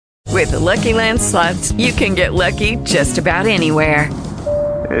With the Lucky Land Slots, you can get lucky just about anywhere.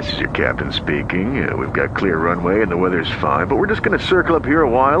 This is your captain speaking. We've got clear runway and the weather's fine, but we're just going to circle up here a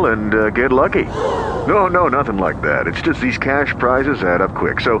while and get lucky. No, nothing like that. It's just these cash prizes add up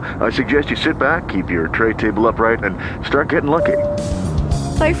quick. So I suggest you sit back, keep your tray table upright, and start getting lucky.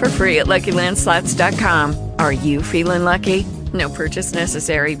 Play for free at LuckyLandSlots.com. Are you feeling lucky? No purchase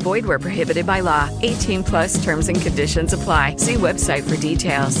necessary. Void where prohibited by law. 18 plus terms and conditions apply. See website for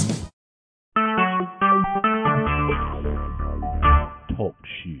details. Talk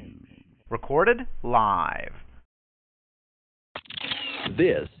shoes. Recorded live.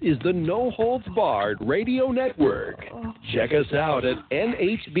 This is the No Holds Barred Radio Network. Check us out at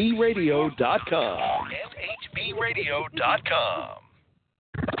nhbradio.com. nhbradio.com.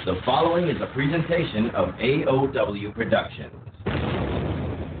 The following is a presentation of AOW Productions.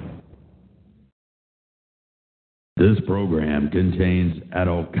 This program contains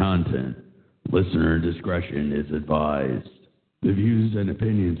adult content. Listener discretion is advised. The views and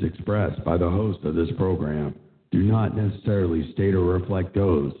opinions expressed by the host of this program do not necessarily state or reflect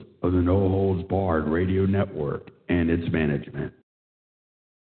those of the No Holds Barred Radio Network and its management.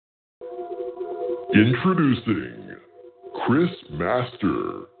 Introducing Chris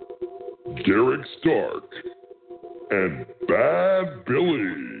Master, Derek Stark, and Bad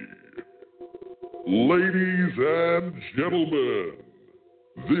Billy. Ladies and gentlemen,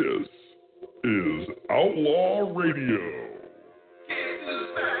 this is Outlaw Radio.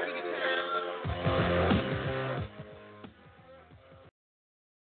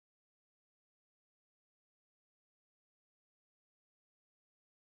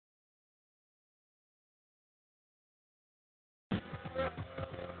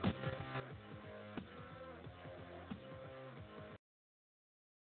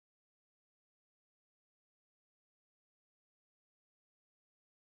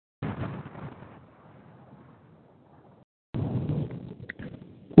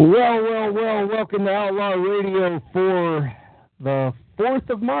 Well, welcome to Outlaw Radio for the 4th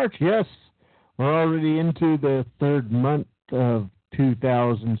of March. Yes, we're already into the third month of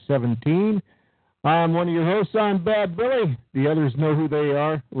 2017. I'm one of your hosts, I'm Bad Billy. The others know who they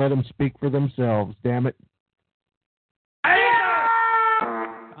are. Let them speak for themselves, damn it.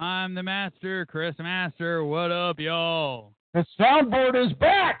 I'm the Master, Chris Master. What up, y'all? The soundboard is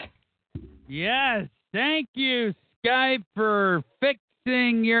back! Yes, thank you, Skype, for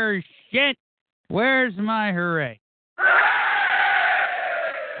fixing your shit. Where's my hooray? I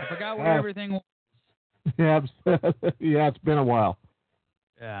forgot where everything was. Yeah, it's been a while.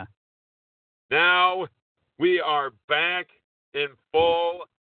 Yeah. Now we are back in full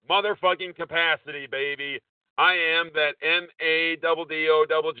motherfucking capacity, baby. I am that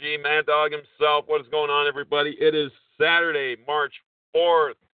M-A-D-D-O-G Mad Dog himself. What is going on, everybody? It is Saturday, March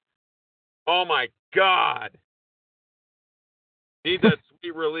 4th. Oh, my God. Need that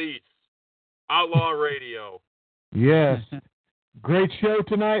sweet release. Outlaw Radio. Yes. Great show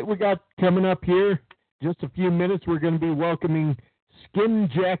tonight we got coming up here. Just a few minutes, we're going to be welcoming Skinn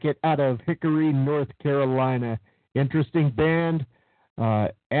Jakkitt out of Hickory, North Carolina. Interesting band.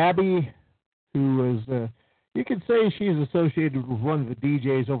 Abby, who was, you could say she's associated with one of the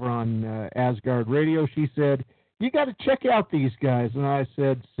DJs over on Asgard Radio. She said, you got to check out these guys. And I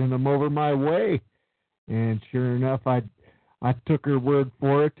said, send them over my way. And sure enough, I took her word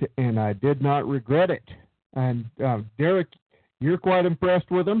for it, and I did not regret it. And Derek, you're quite impressed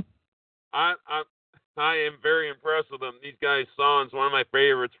with them? I am very impressed with them. These guys' songs, one of my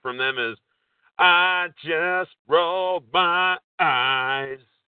favorites from them is I Just Rolled My Eyes.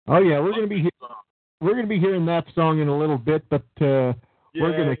 Oh yeah, we're gonna be hearing that song in a little bit, but we're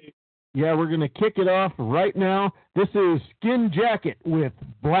gonna kick it off right now. This is Skinn Jakkitt with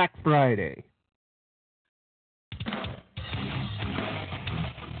Black Friday.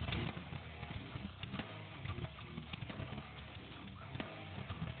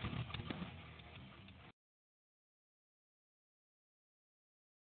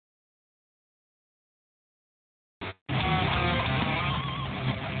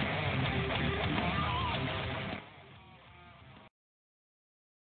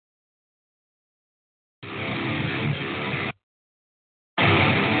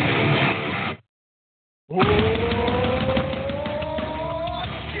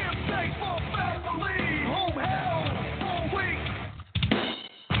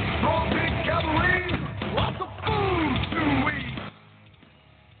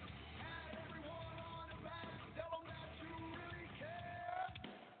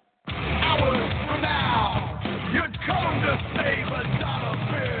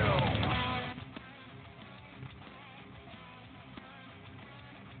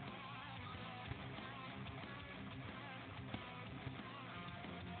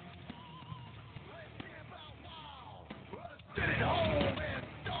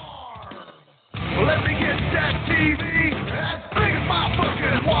 that TV as big as my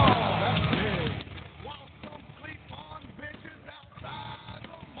fucking wall. While some sleep on benches outside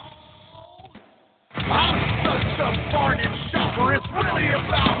the mall. I'm such a bargain shopper, it's really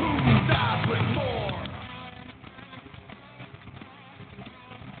about who dies with more.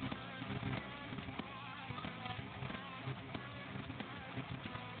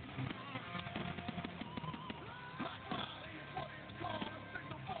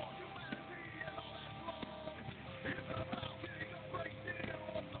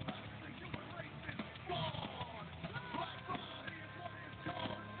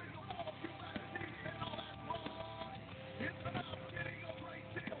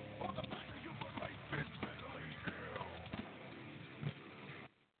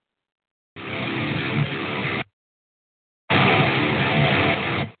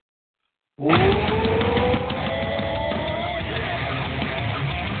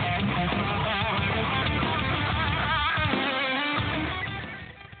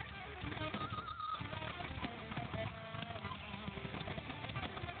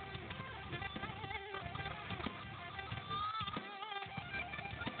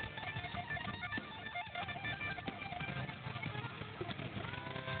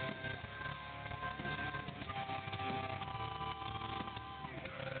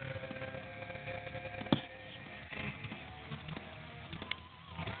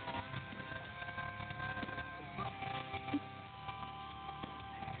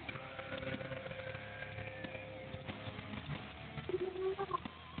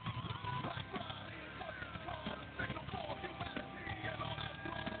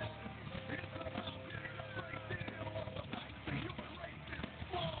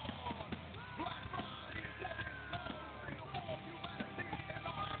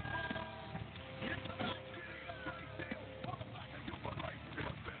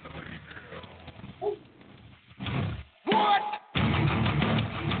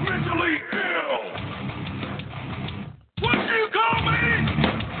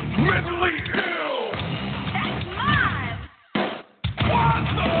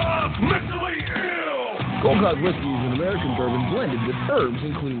 Whiskey is an American bourbon blended with herbs,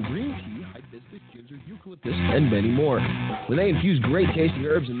 including green tea, hibiscus, ginger, eucalyptus, and many more. When they infuse great tasting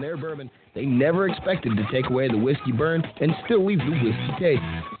herbs in their bourbon, they never expected to take away the whiskey burn and still leave the whiskey taste.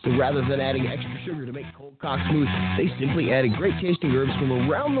 So rather than adding extra sugar to make cold cock smooth, they simply added great tasting herbs from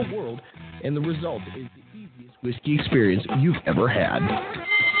around the world, and the result is the easiest whiskey experience you've ever had.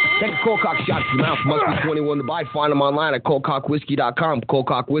 Take a Cold Cock shot to the mouth. Must be 21 to buy. Find them online at coldcockwhiskey.com. Cold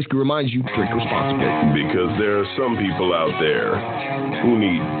Cock Whiskey reminds you, drink responsibly. Because there are some people out there who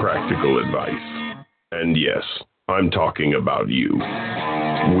need practical advice. And yes, I'm talking about you.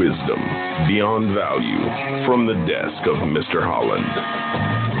 Wisdom beyond value from the desk of Mr. Holland.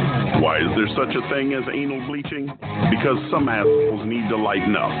 Why is there such a thing as anal bleaching? Because some assholes need to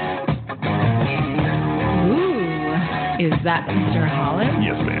lighten up. Is that Mr. Holland?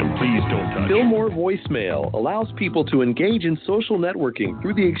 Yes, ma'am. Please don't touch. Fillmore Voicemail allows people to engage in social networking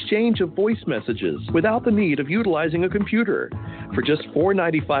through the exchange of voice messages without the need of utilizing a computer. For just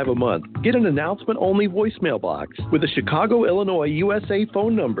 $4.95 a month, get an announcement-only voicemail box with a Chicago, Illinois, USA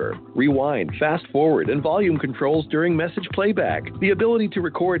phone number, rewind, fast forward, and volume controls during message playback, the ability to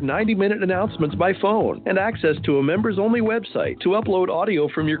record 90-minute announcements by phone, and access to a members-only website to upload audio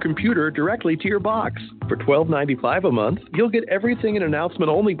from your computer directly to your box. For $12.95 a month, you'll get everything an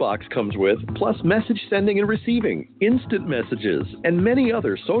announcement-only box comes with, plus message sending and receiving, instant messages, and many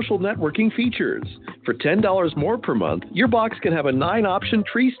other social networking features. For $10 more per month, your box can have a 9-option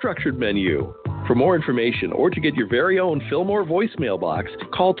tree-structured menu. For more information or to get your very own Fillmore voicemail box,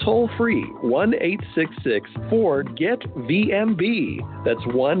 call toll-free 1-866-4-GET-VMB. That's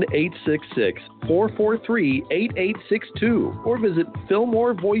 1-866-443-8862. Or visit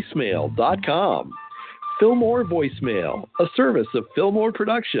FillmoreVoicemail.com. Fillmore Voicemail, a service of Fillmore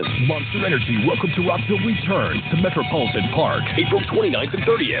Productions. Monster Energy Welcome to Rockville returns to Metropolitan Park April 29th and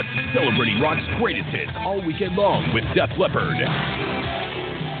 30th, celebrating rock's greatest hits all weekend long with Def Leppard,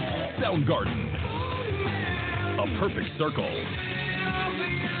 Soundgarden, A Perfect Circle,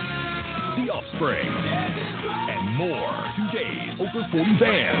 The Offspring, and more. 2 days, over 40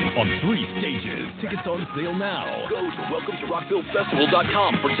 bands on 3 stages. Tickets on sale now. Go to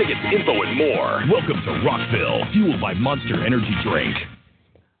WelcomeToRockvilleFestival.com for tickets, info, and more. Welcome to Rockville, fueled by Monster Energy Drink.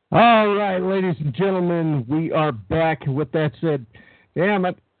 All right, ladies and gentlemen, we are back. With that said, damn,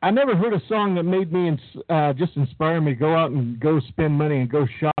 I never heard a song that made me just inspire me to go out and go spend money and go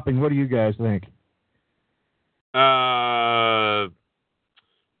shopping. What do you guys think?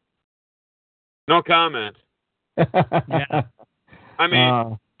 No comment. Yeah. I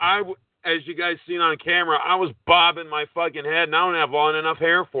mean, as you guys seen on camera, I was bobbing my fucking head, and I don't have long enough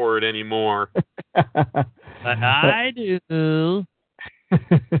hair for it anymore. But I do. You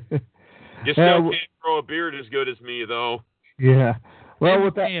still can't grow a beard as good as me, though. Yeah. Well,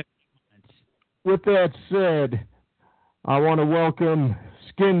 with that said, I want to welcome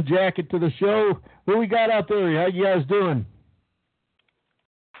Skinn Jakkitt to the show. Who we got out there? How you guys doing?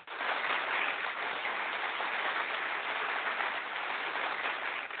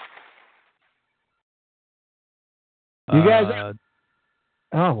 You guys?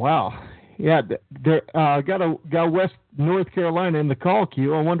 Oh wow! Yeah, got West North Carolina in the call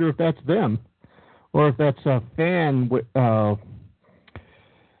queue. I wonder if that's them, or if that's a fan.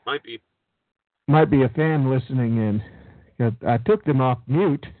 Might be a fan listening in. I took them off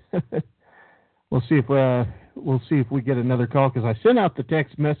mute. We'll see if we get another call because I sent out the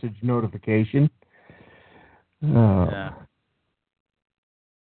text message notification. So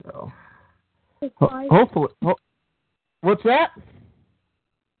hopefully. What's that?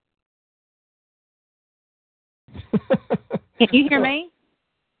 Can you hear me?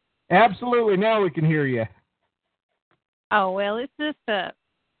 Absolutely. Now we can hear you. Oh, well, it's just my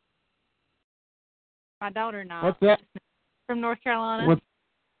daughter and I. What's that? From North Carolina.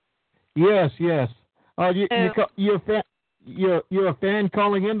 Yes. Oh, you're a fan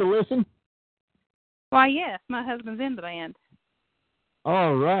calling in to listen? Why, yes. My husband's in the band.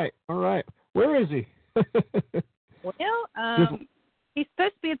 All right. Where is he? Well, he's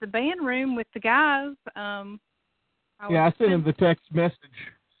supposed to be at the band room with the guys. I sent him the text message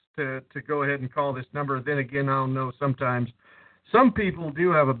to go ahead and call this number. Then again, I don't know. Sometimes some people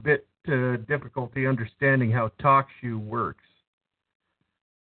do have a bit difficulty understanding how TalkShoe works.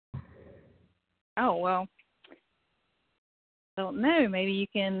 Oh, well, I don't know. Maybe you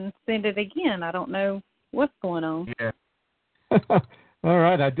can send it again. I don't know what's going on. Yeah. All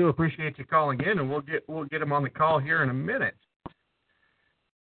right. I do appreciate you calling in, and we'll get him on the call here in a minute.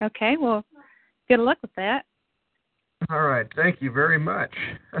 Okay. Well, good luck with that. All right. Thank you very much.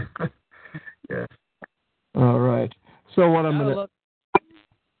 Yes. All right. So what I'm going to...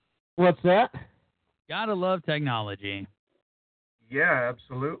 What's that? Gotta love technology. Yeah,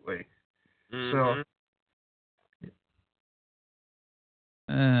 absolutely. Mm-hmm.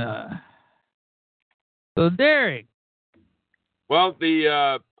 So Derek. Well,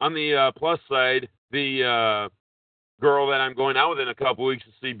 on the plus side, the girl that I'm going out with in a couple weeks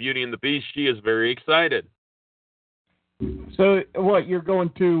to see Beauty and the Beast, she is very excited. So what, you're going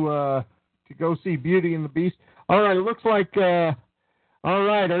to go see Beauty and the Beast? All right, it looks like all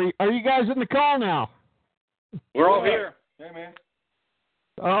right, are you guys in the car now? We're all here. Hey, man.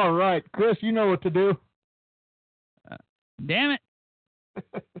 All right, Chris, you know what to do. Damn it.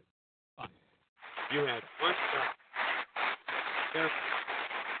 You had one.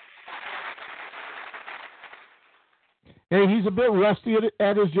 Hey, he's a bit rusty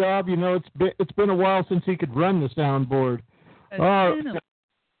at his job. You know, it's been a while since he could run the soundboard.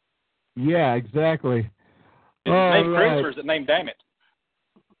 Yeah, exactly. Is his name Chris or is it named Damn It?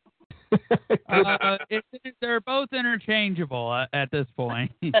 They're both interchangeable at this point.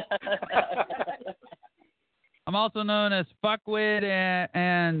 I'm also known as Fuckwit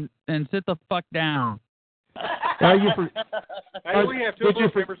and Sit the Fuck Down. Hey, we have two of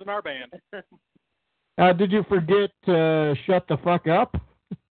those members in our band. Did you forget Shut the Fuck Up?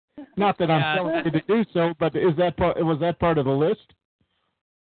 Not that I'm telling you to do so, but was that part of the list?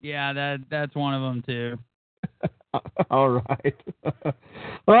 Yeah, that's one of them too. All right.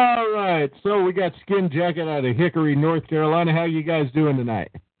 All right. So we got Skinn Jakkitt out of Hickory, North Carolina. How you guys doing tonight?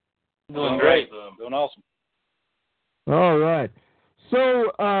 Doing great. Doing awesome. All right.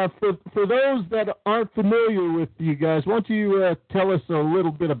 So for those that aren't familiar with you guys, why don't you tell us a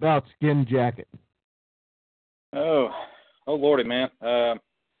little bit about Skinn Jakkitt? Oh, Lordy, man.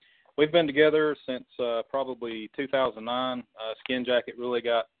 We've been together since probably 2009. Skinn Jakkitt really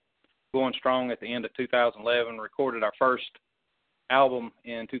got going strong at the end of 2011. Recorded our first album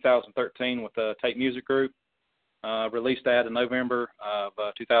in 2013 with the Tape Music Group. Released that in November of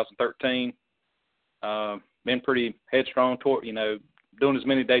 2013. Been pretty headstrong toward, doing as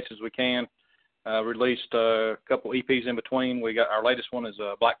many dates as we can. Released a couple EPs in between. We got our latest one is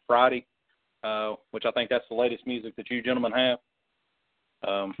Black Friday, which I think that's the latest music that you gentlemen have.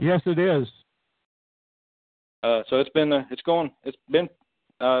 Yes, it is. So it's been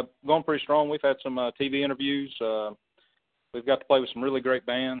going pretty strong. We've had some TV interviews. We've got to play with some really great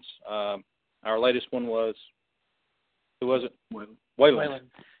bands. Our latest one was, who was it?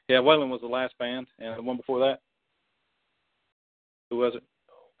 Wayland. Yeah, Wayland was the last band, and the one before that, who was it?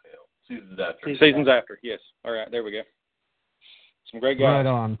 Seasons After. Seasons After, yes. All right, there we go. Some great guys. Right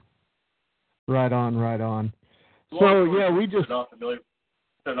on. Right on, right on. So yeah, we just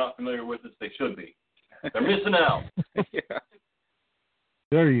they're not familiar with us. They should be. They're missing out. Yeah.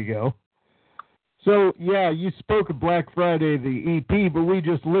 There you go. So yeah, you spoke of Black Friday, the EP, but we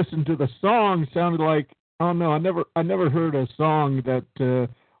just listened to the song. Sounded like, oh no, I never heard a song that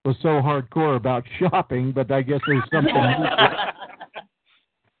was so hardcore about shopping. But I guess there's something.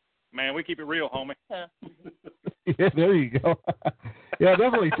 Man, we keep it real, homie. Yeah, there you go. Yeah,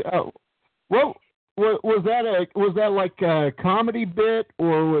 definitely. What was that like a comedy bit,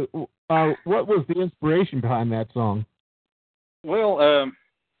 or what was the inspiration behind that song? Well,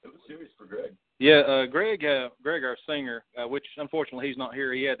 it was serious for Greg. Yeah, Greg, our singer, which unfortunately he's not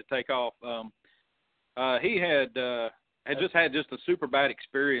here. He had to take off. He had just had a super bad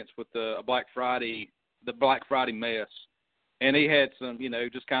experience with the Black Friday mess, and he had some,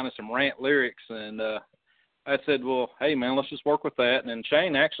 just kind of some rant lyrics, and I said, well, hey man, let's just work with that. And then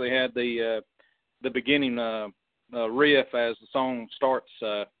Shane actually had the beginning riff as the song starts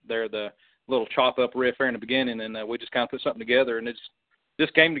there, the little chop up riff there in the beginning, and we just kind of put something together, and it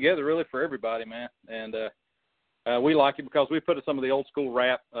just came together really for everybody, man. And we like it because we put some of the old school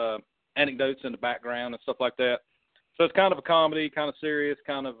rap anecdotes in the background and stuff like that. So it's kind of a comedy, kind of serious,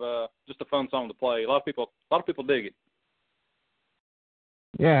 kind of just a fun song to play. A lot of people dig it.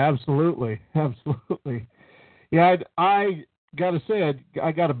 Yeah, absolutely. Yeah, I got to say,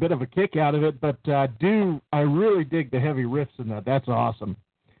 I got a bit of a kick out of it, but I really dig the heavy riffs in that. That's awesome.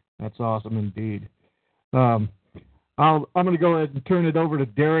 That's awesome indeed. I'm going to go ahead and turn it over to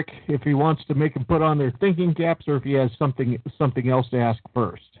Derek if he wants to make them put on their thinking caps, or if he has something else to ask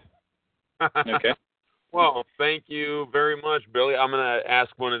first. Okay. Well, thank you very much, Billy. I'm going to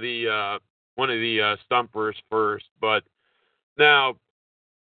ask one of the stumpers first, but now,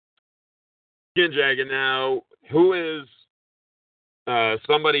 Skinn Jakkitt, now, who is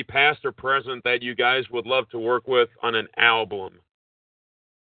somebody past or present that you guys would love to work with on an album?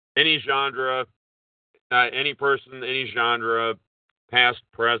 Any genre, any person, any genre, past,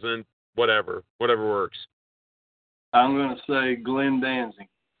 present, whatever works. I'm going to say Glenn Danzig.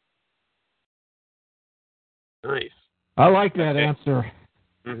 Nice. I like that answer.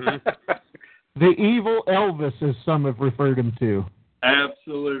 Mm-hmm. The evil Elvis, as some have referred him to.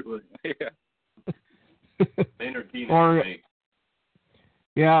 Absolutely. Yeah. Or,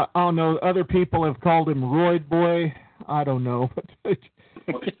 yeah, I don't know. Other people have called him Roid Boy. I don't know.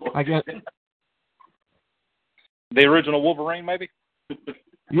 I guess. The original Wolverine, maybe?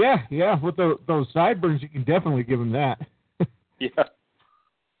 Yeah. With those sideburns, you can definitely give him that. Yeah.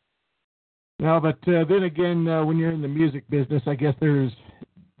 No, but then again, when you're in the music business, I guess there's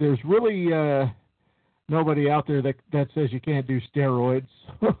really nobody out there that says you can't do steroids.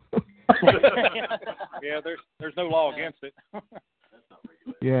 Yeah, there's no law against it.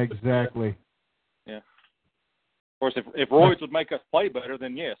 Yeah, exactly. Yeah. Of course, if roids would make us play better,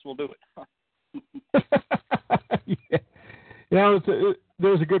 then yes, we'll do it. Yeah.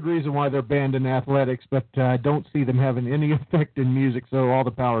 There's a good reason why they're banned in athletics, but I don't see them having any effect in music, so all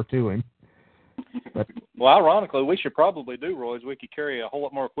the power to him. But, well, ironically, we should probably do roids. We could carry a whole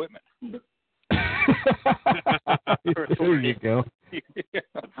lot more equipment. There you go.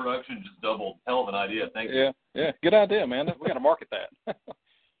 The production just doubled. Hell of an idea. Thank you. Yeah. Good idea, man. We got to market that.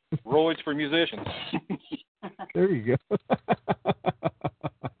 Roids for musicians. There you go.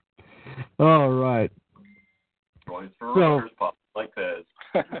 All right. Roids for rockers, pop like Pez.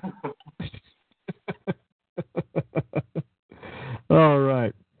 All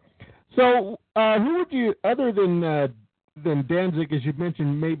right. So, who would you, other than Danzig, as you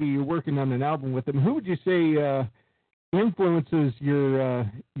mentioned, maybe you're working on an album with him, who would you say influences your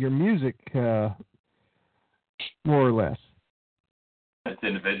music more or less? It's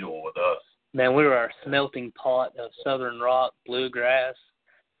individual with us. Man, we were a smelting pot of southern rock, bluegrass,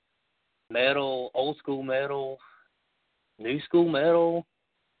 metal, old school metal, new school metal,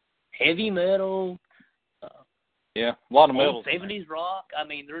 heavy metal. Yeah, a lot of metal. 70s rock. I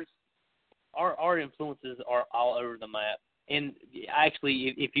mean, our influences are all over the map. And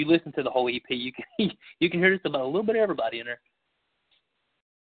actually, if you listen to the whole EP, you can hear just about a little bit of everybody in there.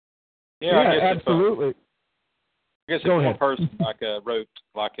 Yeah, absolutely. I guess if one person wrote,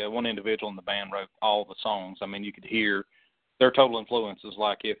 one individual in the band wrote all the songs, I mean, you could hear their total influences.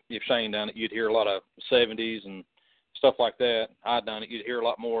 Like if Shane done it, you'd hear a lot of 70s and stuff like that. I'd done it, you'd hear a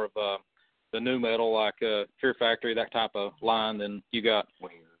lot more of the new metal, like Fear Factory, that type of line. Than you got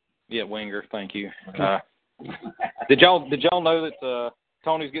Winger. Yeah, Winger. Thank you. Did y'all know that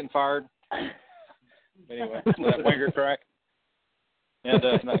Tony's getting fired? Anyway, that Winger track. And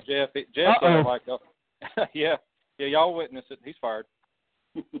Jeff, yeah, y'all witness it. He's fired.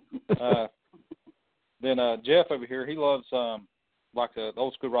 Then Jeff over here, he loves like the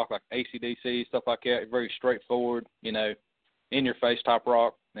old school rock, like AC/DC, stuff like that. Very straightforward, you know, in your face type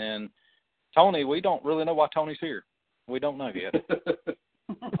rock. And Tony, we don't really know why Tony's here. We don't know yet.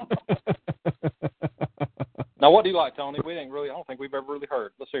 Now, what do you like, Tony? I don't think we've ever really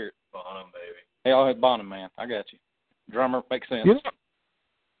heard. Let's hear it. Bonham, baby. Hey, I'll hit Bonham, man. I got you. Drummer, makes sense.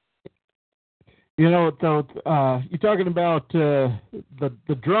 You're talking about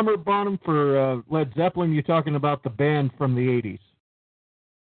the drummer Bonham for Led Zeppelin. You're talking about the band from the 80s.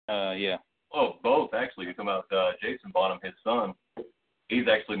 Yeah. Oh, both, actually. You come out Jason Bonham, his son. He's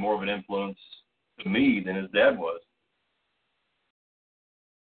actually more of an influence to me than his dad was.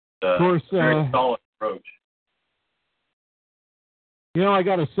 Of course. Very solid approach. I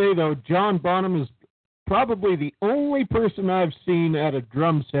got to say, though, John Bonham is probably the only person I've seen at a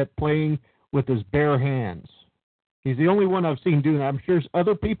drum set playing with his bare hands. He's the only one I've seen do that. I'm sure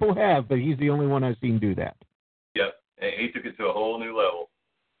other people have, but he's the only one I've seen do that. Yep. He took it to a whole new level.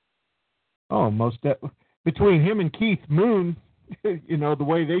 Oh, between him and Keith Moon, the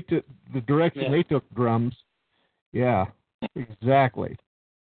way they took the direction they took drums. Yeah, exactly.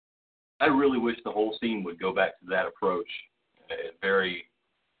 I really wish the whole scene would go back to that approach. A very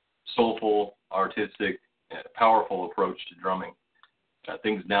soulful, artistic, powerful approach to drumming.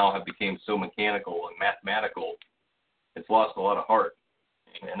 Things now have become so mechanical and mathematical. It's lost a lot of heart,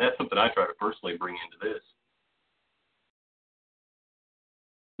 and that's something I try to personally bring into this.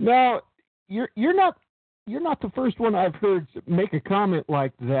 Now, you're not the first one I've heard make a comment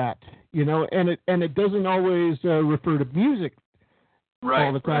like that, and it doesn't always refer to music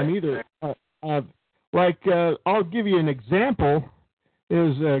all the time either. I'll give you an example.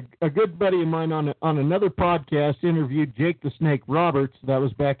 Is a good buddy of mine on another podcast interviewed Jake the Snake Roberts. That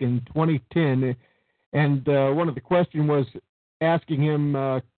was back in 2010, and one of the questions was asking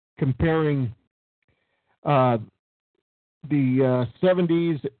him comparing the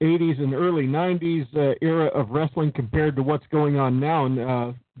 70s, 80s, and early 90s era of wrestling compared to what's going on now.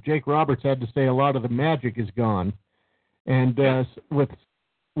 And Jake Roberts had to say a lot of the magic is gone, and with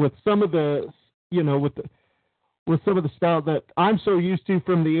some of the with some of the style that I'm so used to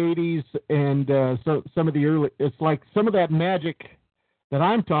from the 80s and so some of the early, it's like some of that magic that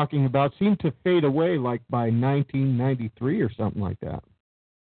I'm talking about seemed to fade away like by 1993 or something like that.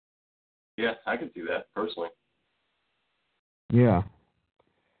 Yeah, I can see that personally. Yeah.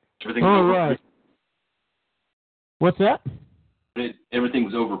 Everything's all right. What's that?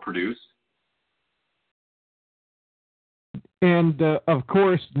 Everything's overproduced. And of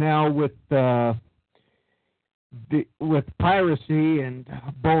course now with piracy and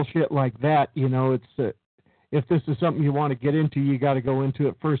bullshit like that, it's if this is something you want to get into, you got to go into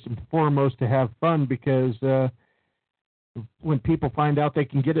it first and foremost to have fun, because when people find out they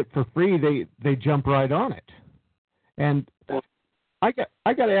can get it for free, they jump right on it. And I got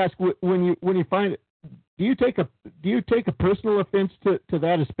to ask, when you find it, do you take a personal offense to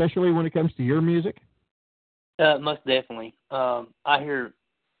that, especially when it comes to your music? Most definitely. I hear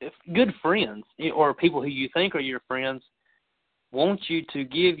if good friends or people who you think are your friends want you to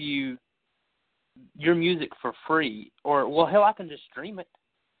give you your music for free, or, well, hell, I can just stream it.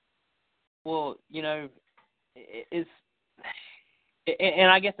 Well, it's,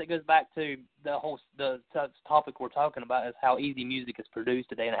 and I guess it goes back to the topic we're talking about, is how easy music is produced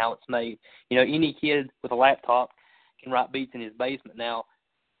today and how it's made. Any kid with a laptop can write beats in his basement now,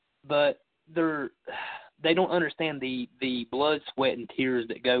 but they don't understand the blood, sweat, and tears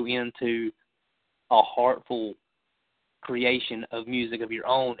that go into a heartful creation of music of your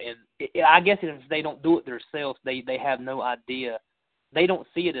own. And I guess if they don't do it themselves, they have no idea. They don't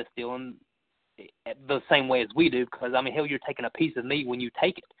see it as stealing the same way as we do, because, hell, you're taking a piece of me when you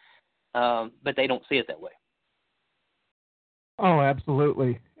take it. But they don't see it that way. Oh,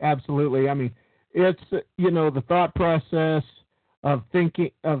 absolutely. Absolutely. It's, the thought process of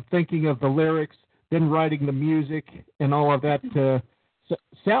thinking of the lyrics, then writing the music and all of that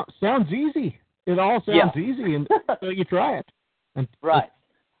sounds easy. It all sounds easy until you try it. Right.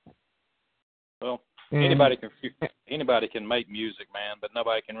 Well, anybody can make music, man, but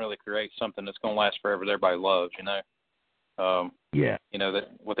nobody can really create something that's going to last forever that everybody loves, Yeah. That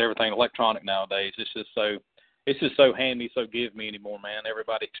with everything electronic nowadays, it's just so handy, so give me anymore, man.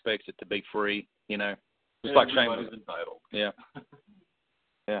 Everybody expects it to be free, It's like shameless. Entitled. Yeah.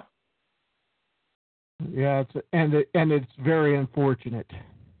 Yeah. Yeah, it's very unfortunate.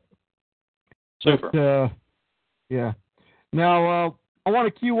 Super. But, yeah. Now I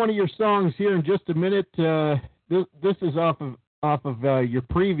want to cue one of your songs here in just a minute. This is off of your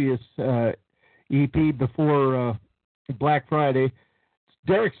previous EP before Black Friday. It's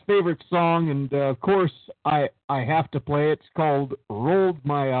Derek's favorite song, and of course, I have to play it. It's called "Rolled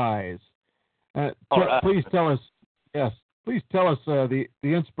My Eyes." Right. Please tell us. Yes, please tell us the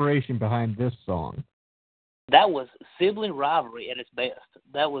inspiration behind this song. That was sibling rivalry at its best.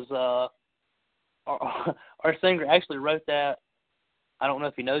 That was our singer actually wrote that. I don't know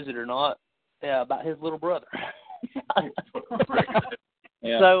if he knows it or not. About his little brother.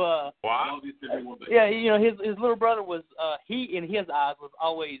 Yeah. So, wow. Yeah, his little brother was he in his eyes was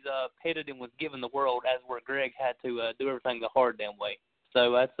always petted and was given the world, as where Greg had to do everything the hard damn way.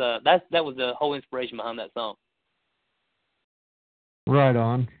 So that was the whole inspiration behind that song. Right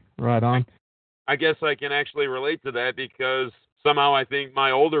on. I guess I can actually relate to that because somehow I think my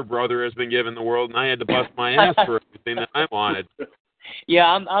older brother has been given the world, and I had to bust my ass for everything that I wanted. Yeah,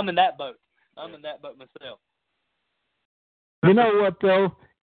 I'm in that boat. I'm in that boat myself. You know what, though?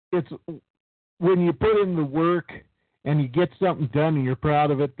 It's when you put in the work and you get something done and you're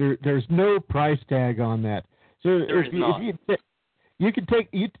proud of it, there's no price tag on that. So if you can take,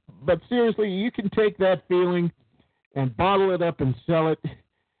 but seriously, you can take that feeling and bottle it up and sell it.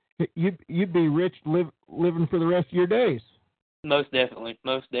 You'd be rich living for the rest of your days. Most definitely.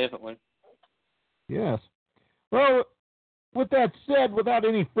 Yes. Well, with that said, without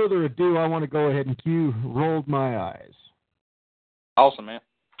any further ado, I want to go ahead and cue "Rolled My Eyes." Awesome, man.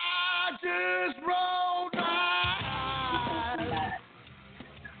 I just rolled my eyes.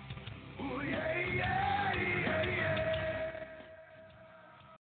 Ooh, yeah.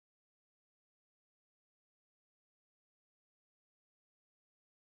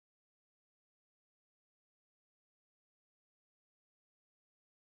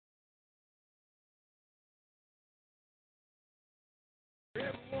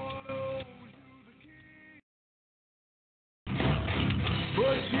 Everyone owes you the key,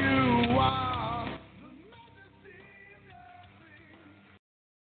 but you are the majesty in everything.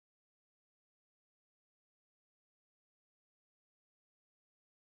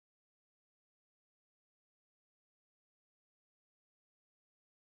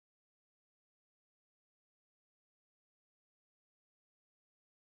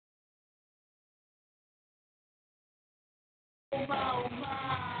 Oh my,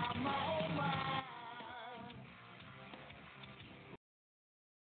 oh my.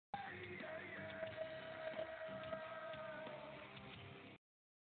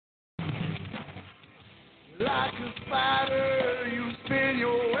 Like a spider, you spin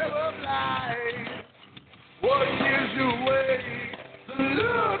your web of life. What gives you away? The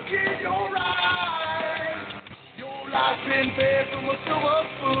look in your eyes. Your life's been fed from a silver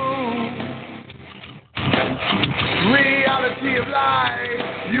spoon. Reality of life,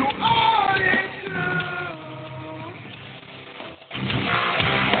 you are it too.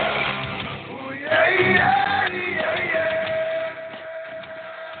 Oh yeah.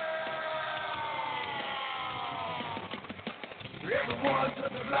 Everyone's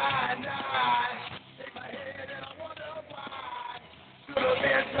such a blind eye. Take my head and I wonder why. Should have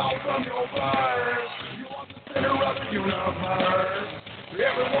been taught from your birth. You want the center of the universe.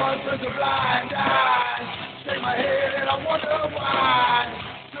 Everyone's such a blind eye. Take my head and I wonder why.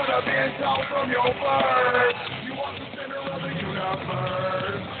 Should have been taught from your birth. You want the center of the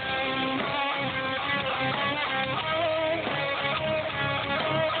universe.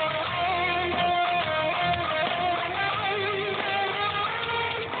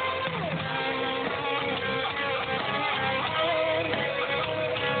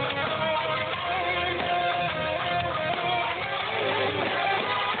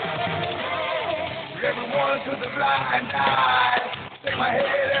 Everyone's with a blind eye. Take my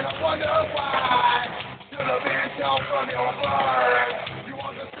head and I wonder why. Should have been taught from your birth. You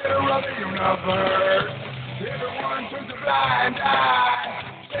want the center of the universe. Everyone's with a blind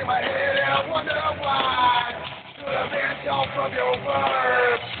eye. Take my head and I wonder why. Should have been taught from your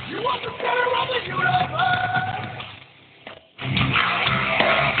birth. You want the center of the universe.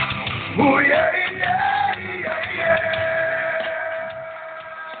 Oh yeah.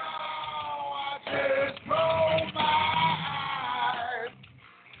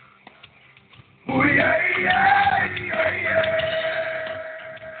 Oh, yeah.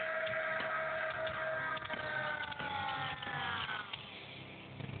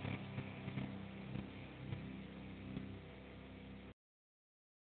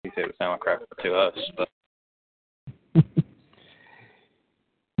 He said it sounded like crap to us, but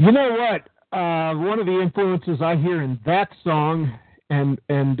You know what? One of the influences I hear in that song, and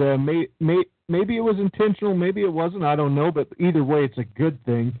maybe it was intentional, maybe it wasn't, I don't know, but either way, it's a good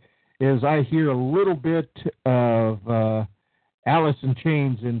thing, is I hear a little bit of Alice in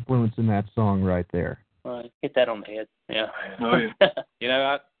Chains influence in that song right there. Right. Hit that on the head. Yeah. Oh, yeah. You know,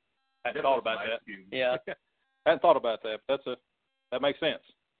 I hadn't thought about that. Yeah. I hadn't thought about that. But that makes sense.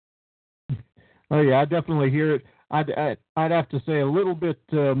 Oh yeah, I definitely hear it. I'd have to say a little bit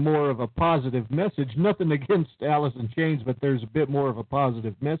more of a positive message. Nothing against Alice in Chains, but there's a bit more of a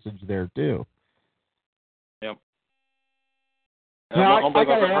positive message there too. Yep. Now, I don't think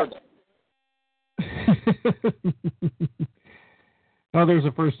I've ever heard that. Oh, there's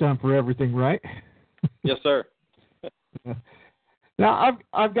a first time for everything, right? Yes, sir. Now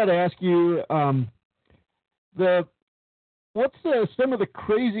I've got to ask you, what's some of the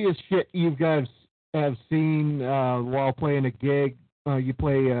craziest shit you guys have seen while playing a gig? You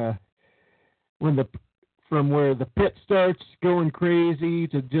play from where the pit starts going crazy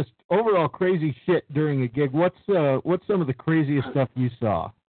to just overall crazy shit during a gig. What's some of the craziest stuff you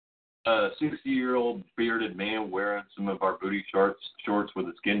saw? A 60-year-old bearded man wearing some of our booty shorts with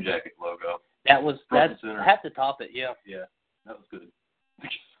a Skinn Jakkitt logo. That's have to top it. Yeah. Yeah, that was good.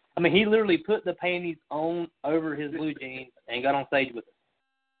 I mean, he literally put the panties on over his blue jeans and got on stage with us.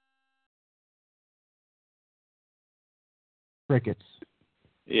 Crickets.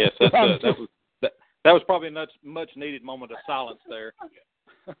 Yes, that was probably a much needed moment of silence there.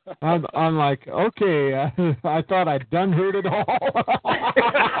 I'm like, okay, I thought I'd done heard it all.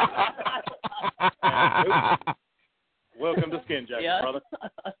 Welcome to Skinn Jakkitt, brother.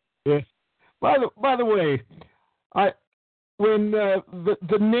 Yeah. By the way, when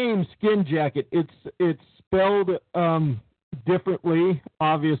the name Skinn Jakkitt, it's spelled differently,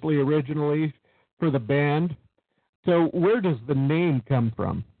 obviously originally for the band. So where does the name come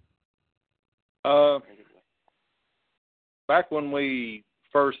from? Back when we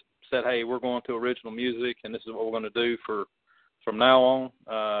first said, "Hey, we're going to original music, and this is what we're going to do from now on."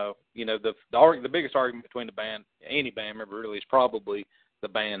 The biggest argument between the band, any band member really, is probably the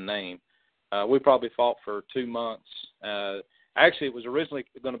band name. We probably fought for 2 months. Actually, it was originally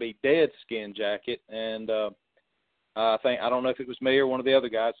going to be Dead Skinn Jakkitt, and I don't know if it was me or one of the other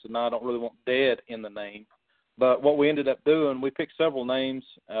guys said, "No, I don't really want Dead in the name." But what we ended up doing, we picked several names,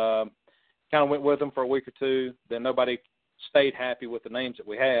 kind of went with them for a week or two. Then nobody stayed happy with the names that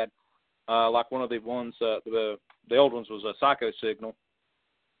we had. Like one of the ones, the old ones was a Psycho Signal,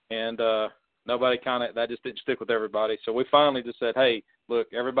 and that just didn't stick with everybody. So we finally just said, "Hey,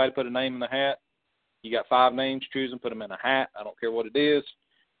 look, everybody put a name in the hat. You got 5 names, choose them, put them in a hat. I don't care what it is.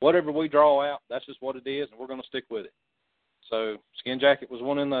 Whatever we draw out, that's just what it is, and we're going to stick with it." So Skinn Jakkitt was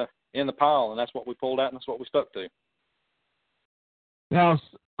one in the pile, and that's what we pulled out, and that's what we stuck to. Now,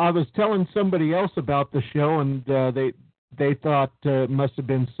 I was telling somebody else about the show, and they thought it must have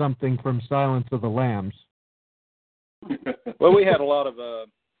been something from Silence of the Lambs. Well, we had a lot of,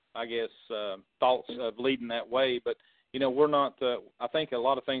 thoughts of leading that way, but we're not. I think a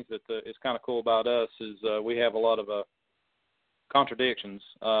lot of things that is kind of cool about us is we have a lot of contradictions.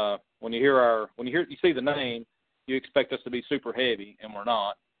 When you see the name, you expect us to be super heavy, and we're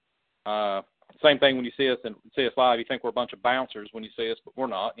not. Same thing when you see us live. You think we're a bunch of bouncers when you see us, but we're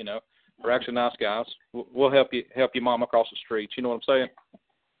not. We're actually nice guys. We'll help your mom across the street. You know what I'm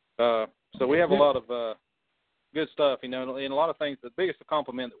saying? So we have a lot of good stuff. And a lot of things. The biggest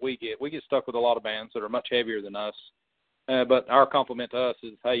compliment that we get stuck with a lot of bands that are much heavier than us. But our compliment to us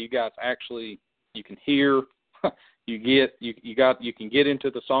is, hey, you guys actually, you can hear, you can get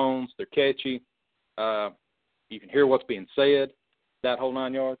into the songs. They're catchy. You can hear what's being said. That whole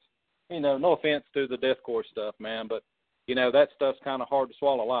 9 yards. No offense to the deathcore stuff, man, but that stuff's kind of hard to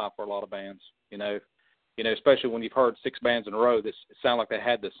swallow live for a lot of bands. Especially when you've heard 6 bands in a row that sound like they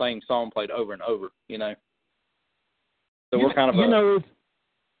had the same song played over and over. So we're kind of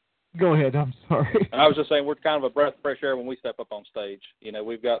Go ahead. I'm sorry. I was just saying we're kind of a breath of fresh air when we step up on stage.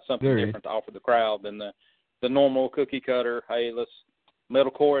 We've got something different to offer the crowd than the normal cookie cutter. Hey, let's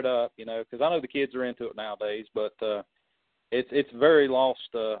metalcore it up. Because I know the kids are into it nowadays, but it's very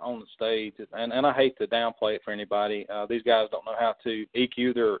lost on the stage, and I hate to downplay it for anybody. These guys don't know how to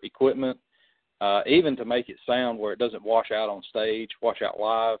EQ their equipment, even to make it sound where it doesn't wash out on stage, wash out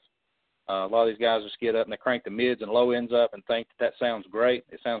live. A lot of these guys just get up and they crank the mids and low ends up and think that sounds great.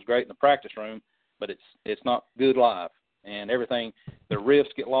 It sounds great in the practice room, but it's not good live. And everything, the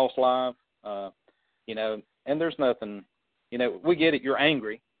riffs get lost live, and there's nothing, we get it. You're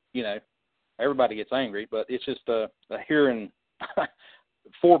angry, everybody gets angry, but it's just hearing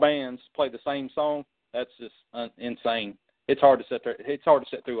 4 bands play the same song. That's just insane. It's hard to sit there. It's hard to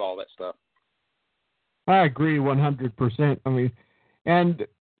sit through all that stuff. I agree 100%. I mean, and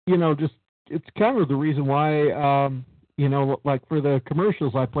just it's kind of the reason why like for the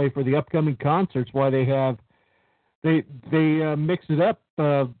commercials I play for the upcoming concerts, why they mix it up.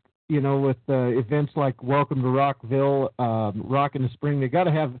 with events like Welcome to Rockville, Rock in the Spring, they got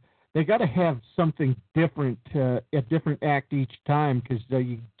to have something different, a different act each time, because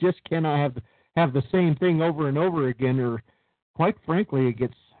you just cannot have the same thing over and over again, or quite frankly, it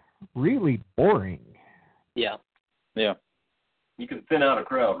gets really boring. Yeah. Yeah. You can thin out a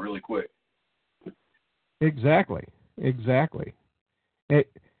crowd really quick. Exactly. And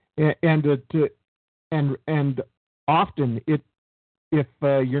often if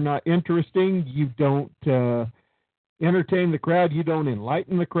you're not interesting, you don't entertain the crowd, you don't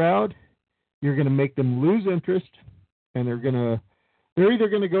enlighten the crowd, you're going to make them lose interest, and they're either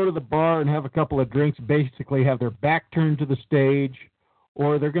going to go to the bar and have a couple of drinks, basically have their back turned to the stage,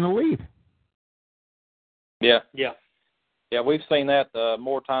 or they're going to leave. Yeah. Yeah. Yeah, we've seen that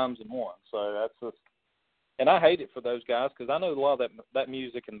more times than one. So that's just, and I hate it for those guys, because I know a lot of that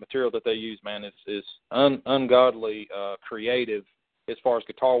music and material that they use, man, is ungodly creative as far as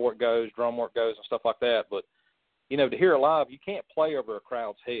guitar work goes, drum work goes, and stuff like that. But to hear it live, you can't play over a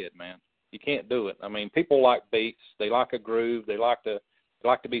crowd's head, man. You can't do it. I mean, people like beats. They like a groove. They like to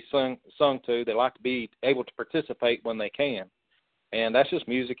be sung to. They like to be able to participate when they can. And that's just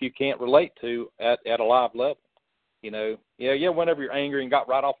music you can't relate to at a live level. Whenever you're angry and got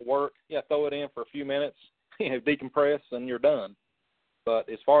right off of work, throw it in for a few minutes, decompress, and you're done. But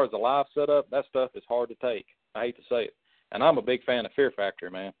as far as the live setup, that stuff is hard to take. I hate to say it. And I'm a big fan of Fear Factory,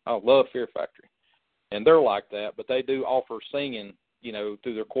 man. I love Fear Factory. And they're like that, but they do offer singing,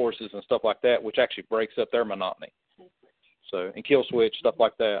 through their choruses and stuff like that, which actually breaks up their monotony. So, and Kill Switch, stuff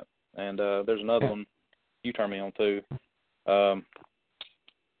like that. And there's another one you turn me on to.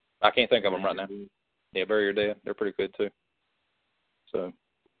 I can't think of them right now. Yeah, Bury Your Dead. They're pretty good, too. So.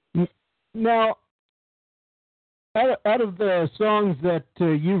 Now, out of the songs that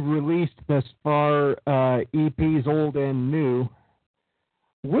you've released thus far, EPs old and new,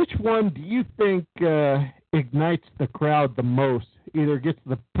 which one do you think ignites the crowd the most? Either gets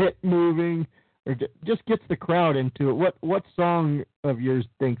the pit moving or just gets the crowd into it? What song of yours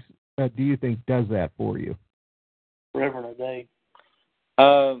do you think does that for you? Forever and a Day.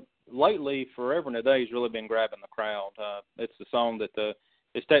 Lately, Forever and a Day has really been grabbing the crowd. It's the song that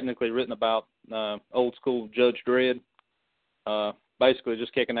it's technically written about old school Judge Dredd, basically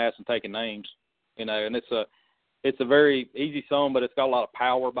just kicking ass and taking names, and it's a very easy song, but it's got a lot of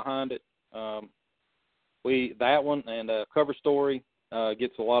power behind it. That one and Cover Story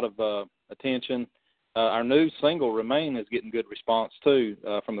gets a lot of attention. Our new single Remain is getting good response too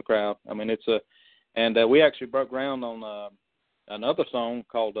from the crowd. I mean, we actually broke ground on another song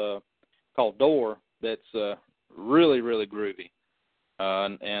called Door that's really, really groovy.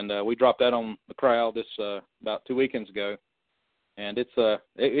 And we dropped that on the crowd this about 2 weekends ago, and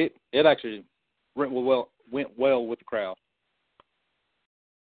it actually went well with the crowd.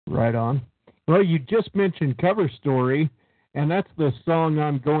 Right on. Well, you just mentioned Cover Story, and that's the song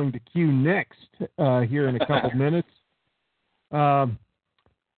I'm going to cue next here in a couple minutes. But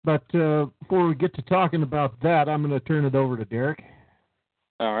before we get to talking about that, I'm going to turn it over to Derek.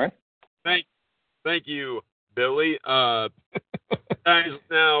 All right. Thank you, Billy. Guys,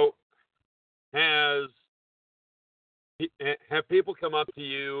 now, have people come up to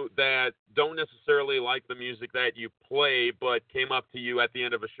you that don't necessarily like the music that you play, but came up to you at the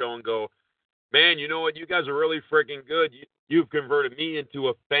end of a show and go, man, you know what, you guys are really freaking good. You've converted me into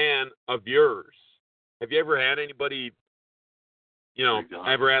a fan of yours. Have you ever had anybody,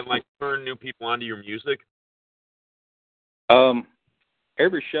 turn new people onto your music?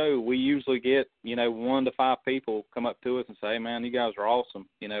 Every show we usually get, 1 to 5 people come up to us and say, man, you guys are awesome.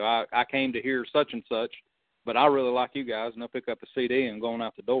 I came to hear such and such, but I really like you guys, and they'll pick up a CD and going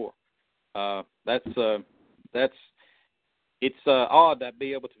out the door. It's odd to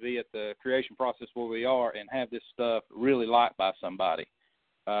be able to be at the creation process where we are and have this stuff really liked by somebody.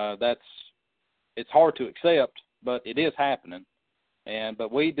 It's hard to accept, but it is happening.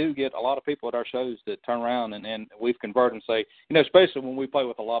 But we do get a lot of people at our shows that turn around and we've converted and say, especially when we play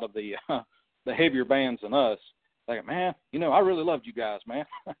with a lot of the heavier bands than us, like, man, I really loved you guys, man.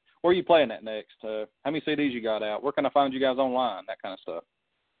 Where are you playing at next? How many CDs you got out? Where can I find you guys online? That kind of stuff.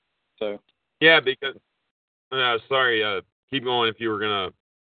 So. Yeah, because sorry, keep going if you were gonna.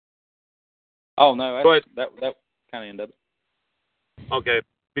 Oh no, that kind of ended up. Okay.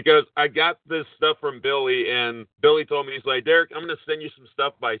 Because I got this stuff from Billy, and Billy told me, he's like, Derek, I'm going to send you some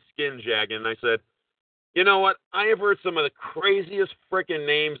stuff by Skinn, Jakkitt. And I said, you know what? I have heard some of the craziest freaking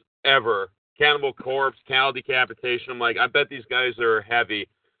names ever. Cannibal Corpse, Cal Decapitation. I'm like, I bet these guys are heavy.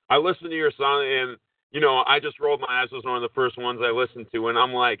 I listened to your song, and, I just rolled my eyes. It was one of the first ones I listened to, and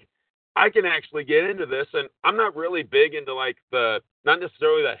I'm like, I can actually get into this. And I'm not really big into, like, the not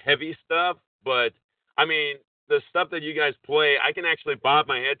necessarily the heavy stuff, but I mean the stuff that you guys play, I can actually bob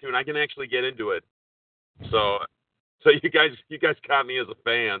my head to, and I can actually get into it. So you guys caught me as a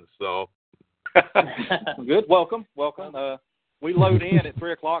fan. So good. Welcome. We load in at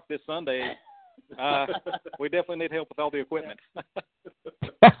 3:00 this Sunday. We definitely need help with all the equipment.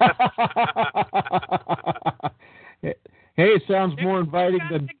 Hey, it sounds more inviting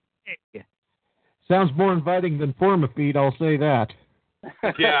than Formafeed, I'll say that.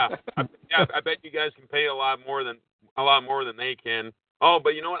 Yeah, I bet you guys can pay a lot more than they can. Oh,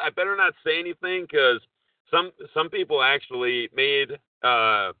 but you know what? I better not say anything because some people actually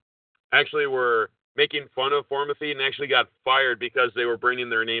were making fun of Formafeed and actually got fired because they were bringing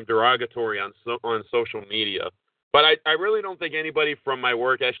their name derogatory on social media. But I really don't think anybody from my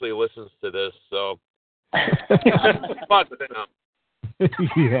work actually listens to this, so. But them.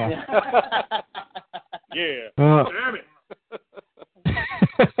 Yeah. Yeah. Damn it.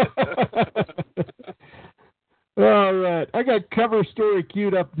 All right. I got cover story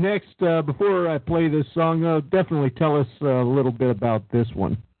queued up next. Before I play this song, definitely tell us a little bit about this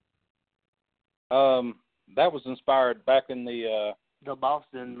one. That was inspired back in the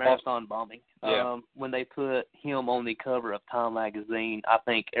Boston Marathon bombing. Yeah. When they put him on the cover of Time magazine, I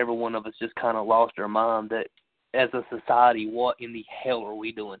think every one of us just kind of lost our mind that as a society, what in the hell are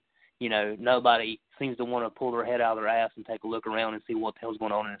we doing? You know, nobody seems to want to pull their head out of their ass and take a look around and see what the hell's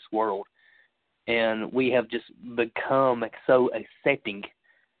going on in this world. And we have just become so accepting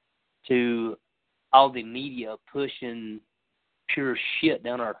to all the media pushing pure shit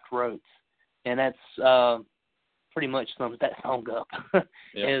down our throats. And that's pretty much sums that song up.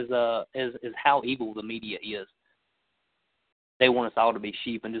 Is how evil the media is. They want us all to be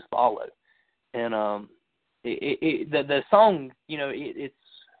sheep and just follow. And the song, you know, it's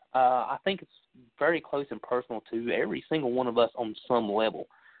I think it's very close and personal to every single one of us on some level.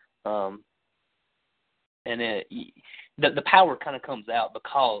 And the power kind of comes out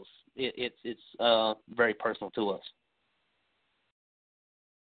because it's very personal to us.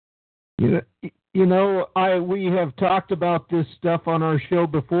 You know, we have talked about this stuff on our show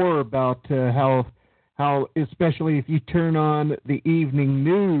before about how especially if you turn on the evening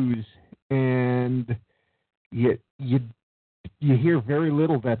news and you hear very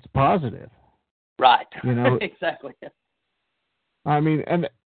little that's positive. Right. You know, exactly. I mean, and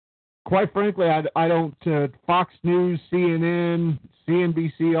quite frankly, I don't Fox News, CNN,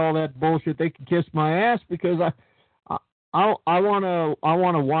 CNBC, all that bullshit. They can kiss my ass because I want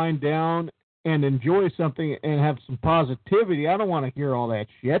to wind down and enjoy something and have some positivity. I don't want to hear all that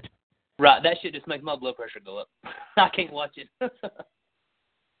shit. Right, that shit just makes my blood pressure go up. I can't watch it.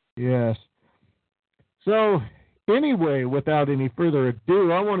 Yes. So, anyway, without any further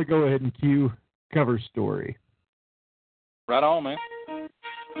ado, I want to go ahead and cue cover story. Right on, man.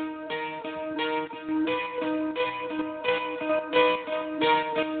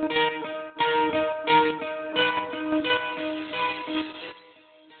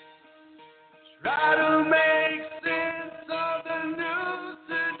 Try to make sense of the news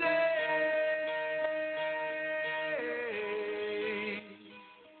today.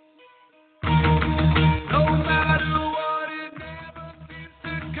 No matter what, it never seems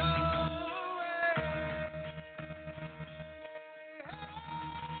to go away.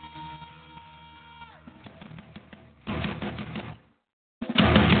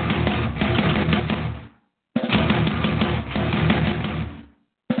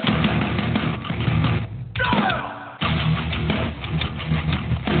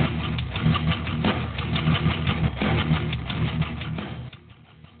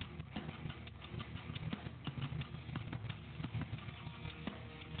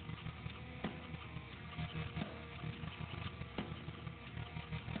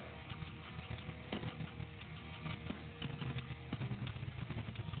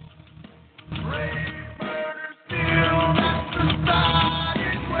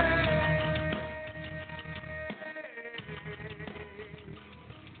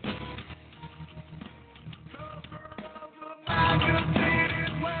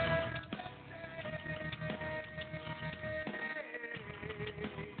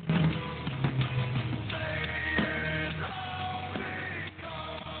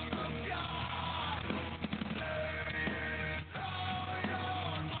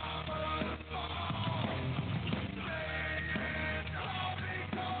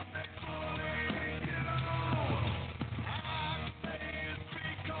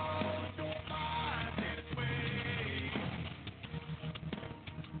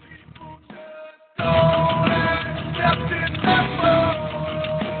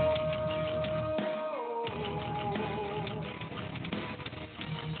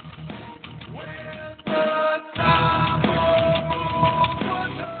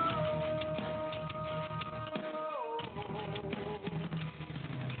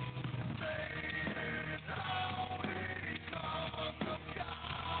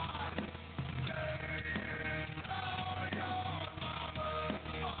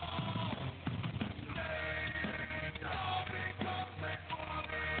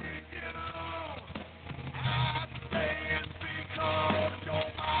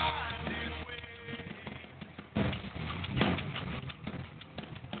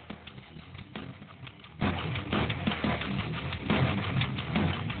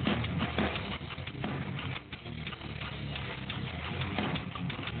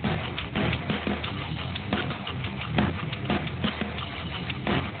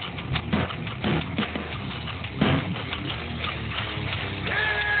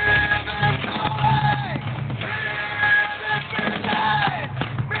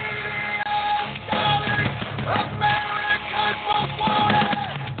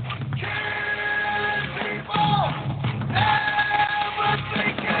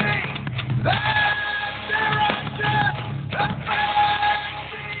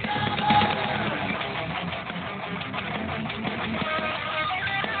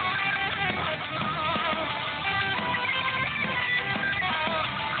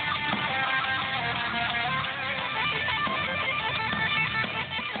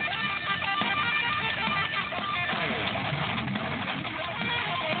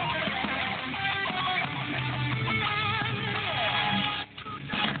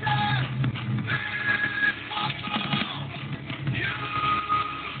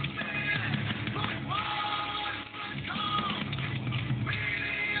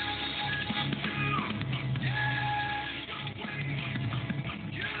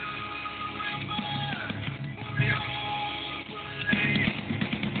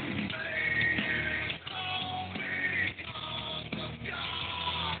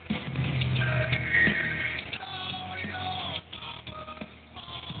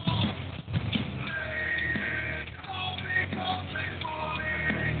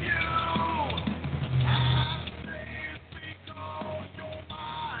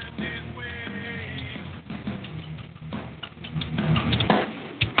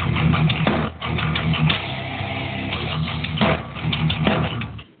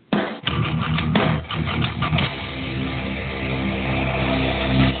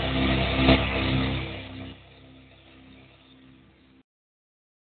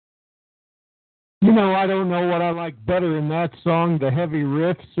 I don't know what I like better in that song, the heavy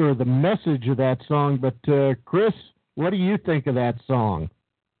riffs or the message of that song, but Chris, what do you think of that song?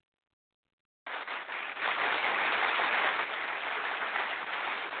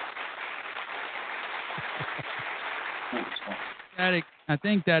 I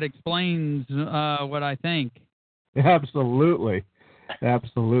think that explains what I think. Absolutely. That's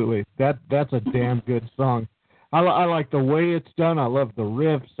a damn good song. I like the way it's done. I love the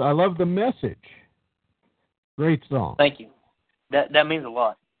riffs. I love the message. Great song. Thank you. That means a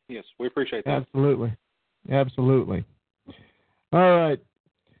lot. Yes, we appreciate that. Absolutely. All right,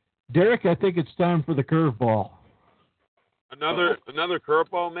 Derek, I think it's time for the curveball. Another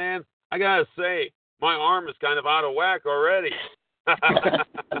curveball, man. I gotta say, my arm is kind of out of whack already.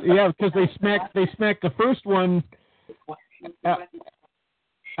 Yeah, because they smacked the first one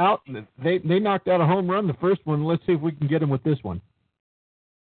out. They knocked out a home run the first one. Let's see if we can get them with this one.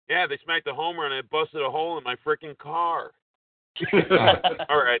 Yeah, they smacked a home run and it busted a hole in my freaking car.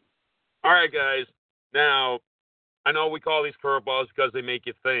 All right, guys. Now, I know we call these curveballs because they make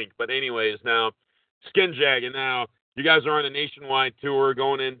you think. But anyways, now, Skinn Jakkitt. Now, you guys are on a nationwide tour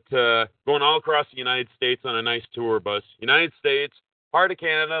going all across the United States on a nice tour bus. United States, part of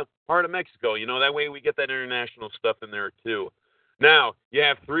Canada, part of Mexico. That way we get that international stuff in there too. Now, you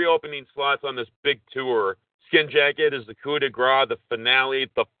have 3 opening slots on this big tour. Skinn Jakkitt is the coup de grace, the finale,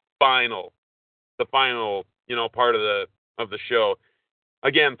 the final, part of the show.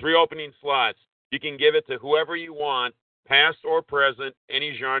 Again, 3 opening slots. You can give it to whoever you want, past or present,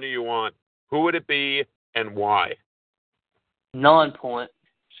 any genre you want. Who would it be and why? Non-point,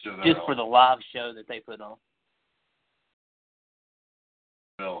 just for the live show that they put on.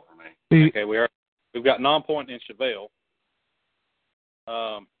 Chevelle for me. Okay, we've got non-point and Chevelle.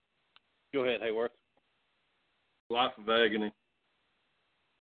 Go ahead, Hayworth. Life of Agony.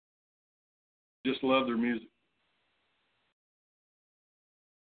 Just love their music.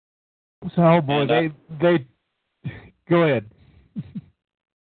 So, boy, they go ahead.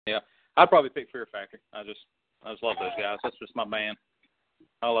 Yeah, I'd probably pick Fear Factory. I just love those guys. That's just my band.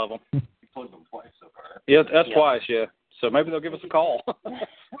 I love them. You played them twice so far. Yeah, that's twice. Yeah, so maybe they'll give us a call.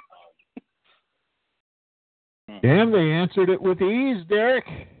 Damn, they answered it with ease, Derek.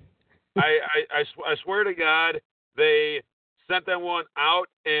 I swear to God, they sent that one out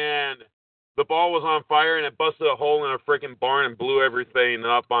and the ball was on fire and it busted a hole in a freaking barn and blew everything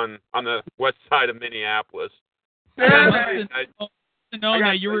up on the west side of Minneapolis. They must have known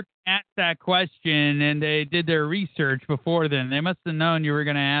that you were going to ask that question, and they did their research before then. They must have known you were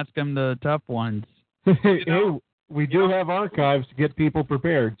going to ask them the tough ones. Hey, we do have archives to get people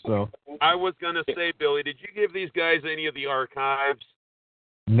prepared, so. I was going to say, Billy, did you give these guys any of the archives?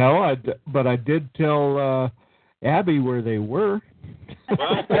 No, but I did tell Abby where they were.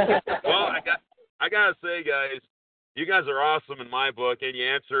 Well, I gotta say, guys, you guys are awesome in my book, and you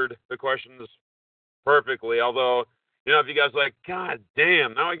answered the questions perfectly. Although, if you guys are like, God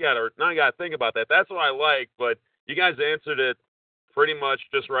damn, now I gotta think about that. That's what I like, but you guys answered it pretty much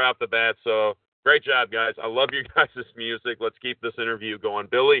just right off the bat. So great job, guys. I love your guys' music. Let's keep this interview going.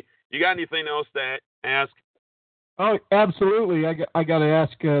 Billy, you got anything else to ask? Oh, absolutely. I got to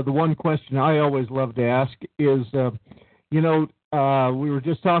ask the one question I always love to ask is, we were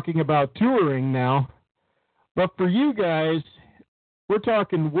just talking about touring now, but for you guys, we're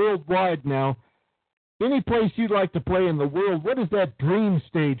talking worldwide now. Any place you'd like to play in the world, what is that dream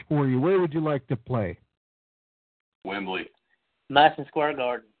stage for you? Where would you like to play? Wembley. Madison Square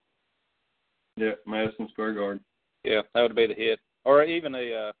Garden. Yeah, Madison Square Garden. Yeah, that would be the hit. Or even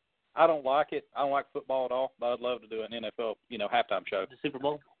I don't like it. I don't like football at all, but I'd love to do an NFL, halftime show. The Super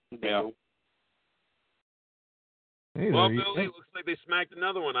Bowl? Yeah. Hey, well, Billy, it looks like they smacked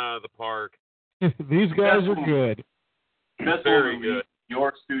another one out of the park. These guys are good. That's very good.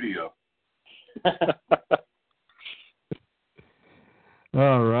 Your studio.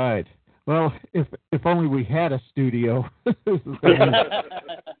 All right. Well, if only we had a studio.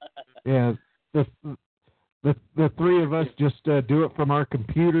 Yeah, the three of us just do it from our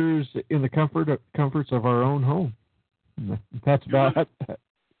computers in the comforts of our own home. That's about it.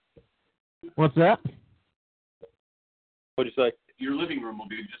 What's that? What'd you say? Your living room will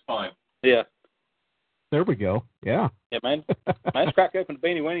do just fine. Yeah. There we go. Yeah. Yeah, man. Let's crack open the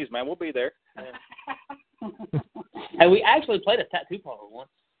Beanie Weenies, man. We'll be there. Hey, we actually played a tattoo parlor once.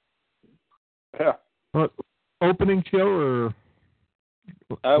 Yeah. What, opening show or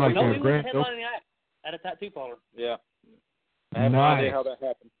like no, a we grand went headlining act at a tattoo parlor. Yeah. I have no idea how that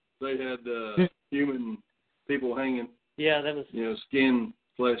happened. They had human people hanging. Yeah, that was. Skin,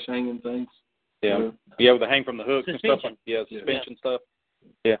 flesh hanging things. Yeah. Yeah, with the hang from the hooks and stuff. Yeah, suspension stuff.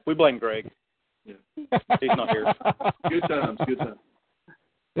 Yeah, we blame Greg. Yeah. He's not here. Good times, good times.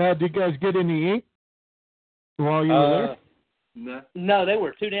 Did you guys get any ink while you were there? No. No, they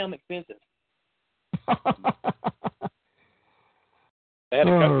were too damn expensive. They had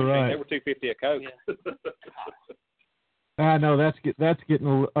a Coke All machine. right. They were $2.50 a Coke. I know that's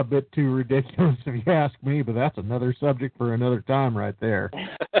getting a bit too ridiculous if you ask me, but that's another subject for another time right there.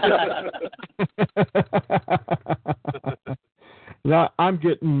 Now, I'm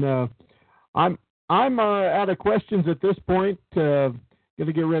getting I'm out of questions at this point. Going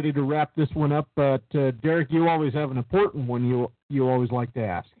to get ready to wrap this one up, but Derek, you always have an important one you always like to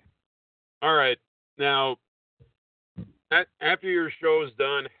ask. All right. Now, after your show's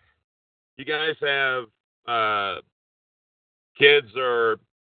done, you guys have kids or,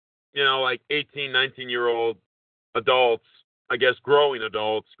 like 18, 19-year-old adults, I guess growing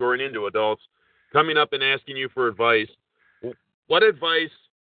into adults, coming up and asking you for advice. What advice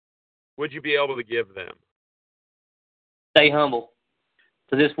would you be able to give them? Stay humble,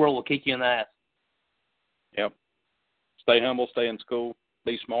 because this world will kick you in the ass. Yep. Stay humble, stay in school,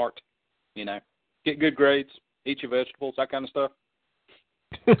 be smart, get good grades, eat your vegetables, that kind of stuff.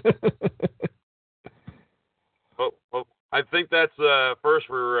 Well, I think that's first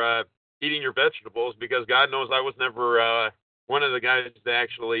for eating your vegetables, because God knows I was never one of the guys to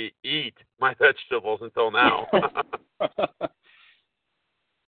actually eat my vegetables until now.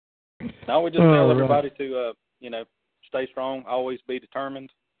 No, we just tell everybody to, stay strong, always be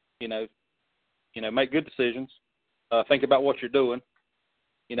determined, make good decisions, think about what you're doing,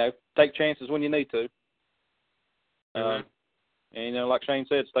 take chances when you need to. And like Shane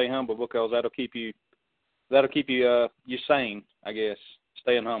said, stay humble, because that'll keep you you sane, I guess.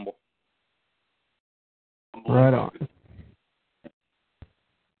 Staying humble. Right on.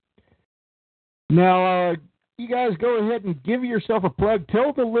 Now, you guys go ahead and give yourself a plug.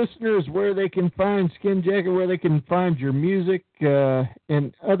 Tell the listeners where they can find Skinn Jakkitt, where they can find your music,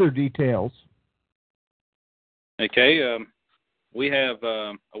 and other details. Okay. We have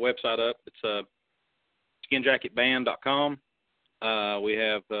a website up. It's skinjacketband.com. We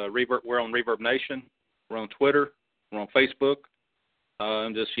have Reverb. We're on Reverb Nation. We're on Twitter. We're on Facebook.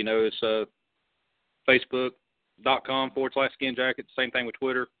 And just, it's facebook.com/Skinn Jakkitt. Same thing with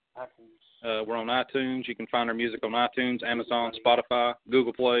Twitter. We're on iTunes. You can find our music on iTunes, Amazon, Spotify,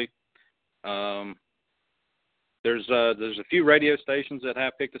 Google Play. There's a few radio stations that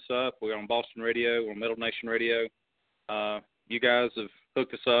have picked us up. We're on Boston Radio. We're on Middle Nation Radio. You guys have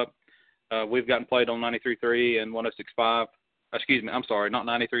hooked us up. We've gotten played on 93.3 and 106.5. Excuse me, I'm sorry, not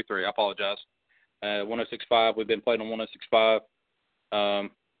 93.3. I apologize. 106.5. We've been played on 106.5.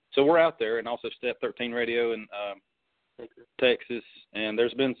 So we're out there, and also Step 13 Radio in Texas. And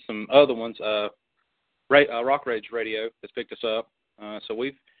there's been some other ones. Rock Rage Radio has picked us up. So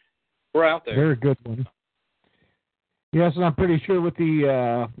we're out there. Very good one. Yes, and I'm pretty sure with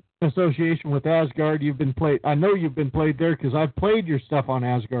the association with Asgard, you've been played. I know you've been played there because I've played your stuff on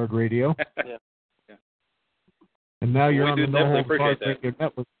Asgard Radio. Yeah. And now you're on the No Holds Barred Radio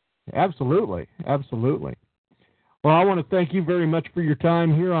Network. Absolutely. Well, I want to thank you very much for your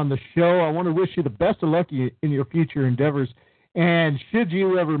time here on the show. I want to wish you the best of luck in your future endeavors. And should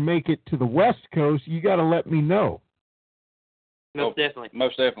you ever make it to the West Coast, you got to let me know. Most definitely.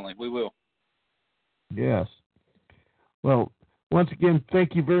 Most definitely. We will. Yes. Well, once again,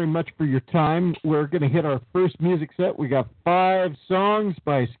 thank you very much for your time. We're going to hit our first music set. We got 5 songs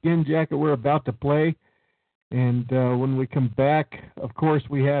by Skinn Jakkitt we're about to play. And when we come back, of course,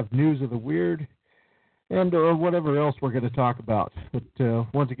 we have News of the Weird and or whatever else we're going to talk about. But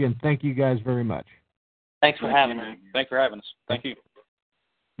once again, thank you guys very much. Thanks for having us. Thanks for having us. Thank you.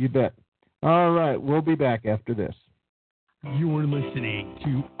 You bet. All right, we'll be back after this. You're listening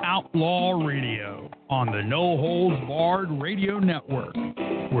to Outlaw Radio on the No Holds Barred Radio Network,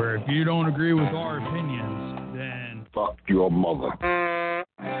 where if you don't agree with our opinions, then fuck your mother.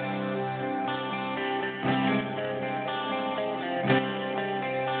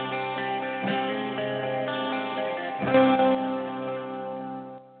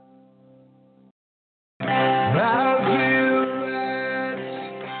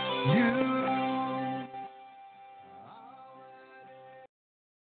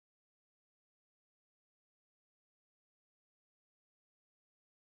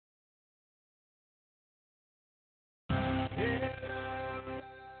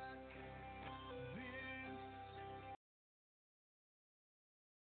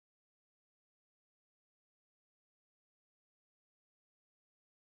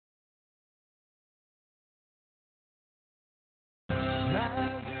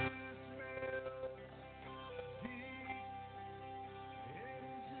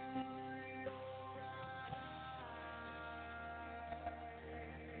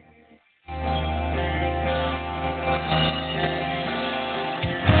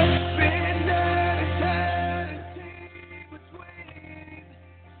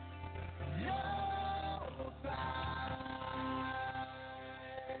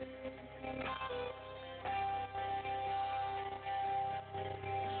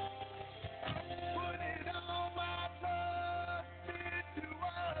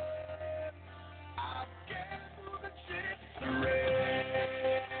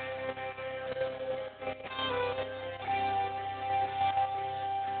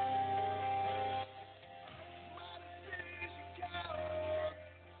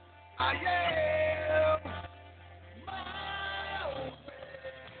 I am my own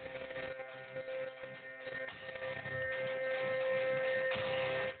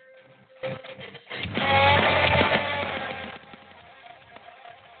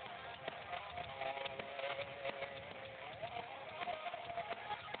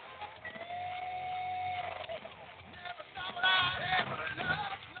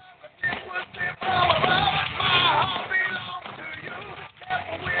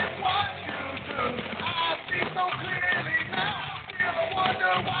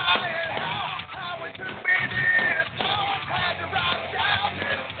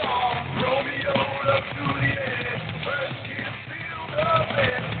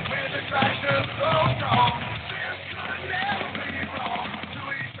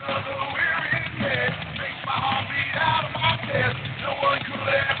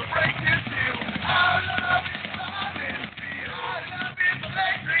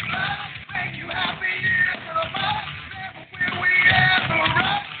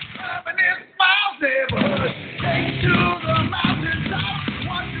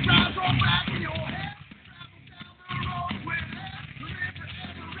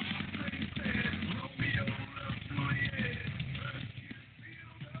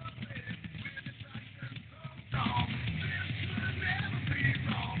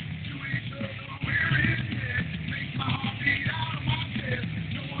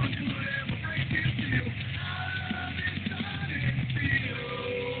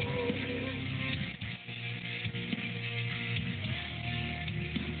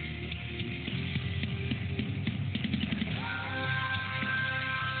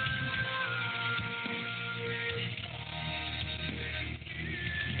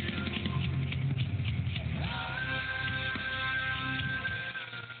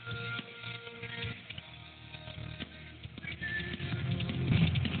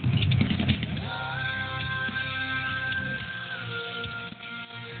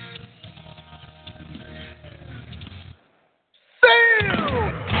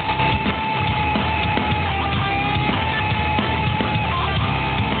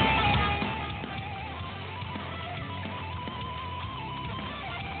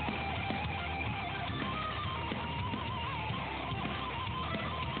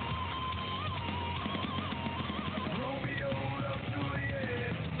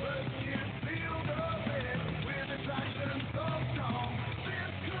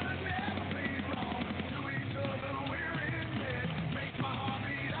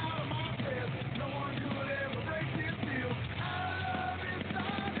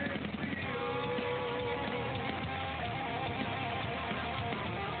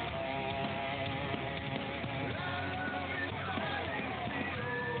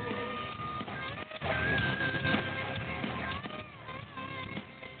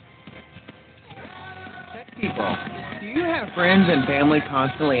People, do you have friends and family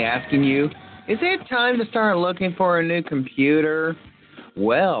constantly asking you, is it time to start looking for a new computer?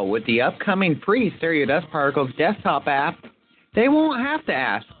 Well, with the upcoming free Stereo Dust Particles desktop app, they won't have to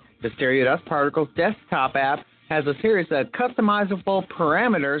ask. The Stereo Dust Particles desktop app has a series of customizable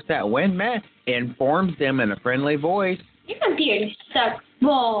parameters that, when met, informs them in a friendly voice. Your computer sucks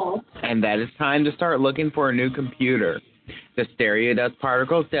balls. And that it's time to start looking for a new computer. The Stereo Dust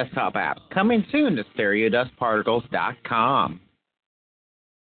Particles desktop app, coming soon to StereoDustParticles.com.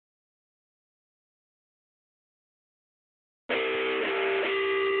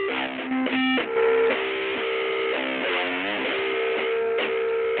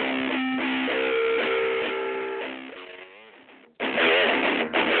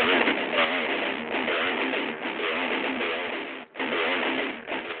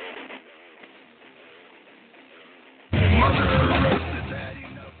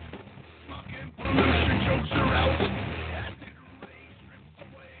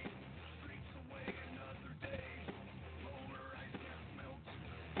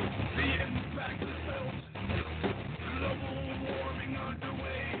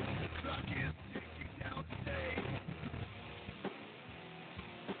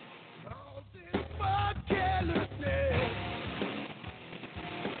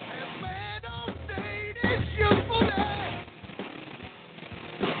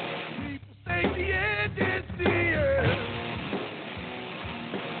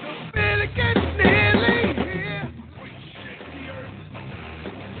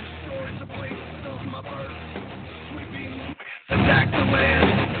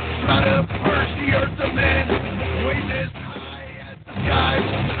 Try to purge the earth of men, wave as high as the skies.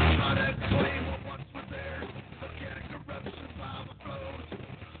 Try to claim what once was theirs. Organic corruption, lava flows.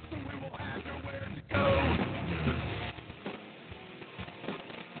 So we will have nowhere to go.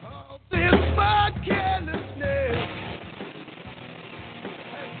 All this my carelessness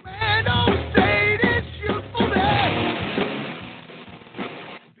has made overstated usefulness.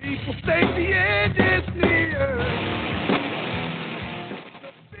 People think the end is near.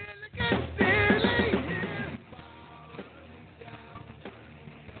 The feeling is nearly here.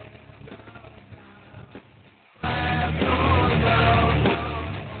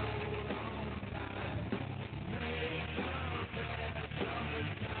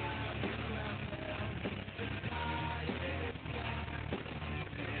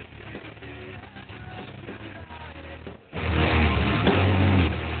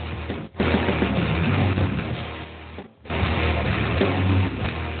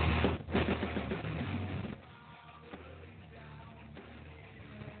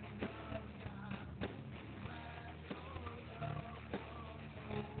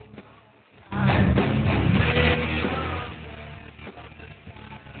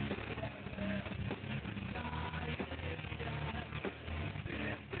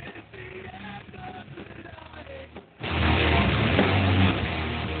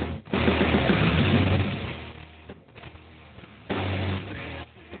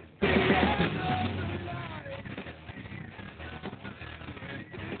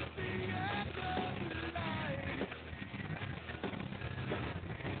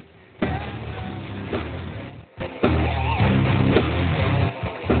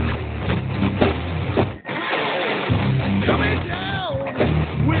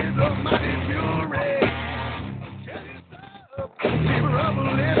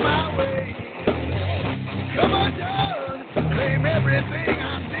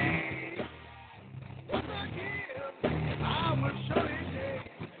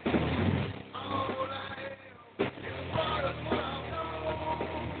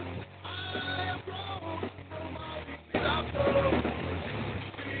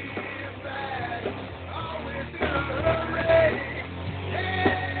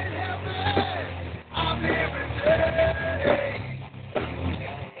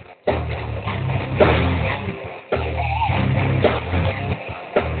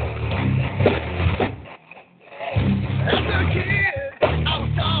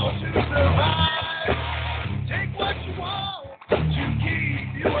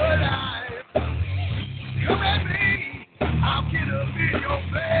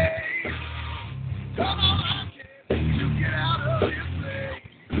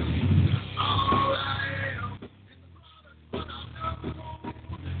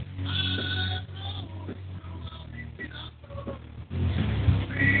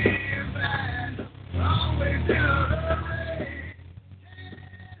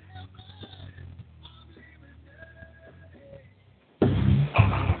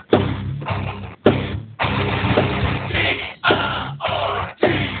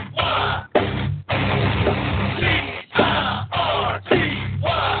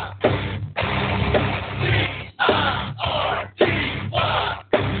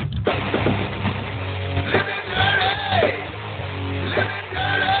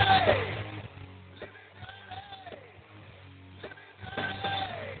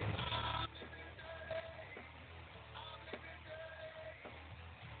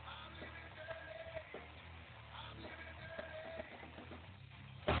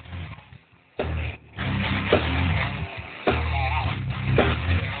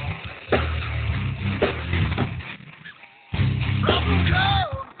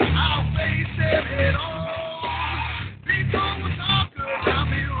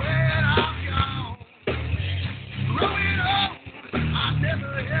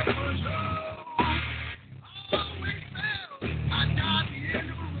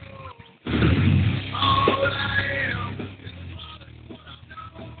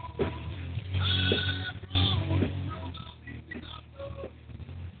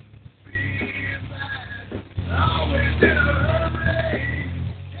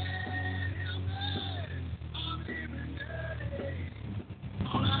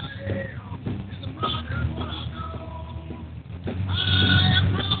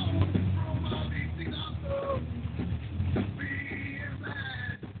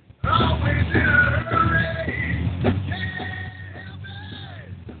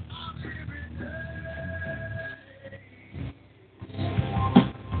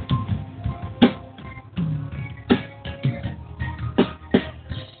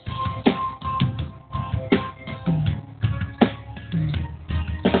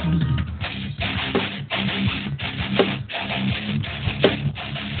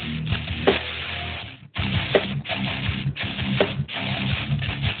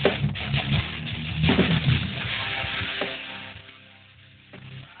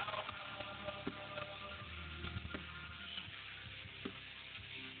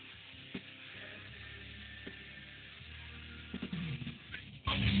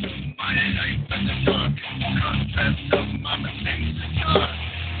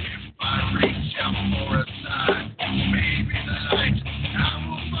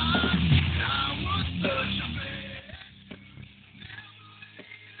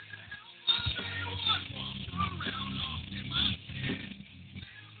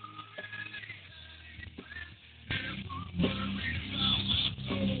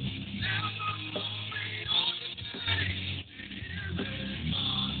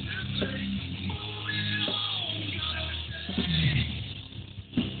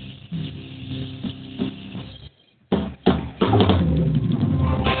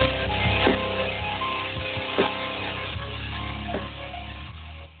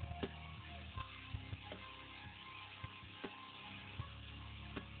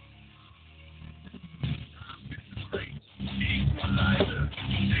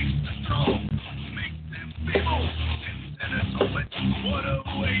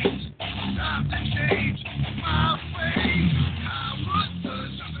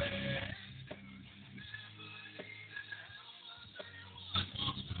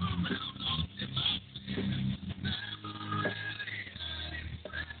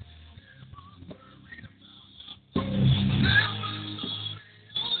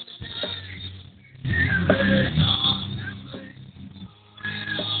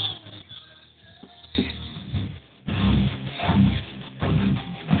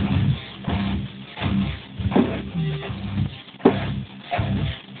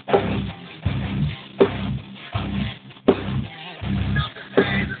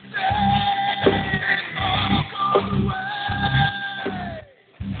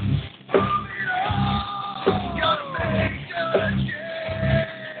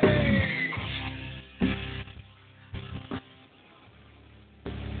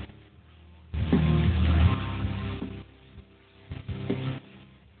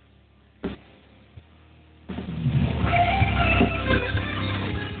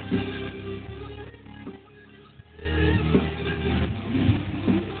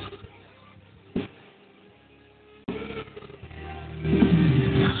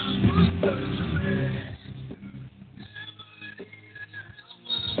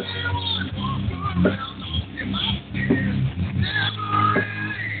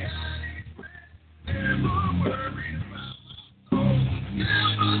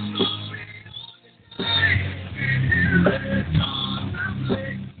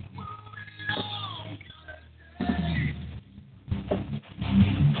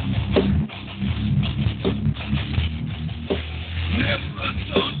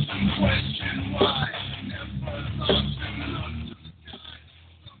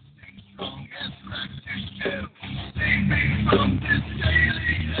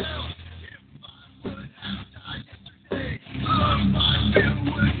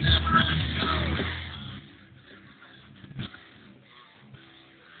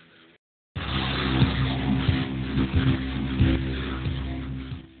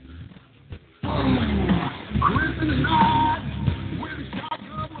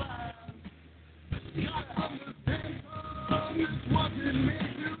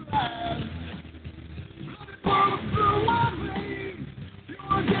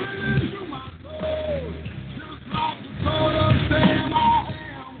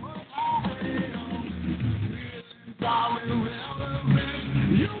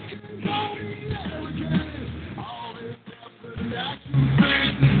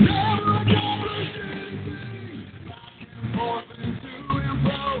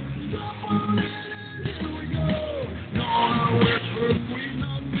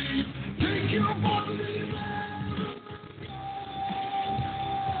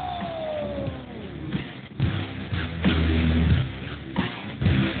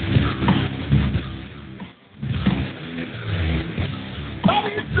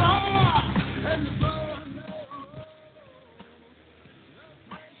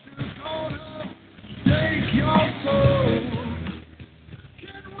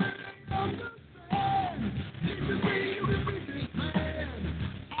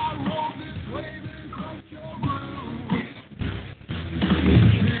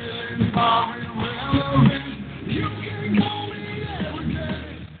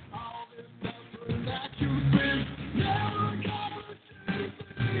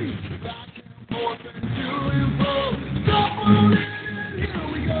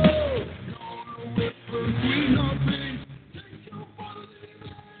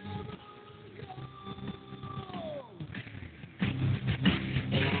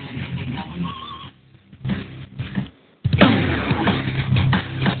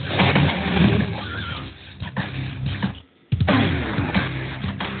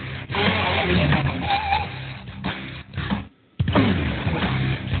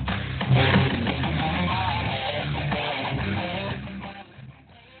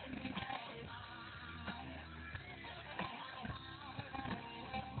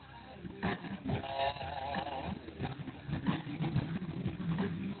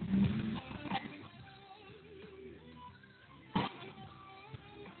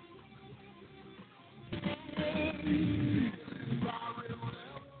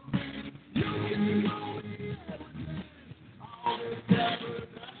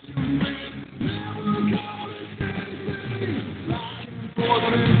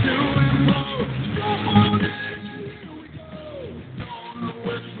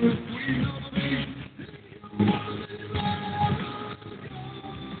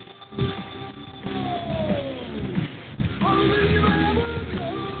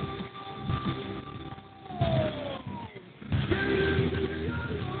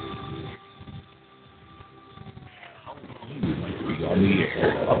 On the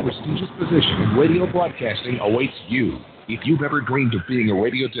air, a prestigious position in radio broadcasting awaits you. If you've ever dreamed of being a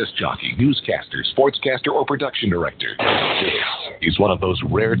radio disc jockey, newscaster, sportscaster, or production director, this is one of those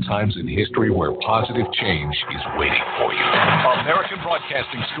rare times in history where positive change is waiting for you. American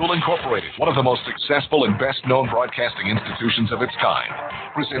Broadcasting School Incorporated, one of the most successful and best-known broadcasting institutions of its kind,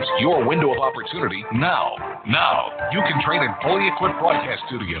 presents your window of opportunity now. Now, you can train in fully equipped broadcast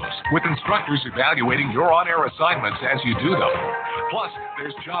studios with instructors evaluating your on-air assignments as you do them. Plus,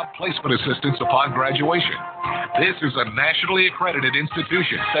 there's job placement assistance upon graduation. This is a nationally accredited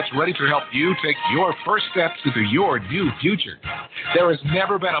institution that's ready to help you take your first steps into your new future. There has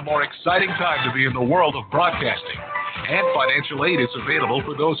never been a more exciting time to be in the world of broadcasting, and financial aid is available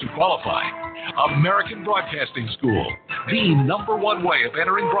for those who qualify. American Broadcasting School, the #1 way of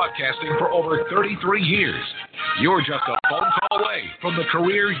entering broadcasting for over 33 years. You're just a phone call away from the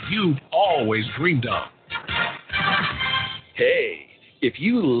career you've always dreamed of. Hey, if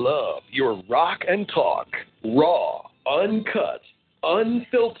you love your rock and talk, raw, uncut,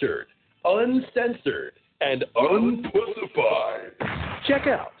 unfiltered, uncensored, and unpussified, check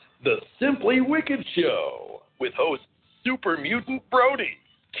out The Simply Wicked Show with hosts Super Mutant Brody,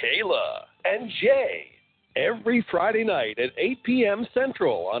 Kayla, and Jay. Every Friday night at 8 p.m.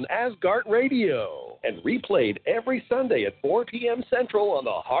 Central on Asgard Radio, and replayed every Sunday at 4 p.m. Central on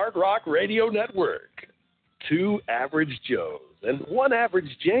the Hard Rock Radio Network. Two average Joes and one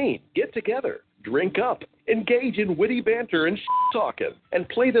average Jane get together, drink up, engage in witty banter and talking, and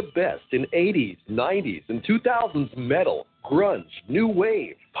play the best in 80s, 90s, and 2000s metal, grunge, new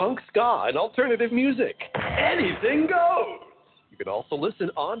wave, punk ska, and alternative music. Anything goes! You can also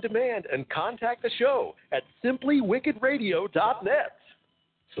listen on demand and contact the show at simplywickedradio.net.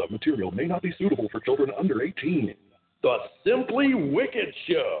 Some material may not be suitable for children under 18. The Simply Wicked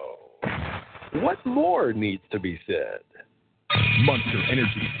Show. What more needs to be said? Monster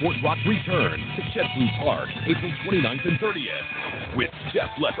Energy Fort Rock returns to JetBlue Park April 29th and 30th with Jeff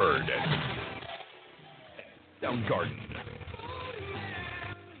Leppard, Soundgarden,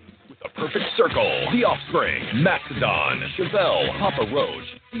 with a perfect circle, The Offspring, Mastodon, Chevelle, Papa Roach,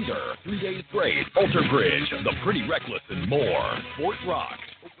 Cedar, 3 Days Grace, Alter Bridge, The Pretty Reckless, and more. Fort Rock.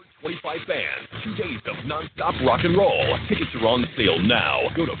 25 bands, 2 days of non-stop rock and roll. Tickets are on sale now.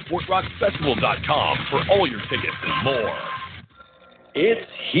 Go to FortRockFestival.com for all your tickets and more.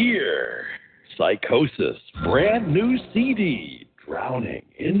 It's here. Psychosis, brand new CD, Drowning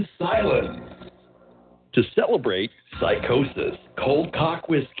in Silence. To celebrate Psychosis, Cold Cock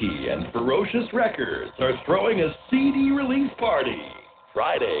Whiskey and Ferocious Records are throwing a CD release party.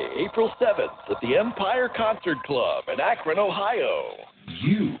 Friday, April 7th at the Empire Concert Club in Akron, Ohio.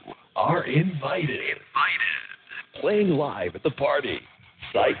 You are invited. Playing live at the party,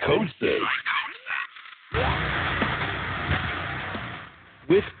 Psychosis.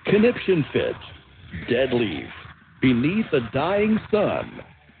 With Conniption Fit, Dead Leaf, Beneath a Dying Sun,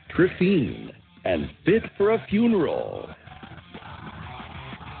 Triphine, and Fit for a Funeral.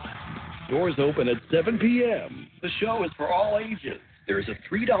 Doors open at 7 p.m. The show is for all ages. There is a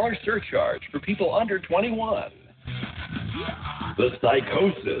 $3 surcharge for people under 21. The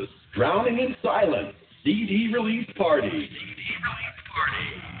Psychosis, Drowning in Silence, CD release party.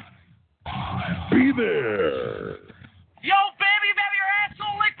 Be there. Yo, baby, you have your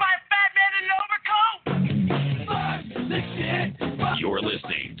asshole licked by a fat man in an overcoat? You're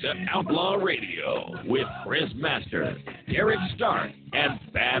listening to Outlaw Radio with Chris Master, Derek Stark, and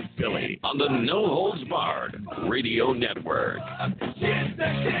Fat Billy on the No Holds Barred Radio Network.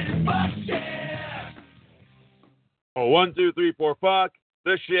 Oh, 1, 2, 3, 4, fuck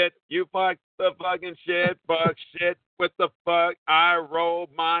the shit. You fuck the fucking shit. Fuck shit with the fuck. I roll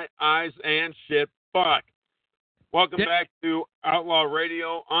my eyes and shit. Fuck. Welcome back to Outlaw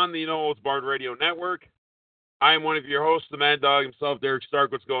Radio on the No Holds Barred Radio Network. I am one of your hosts, the Mad Dog himself, Derek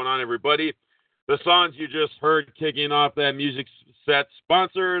Stark. What's going on, everybody? The songs you just heard kicking off that music set,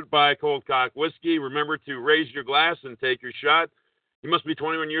 sponsored by Cold Cock Whiskey. Remember to raise your glass and take your shot. You must be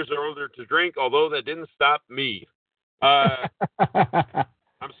 21 years or older to drink, although that didn't stop me. I'm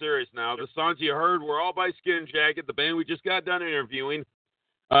serious now. The songs you heard were all by Skinn, Jakkitt, the band we just got done interviewing.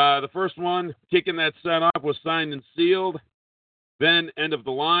 The first one, kicking that set off, was Signed and Sealed. Then end of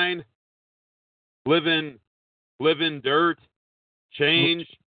the line, living dirt, change,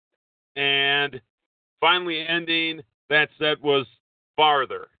 and finally ending that set was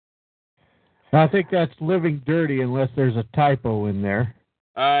farther. I think that's living dirty unless there's a typo in there.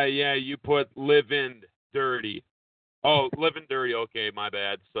 Yeah, you put living dirty. Oh, living dirty. Okay, my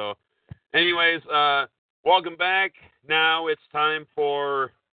bad. So, anyways, welcome back. Now it's time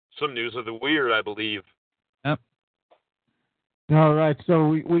for some news of the weird, I believe. Yep. All right, so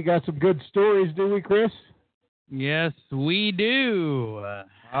we got some good stories, do we, Chris? Yes, we do.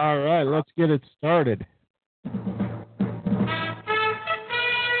 All right, let's get it started.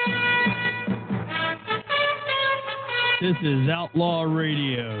 This is Outlaw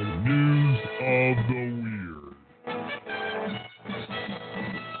Radio. News of the weird.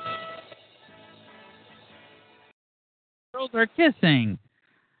 Girls are kissing.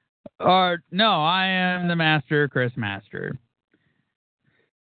 Or, no, I am the master, Chris Master.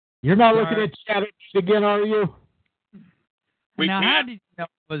 You're not looking at Chatterbait again, are you? How did you know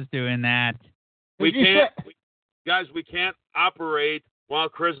I was doing that? We can't, guys, we can't operate while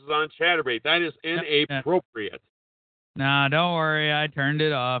Chris is on Chatterbait. That is inappropriate. No, don't worry. I turned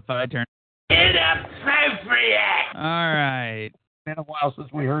it off. Inappropriate! All right. Been a while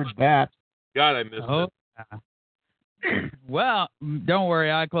since we heard that. God, I missed it. Yeah. Well, don't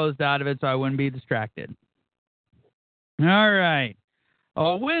worry. I closed out of it so I wouldn't be distracted. All right.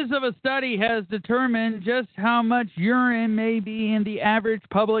 A whiz of a study has determined just how much urine may be in the average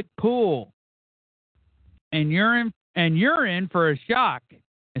public pool. And urine for a shock.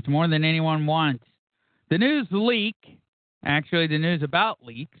 It's more than anyone wants. The news leak, actually the news about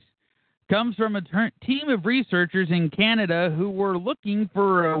leaks, comes from a team of researchers in Canada who were looking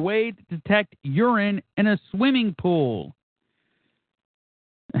for a way to detect urine in a swimming pool.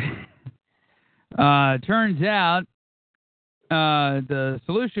 Turns out the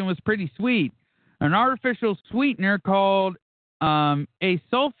solution was pretty sweet. An artificial sweetener called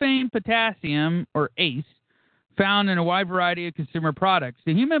asulfame potassium, or ACE, found in a wide variety of consumer products.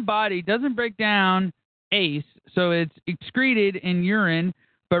 The human body doesn't break down ACE, so it's excreted in urine,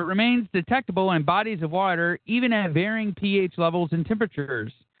 but remains detectable in bodies of water, even at varying pH levels and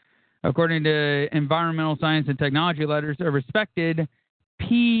temperatures. According to Environmental Science and Technology Letters, a respected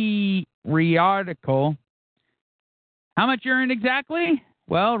periodical. How much urine exactly?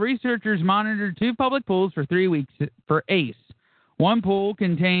 Well, researchers monitored 2 public pools for 3 weeks for ACE. One pool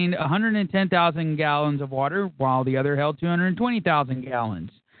contained 110,000 gallons of water, while the other held 220,000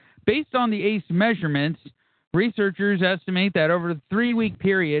 gallons. Based on the ACE measurements, researchers estimate that over the 3-week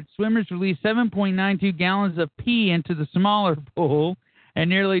period, swimmers released 7.92 gallons of pee into the smaller pool and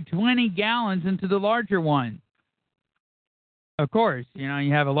nearly 20 gallons into the larger one. Of course, you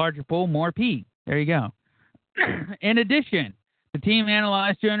have a larger pool, more pee. There you go. In addition, the team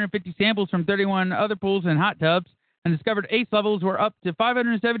analyzed 250 samples from 31 other pools and hot tubs and discovered ACE levels were up to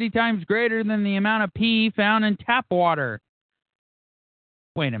 570 times greater than the amount of pee found in tap water.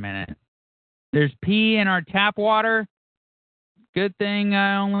 Wait a minute. There's pee in our tap water? Good thing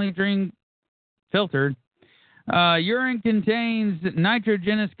I only drink filtered. Urine contains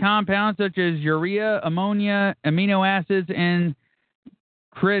nitrogenous compounds such as urea, ammonia, amino acids, and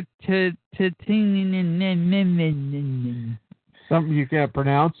creatinine. Something you can't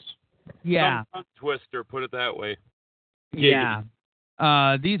pronounce? Yeah. Some twister, put it that way. Yeah.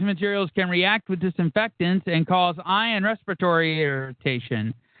 These materials can react with disinfectants and cause eye and respiratory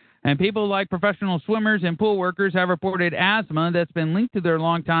irritation. And people like professional swimmers and pool workers have reported asthma that's been linked to their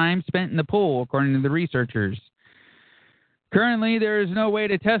long time spent in the pool, according to the researchers. Currently, there is no way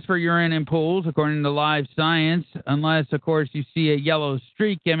to test for urine in pools, according to Live Science, unless, of course, you see a yellow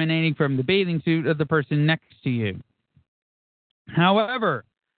streak emanating from the bathing suit of the person next to you. However,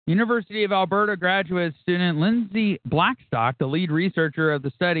 University of Alberta graduate student Lindsay Blackstock, the lead researcher of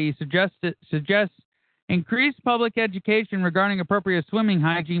the study, suggests increased public education regarding appropriate swimming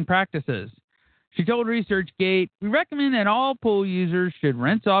hygiene practices. She told ResearchGate, "We recommend that all pool users should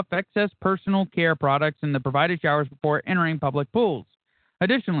rinse off excess personal care products in the provided showers before entering public pools.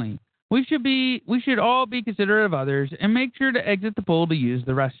 Additionally, we should all be considerate of others and make sure to exit the pool to use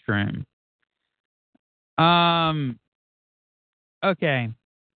the restroom." Okay.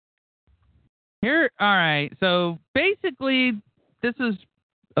 All right. So basically, this is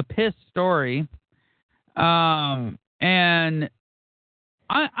a piss story. And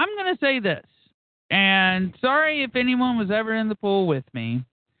I'm going to say this, and sorry if anyone was ever in the pool with me.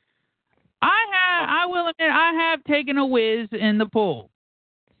 I will admit I have taken a whiz in the pool.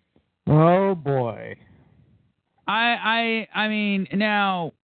 Oh boy. I mean,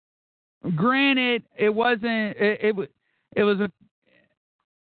 now, granted, it wasn't. It was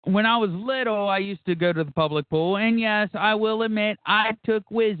when I was little, I used to go to the public pool, and yes, I will admit I took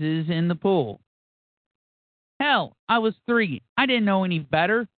whizzes in the pool. Hell, I was 3. I didn't know any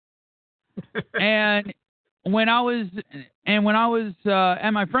better. And when I was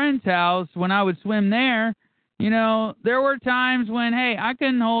at my friend's house, when I would swim there, there were times when, hey, I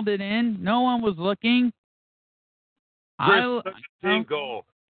couldn't hold it in. No one was looking. Chris took a tinkle.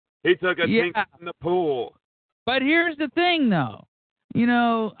 He took a tinkle in the pool. But here's the thing, though.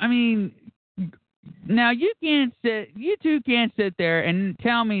 Now you two can't sit there and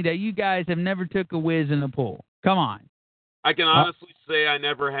tell me that you guys have never took a whiz in the pool. Come on. I can honestly say I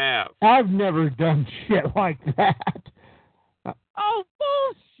never have. I've never done shit like that. Oh,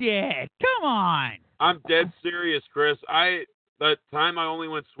 bullshit. Come on. I'm dead serious, Chris. That time I only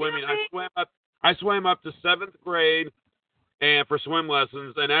went swimming. I swam up to 7th grade and for swim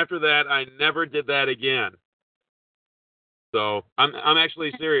lessons, and after that I never did that again. So I'm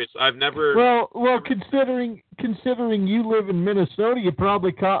actually serious. I've never. Well, considering you live in Minnesota, you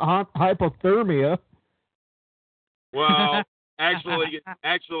probably caught hypothermia. Well,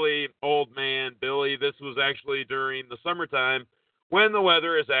 actually, old man Billy, this was actually during the summertime when the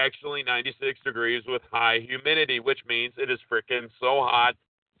weather is actually 96 degrees with high humidity, which means it is freaking so hot.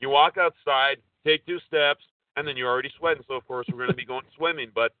 You walk outside, take 2 steps, and then you're already sweating. So of course we're going to be going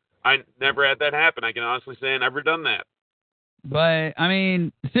swimming, but I never had that happen. I can honestly say I never done that. But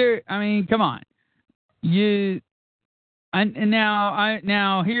come on.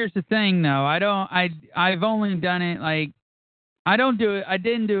 Now here's the thing though. I've only done it I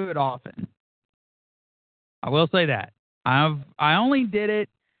didn't do it often. I will say that. I only did it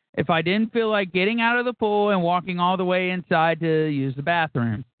if I didn't feel like getting out of the pool and walking all the way inside to use the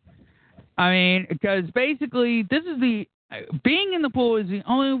bathroom. Because basically being in the pool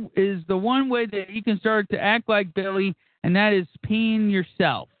is the one way that you can start to act like Billy, and that is peeing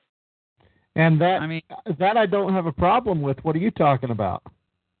yourself. And that I don't have a problem with. What are you talking about?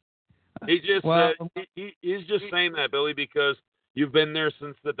 He's just saying that, Billy, because you've been there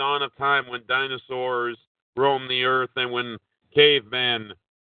since the dawn of time when dinosaurs roamed the earth and when cavemen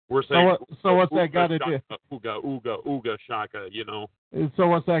were saying. So what's that got to do? Ooga, ooga, ooga, shaka, So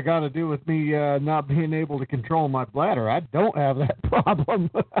what's that got to do with me not being able to control my bladder? I don't have that problem.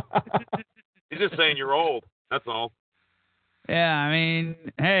 He's just saying you're old. That's all. Yeah,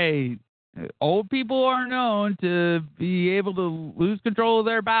 hey, old people are known to be able to lose control of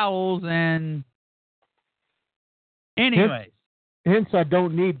their bowels, and anyways. Hence I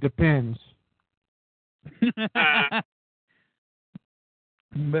don't need Depends.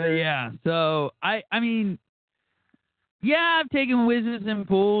 But yeah, so I've taken whizzes in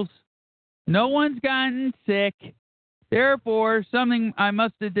pools. No one's gotten sick. Therefore, I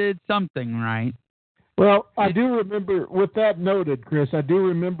must have did something right. Well, I do remember, with that noted, Chris, I do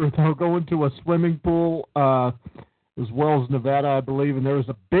remember, though, going to a swimming pool, it was Wells, Nevada, I believe, and there was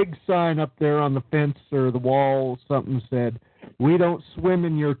a big sign up there on the fence or the wall, something said, "We don't swim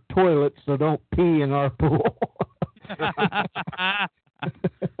in your toilet, so don't pee in our pool." That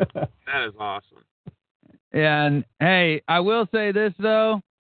is awesome. And, hey, I will say this, though.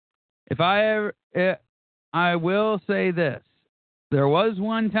 I will say this. There was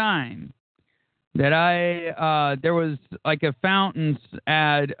one time that there was like a fountain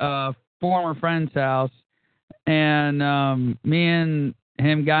at a former friend's house, and me and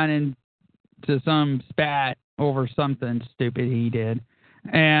him got into some spat over something stupid he did,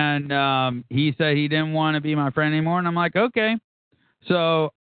 and he said he didn't want to be my friend anymore, and I'm like, okay.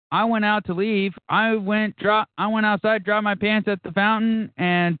 So I went out to leave. I went outside, dropped my pants at the fountain,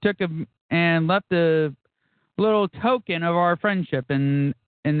 and left a little token of our friendship in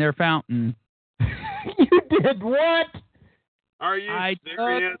their fountain. You did what? Are you I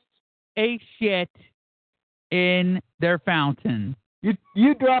serious? took a shit in their fountain.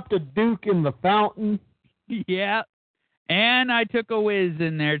 You dropped a Duke in the fountain? Yeah. And I took a whiz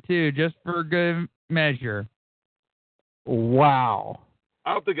in there, too, just for good measure. Wow.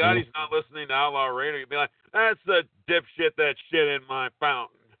 I hope to God he's not listening to Outlaw Radio. He'd be like, that's the dipshit that shit in my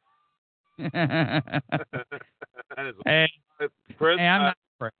fountain. That is Chris, I'm not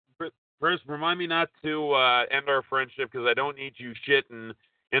Chris, remind me not to end our friendship because I don't need you shitting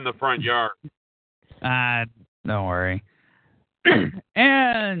in the front yard. Don't worry.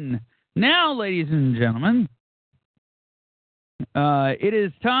 And now, ladies and gentlemen, it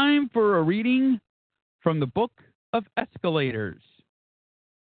is time for a reading from the Book of Escalators.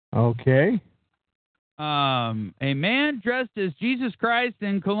 Okay. A man dressed as Jesus Christ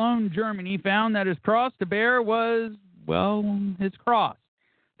in Cologne, Germany, found that his cross to bear was, his cross.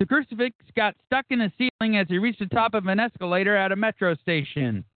 The crucifix got stuck in the ceiling as he reached the top of an escalator at a metro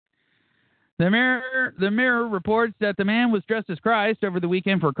station. The Mirror reports that the man was dressed as Christ over the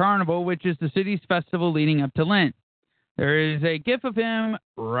weekend for Carnival, which is the city's festival leading up to Lent. There is a gif of him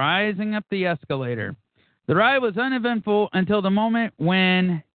rising up the escalator. The ride was uneventful until the moment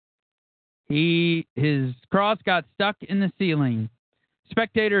when his cross got stuck in the ceiling.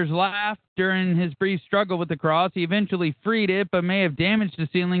 Spectators laughed during his brief struggle with the cross. He eventually freed it, but may have damaged the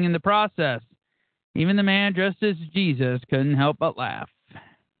ceiling in the process. Even the man dressed as Jesus couldn't help but laugh.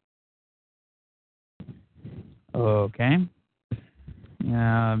 Okay.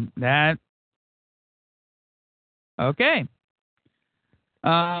 Okay.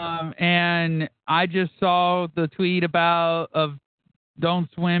 And I just saw the tweet of don't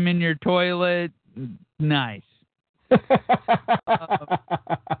swim in your toilet. Nice.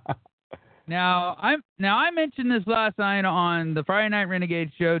 Now I mentioned this last night on the Friday Night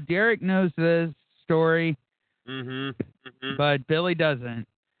Renegade show. Derek knows this story, but Billy doesn't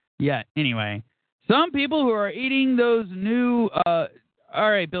yet. Anyway, some people who are eating those new. All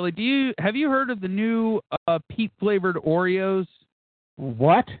right, Billy, have you heard of the new peat flavored Oreos?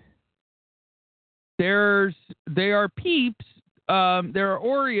 What? They are Peeps. There are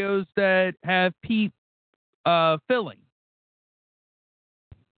Oreos that have peat filling.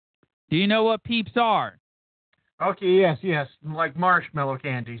 Do you know what Peeps are? Okay, yes. Like marshmallow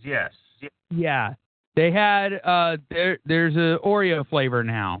candies, yes. Yeah. They had, there's a Oreo flavor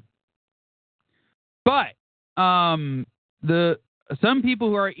now. But, some people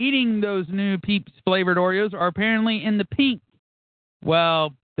who are eating those new Peeps flavored Oreos are apparently in the pink.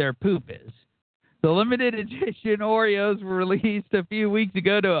 Well, their poop is. The limited edition Oreos were released a few weeks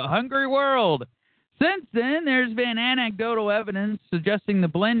ago to a hungry world. Since then, there's been anecdotal evidence suggesting the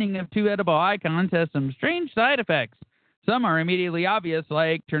blending of two edible icons has some strange side effects. Some are immediately obvious,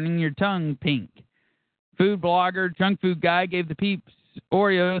 like turning your tongue pink. Food blogger Junk Food Guy gave the Peeps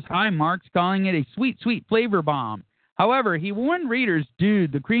Oreos high marks, calling it a sweet, sweet flavor bomb. However, he warned readers,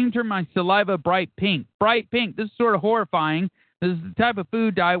 dude, the cream turned my saliva bright pink. Bright pink. This is sort of horrifying. This is the type of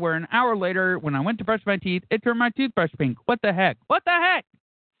food dye where an hour later, when I went to brush my teeth, it turned my toothbrush pink. What the heck? What the heck?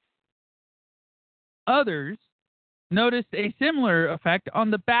 Others noticed a similar effect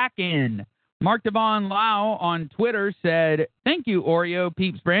on the back end. Mark Devon Lau on Twitter said, "Thank you, Oreo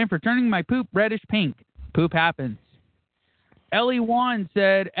Peeps brand, for turning my poop reddish pink. Poop happens." Ellie Wan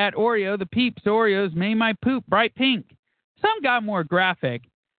said, "At Oreo, the Peeps Oreos made my poop bright pink." Some got more graphic.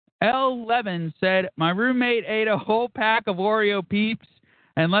 L. Levin said, "My roommate ate a whole pack of Oreo Peeps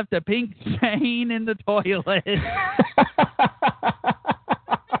and left a pink stain in the toilet."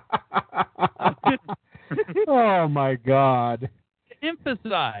 Oh, my God. To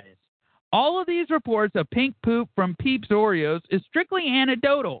emphasize, all of these reports of pink poop from Peeps Oreos is strictly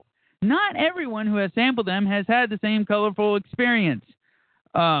anecdotal. Not everyone who has sampled them has had the same colorful experience.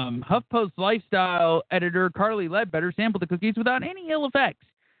 HuffPost lifestyle editor Carly Ledbetter sampled the cookies without any ill effects.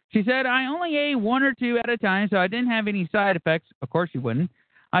 She said, "I only ate one or two at a time, so I didn't have any side effects." Of course you wouldn't.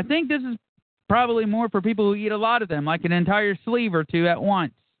 "I think this is probably more for people who eat a lot of them, like an entire sleeve or two at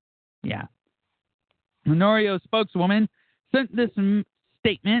once." Yeah. An Oreo spokeswoman sent this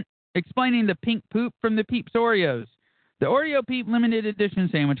statement explaining the pink poop from the Peeps Oreos. The Oreo Peep limited edition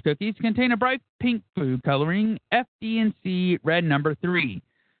sandwich cookies contain a bright pink food coloring FD&C red number 3.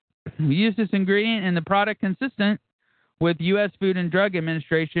 We use this ingredient in the product consistent with U.S. Food and Drug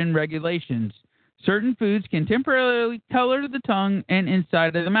Administration regulations. Certain foods can temporarily color the tongue and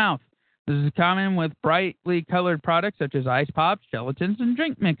inside of the mouth. This is common with brightly colored products such as ice pops, gelatins, and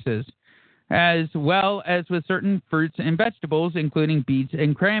drink mixes, as well as with certain fruits and vegetables, including beets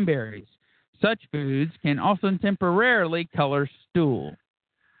and cranberries. Such foods can also temporarily color stool.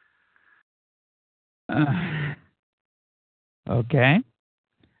 Okay.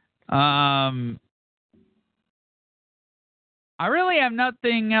 I really have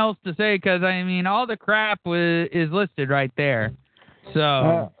nothing else to say because, I mean, all the crap is listed right there.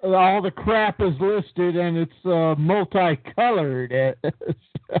 So all the crap is listed, and it's multicolored.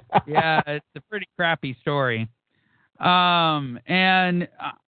 Yeah, it's a pretty crappy story. And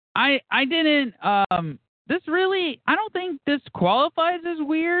I didn't. This really, I don't think this qualifies as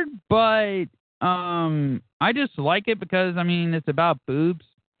weird, but I just like it because, I mean, it's about boobs.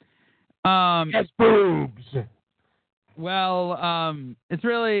 Yes, boobs. Well, it's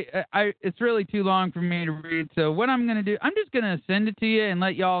really too long for me to read. So what I'm gonna do, I'm just gonna send it to you and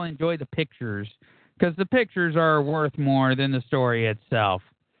let y'all enjoy the pictures, because the pictures are worth more than the story itself.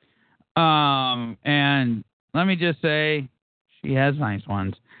 And let me just say, she has nice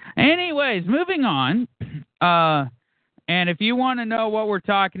ones. Anyways, moving on. And if you want to know what we're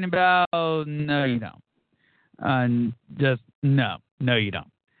talking about, no, you don't. Just no, you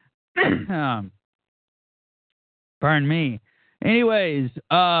don't. Pardon me. Anyways,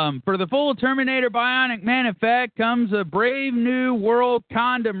 for the full Terminator Bionic Man effect comes a brave new world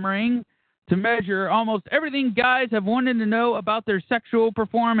condom ring to measure almost everything guys have wanted to know about their sexual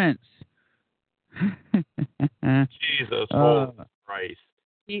performance. Jesus Christ.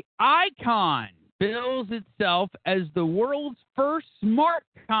 The Icon bills itself as the world's first smart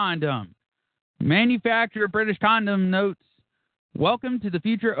condom. Manufacturer British Condom notes, "Welcome to the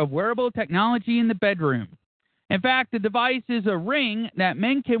future of wearable technology in the bedroom." In fact, the device is a ring that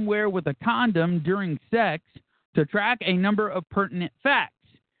men can wear with a condom during sex to track a number of pertinent facts.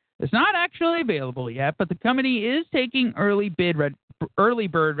 It's not actually available yet, but the company is taking early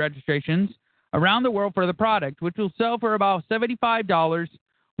bird registrations around the world for the product, which will sell for about $75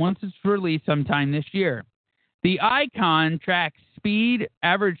 once it's released sometime this year. The Icon tracks speed,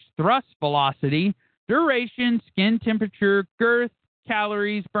 average thrust velocity, duration, skin temperature, girth,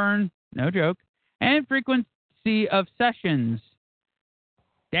 calories burned, no joke, and frequency of sessions.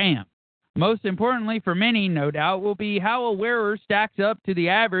 Damn. Most importantly for many, no doubt, will be how a wearer stacks up to the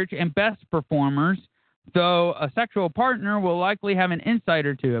average and best performers, though a sexual partner will likely have an insight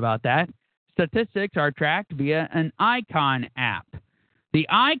or two about that. Statistics are tracked via an Icon app. The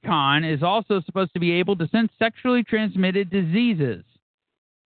Icon is also supposed to be able to sense sexually transmitted diseases.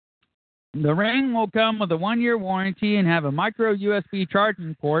 The ring will come with a 1-year warranty and have a micro USB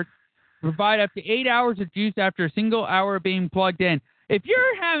charging port to provide up to 8 hours of juice after a single hour being plugged in. If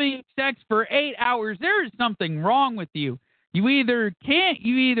you're having sex for 8 hours, there is something wrong with you. You either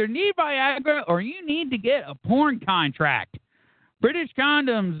need Viagra or you need to get a porn contract. British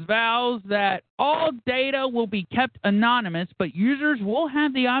Condoms vows that all data will be kept anonymous, but users will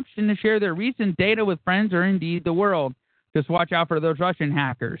have the option to share their recent data with friends or indeed the world. Just watch out for those Russian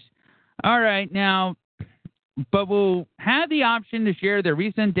hackers. All right, now, but we'll have the option to share their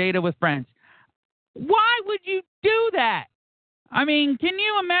recent data with friends. Why would you do that? I mean, can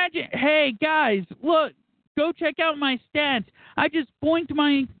you imagine? Hey, guys, look, go check out my stats. I just boinked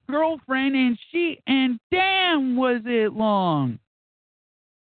my girlfriend, and damn, was it long.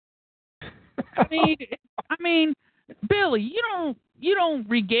 I mean, Billy, you don't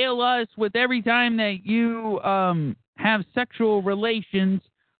regale us with every time that you have sexual relations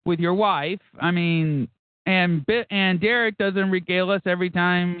with your wife. I mean, and Derek doesn't regale us every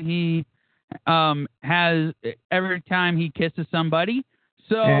time he kisses somebody.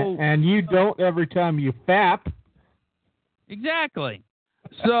 So and you don't every time you fap. Exactly.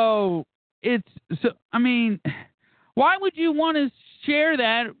 So I mean, why would you want to share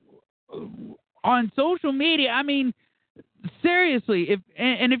that on social media? I mean, seriously, if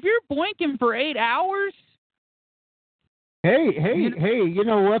you're boinking for 8 hours. Hey, you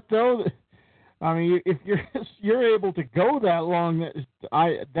know what though? I mean, if you're able to go that long,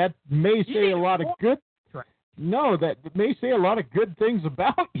 that may say a lot of good. No, that may say a lot of good things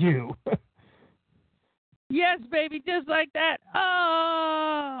about you. Yes, baby, just like that.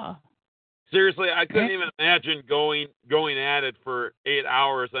 Oh. Seriously, I couldn't even imagine going at it for 8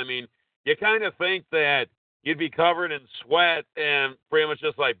 hours. I mean, you kind of think that you'd be covered in sweat and pretty much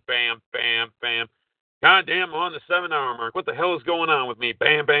just like bam, bam, bam. God damn, I'm on the 7-hour mark. What the hell is going on with me?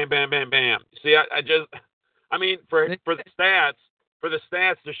 Bam, bam, bam, bam, bam. See, I mean, for the stats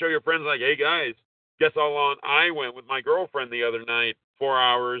to show your friends like, hey guys, guess how long I went with my girlfriend the other night? 4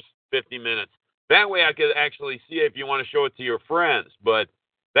 hours, 50 minutes. That way I could actually see if you want to show it to your friends, but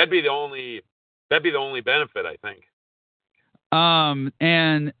that'd be the only benefit, I think.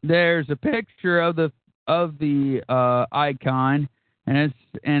 And there's a picture of the Icon, and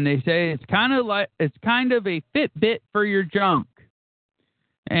they say it's kind of a Fitbit for your junk.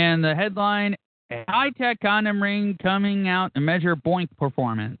 And the headline: high-tech condom ring coming out to measure boink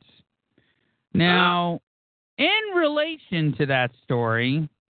performance. Now, in relation to that story,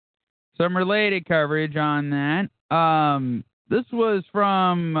 some related coverage on that. This was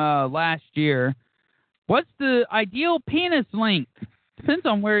from last year. What's the ideal penis length? Depends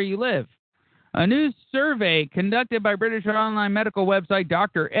on where you live. A new survey conducted by British online medical website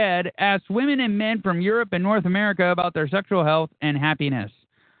Dr. Ed asked women and men from Europe and North America about their sexual health and happiness.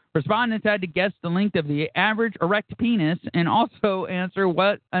 Respondents had to guess the length of the average erect penis and also answer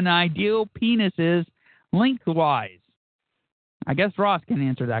what an ideal penis is lengthwise. I guess Ross can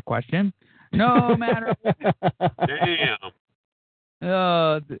answer that question. No matter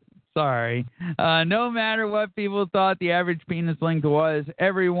Damn. Sorry. No matter what people thought the average penis length was,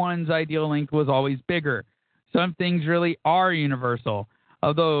 everyone's ideal length was always bigger. Some things really are universal.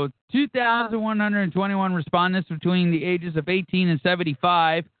 Although 2,121 respondents between the ages of 18 and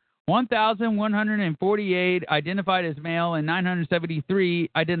 75 1,148 identified as male and 973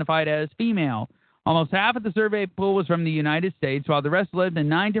 identified as female. Almost half of the survey pool was from the United States, while the rest lived in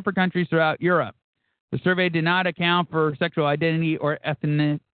 9 different countries throughout Europe. The survey did not account for sexual identity or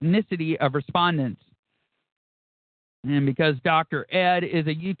ethnicity of respondents. And because Dr. Ed is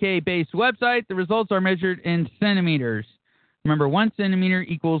a UK-based website, the results are measured in centimeters. Remember, 1 centimeter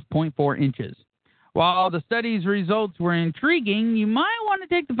equals 0.4 inches. While the study's results were intriguing, you might want to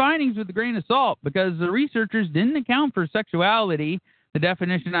take the findings with a grain of salt because the researchers didn't account for sexuality. The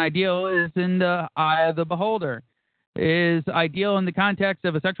definition ideal is in the eye of the beholder. Is ideal in the context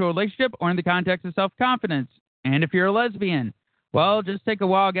of a sexual relationship or in the context of self-confidence? And if you're a lesbian, well, just take a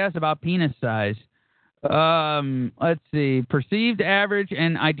wild guess about penis size. Let's see. Perceived average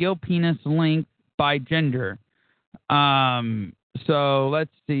and ideal penis length by gender. So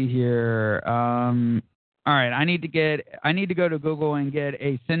let's see here. All right, I need to go to Google and get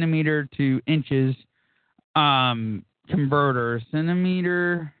a centimeter to inches converter.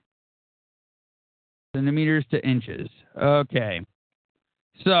 Centimeters to inches. Okay.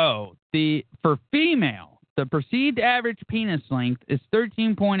 So for female, the perceived average penis length is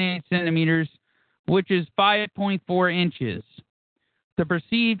 13.8 centimeters, which is 5.4 inches. The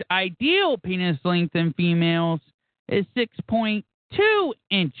perceived ideal penis length in females is 6.2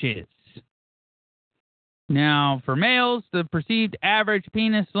 inches. Now, for males, the perceived average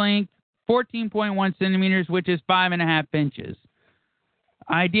penis length, 14.1 centimeters, which is 5.5 inches.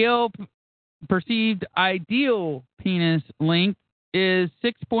 Perceived ideal penis length is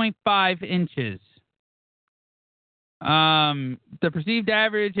 6.5 inches. The perceived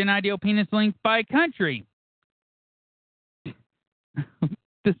average and ideal penis length by country. This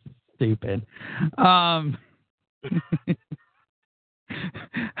is stupid. I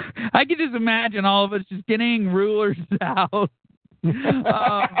can just imagine all of us just getting rulers out. In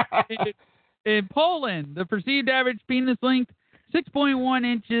Poland, the perceived average penis length, 6.1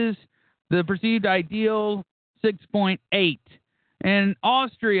 inches. The perceived ideal, 6.8. In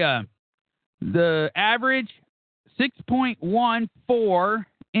Austria, the average, 6.14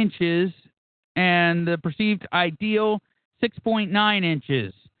 inches, and the perceived ideal, 6.9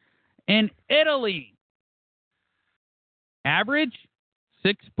 inches. In Italy, average,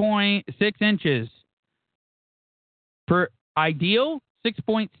 6.6 inches. Per ideal,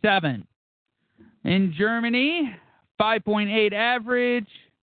 6.7. In Germany, 5.8 average,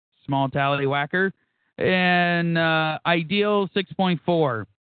 small tallywhacker, and ideal 6.4.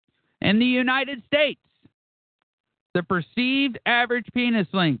 In the United States, the perceived average penis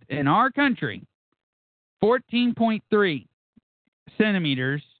length in our country, 14.3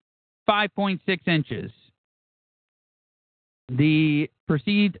 centimeters, 5.6 inches. The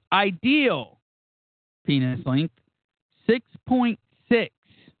perceived ideal penis length, 6.6.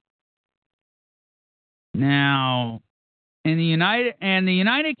 Now, the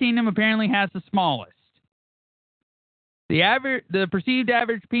United Kingdom apparently has the smallest. The perceived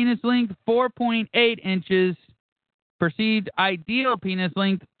average penis length, 4.8 inches. Perceived ideal penis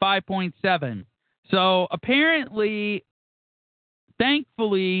length, 5.7. So apparently,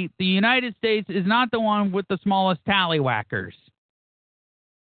 thankfully, the United States is not the one with the smallest tallywhackers.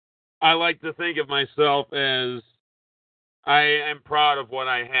 I like to think of myself as I am proud of what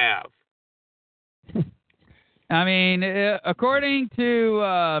I have. I mean, according to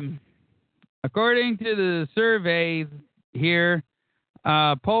the survey here,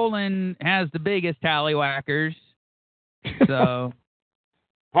 Poland has the biggest tallywhackers. So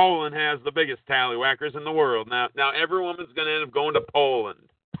Poland has the biggest tallywhackers in the world. Now every woman's going to end up going to Poland.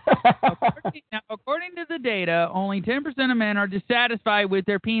 According to the data, only 10% of men are dissatisfied with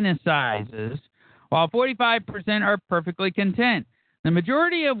their penis sizes, while 45% are perfectly content. The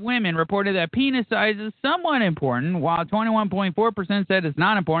majority of women reported that penis size is somewhat important, while 21.4% said it's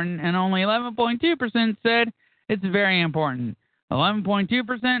not important, and only 11.2% said it's very important.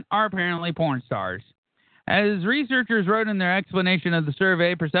 11.2% are apparently porn stars. As researchers wrote in their explanation of the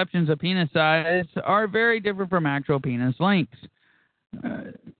survey, perceptions of penis size are very different from actual penis lengths.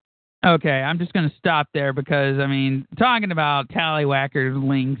 Okay, I'm just going to stop there because, I mean, talking about tallywhacker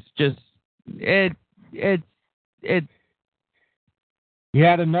lengths, just, it. You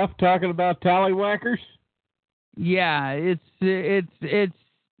had enough talking about tallywhackers? Yeah, I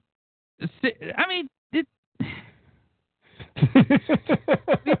mean,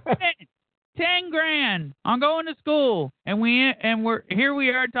 10 grand on going to school, and we're here. We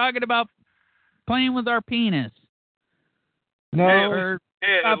are talking about playing with our penis. No.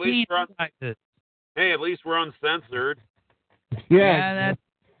 At least we're uncensored. Yeah,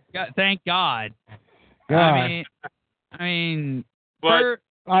 that's thank God. God. I mean, but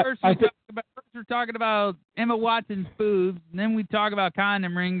First we're talking about Emma Watson's boobs, and then we talk about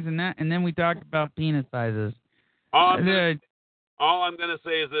condom rings, and then we talk about penis sizes. All I'm gonna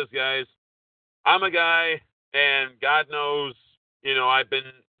say is this, guys. I'm a guy, and God knows, I've been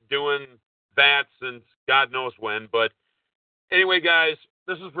doing that since God knows when. But anyway, guys,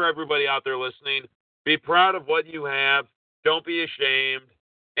 this is for everybody out there listening. Be proud of what you have. Don't be ashamed.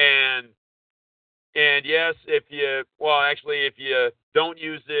 And yes, if you don't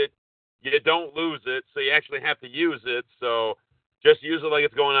use it, you don't lose it. So you actually have to use it. So just use it like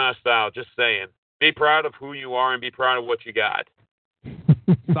it's going out of style. Just saying. Be proud of who you are and be proud of what you got.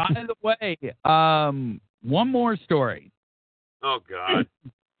 By the way, one more story. Oh, God.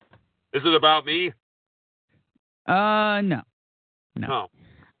 Is it about me? No. Oh.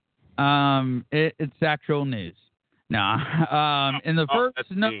 It's actual news. No. In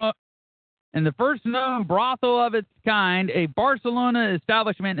the first known brothel of its kind, a Barcelona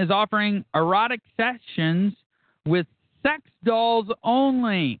establishment is offering erotic sessions with sex dolls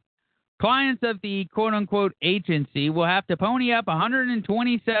only. Clients of the quote-unquote agency will have to pony up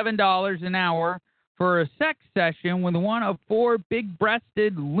 $127 an hour for a sex session with one of 4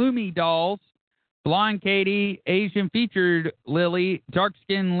 big-breasted Lumi dolls: Blonde Katie, Asian-featured Lily,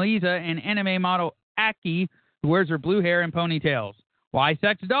 dark-skinned Lisa, and anime model Aki, who wears her blue hair and ponytails. Why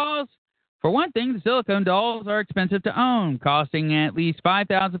sex dolls? For one thing, the silicone dolls are expensive to own, costing at least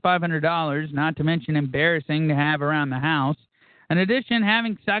 $5,500, not to mention embarrassing to have around the house. In addition,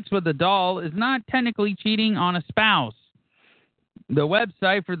 having sex with a doll is not technically cheating on a spouse. The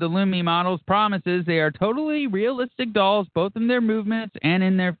website for the Lumi models promises they are totally realistic dolls, both in their movements and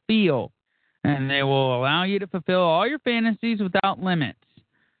in their feel, and they will allow you to fulfill all your fantasies without limits.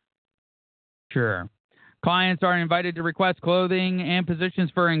 Sure. Clients are invited to request clothing and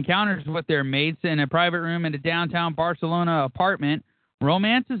positions for encounters with their mates in a private room in a downtown Barcelona apartment.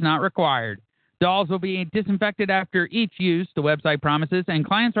 Romance is not required. Dolls will be disinfected after each use, the website promises, and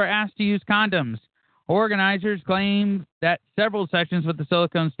clients are asked to use condoms. Organizers claim that several sessions with the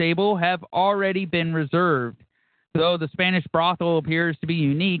silicone stable have already been reserved. Though the Spanish brothel appears to be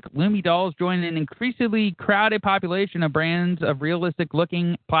unique, Lumi dolls join an increasingly crowded population of brands of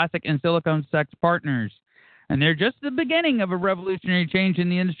realistic-looking plastic and silicone sex partners. And they're just the beginning of a revolutionary change in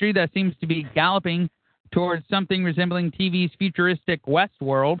the industry that seems to be galloping towards something resembling TV's futuristic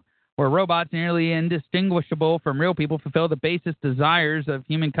Westworld, where robots nearly indistinguishable from real people fulfill the basest desires of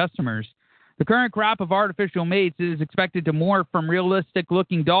human customers. The current crop of artificial mates is expected to morph from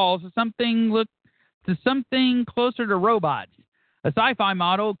realistic-looking dolls to something closer to robots. A sci-fi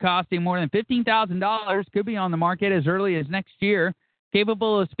model costing more than $15,000 could be on the market as early as next year,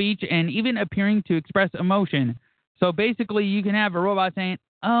 capable of speech and even appearing to express emotion. So basically, you can have a robot saying,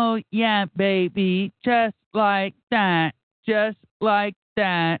 "Oh, yeah, baby, just like that, just like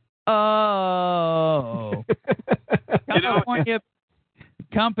that. Oh." California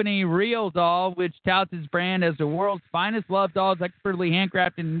company Real Doll, which touts its brand as the world's finest love dolls expertly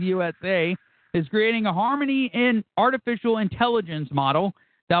handcrafted in the USA, is creating a harmony in artificial intelligence model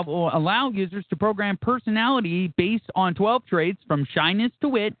that will allow users to program personality based on 12 traits from shyness to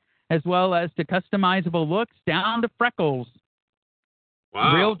wit, as well as to customizable looks down to freckles.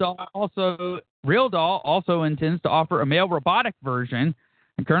 Wow. Real Doll also intends to offer a male robotic version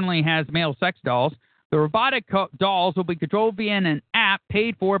and currently has male sex dolls. The robotic dolls will be controlled via an app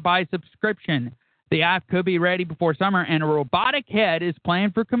paid for by subscription. The app could be ready before summer, and a robotic head is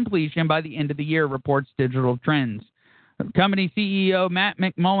planned for completion by the end of the year, reports Digital Trends. Company CEO Matt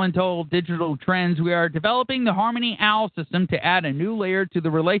McMullen told Digital Trends, "We are developing the Harmony Owl system to add a new layer to the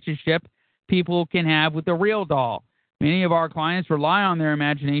relationship people can have with the real doll. Many of our clients rely on their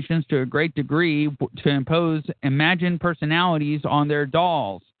imaginations to a great degree to impose imagined personalities on their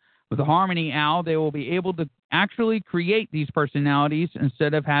dolls. With the Harmony Owl, they will be able to actually create these personalities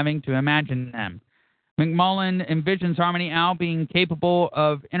instead of having to imagine them." McMullen envisions Harmony Owl being capable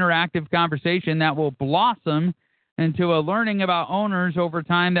of interactive conversation that will blossom into a learning about owners over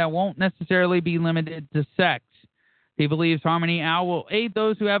time that won't necessarily be limited to sex. He believes Harmony Owl will aid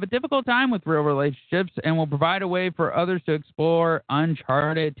those who have a difficult time with real relationships and will provide a way for others to explore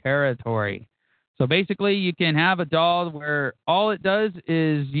uncharted territory. So basically, you can have a doll where all it does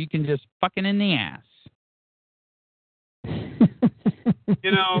is you can just fuck it in the ass. I'm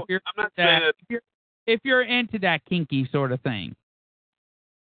not saying that. If you're into that kinky sort of thing.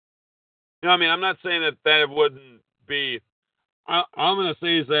 I'm not saying that it wouldn't be. All I'm going to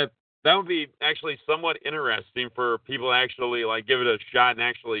say is that would be actually somewhat interesting for people to actually give it a shot and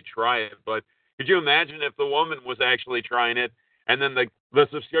actually try it. But could you imagine if the woman was actually trying it and then the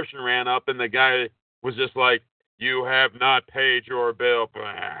subscription ran up and the guy was just like, You have not paid your bill.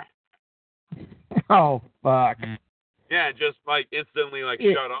 Oh, fuck. Yeah, just like instantly like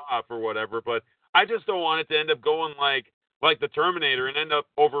shut off or whatever. But I just don't want it to end up going like the Terminator and end up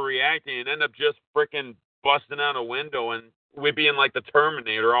overreacting and end up just freaking busting out a window and we being like the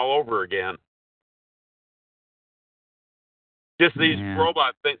Terminator all over again. Just these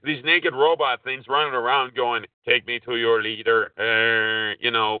these naked robot things running around going, "Take me to your leader,"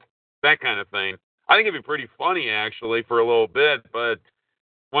 that kind of thing. I think it'd be pretty funny actually for a little bit, but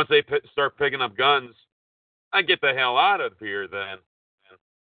once they start picking up guns, I get the hell out of here then.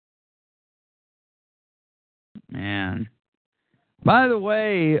 Man. By the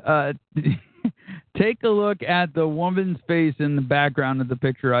way, take a look at the woman's face in the background of the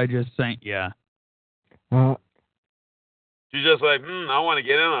picture I just sent you. She's just like, I want to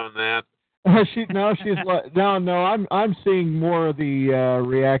get in on that. She's like, no. I'm seeing more of the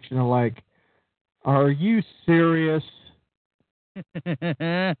reaction of like, are you serious? There's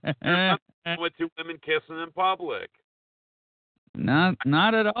nothing wrong with two women kissing in public. Not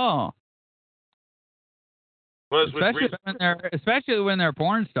at all. Plus, especially when they're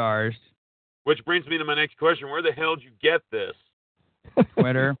porn stars. Which brings me to my next question: where the hell did you get this?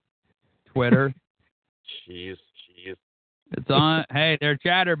 Twitter. Jeez. It's on. Hey, they're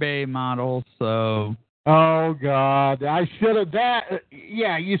Chatterbait models, so. Oh God, I should have that.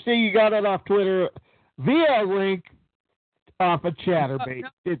 Yeah, you see, you got it off Twitter via a link off of Chatterbait.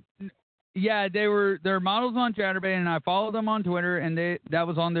 Yeah, they're models on Chatterbait, and I followed them on Twitter, and that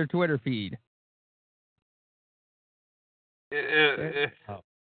was on their Twitter feed.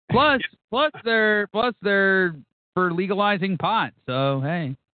 Plus they're for legalizing pot. So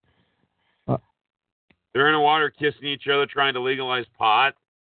hey. They're in the water kissing each other, trying to legalize pot.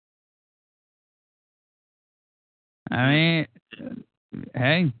 I mean,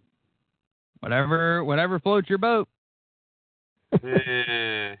 hey, whatever floats your boat.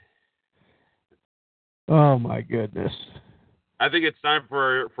 Oh my goodness. I think it's time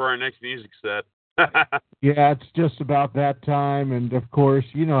for our next music set. Yeah, it's just about that time, and of course,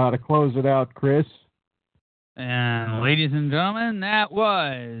 you know how to close it out, Chris. And ladies and gentlemen, that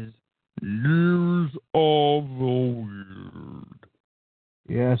was News of the Weird.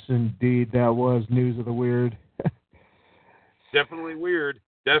 Yes, indeed, that was News of the Weird. Definitely weird.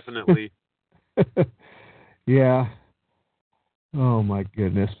 Definitely. Yeah. Oh my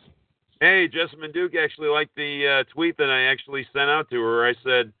goodness. Hey, Jessamine Duke actually liked the tweet that I actually sent out to her. I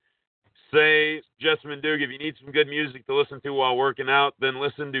said, say, Jessamine Duke, if you need some good music to listen to while working out, then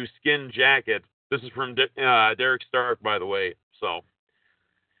listen to Skinn, Jakkitt. This is from Derek Stark, by the way. So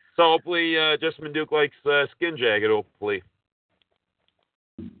hopefully Jessamine Duke likes Skinn, Jakkitt, hopefully.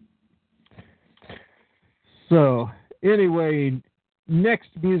 So, anyway, next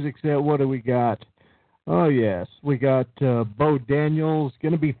music set, what do we got? Oh, yes, we got Bo Daniels,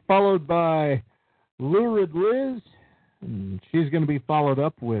 going to be followed by Lurid Liz. And she's going to be followed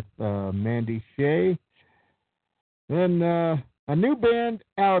up with Mandy Shea. Then a new band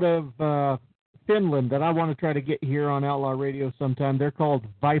out of Finland that I want to try to get here on Outlaw Radio sometime. They're called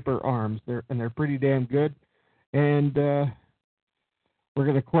Viper Arms. They're pretty damn good. And we're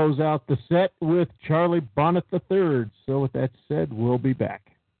going to close out the set with Charlie Bonnet III. So with that said, we'll be back.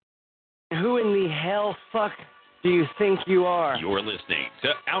 Who in the hell fuck do you think you are? You're listening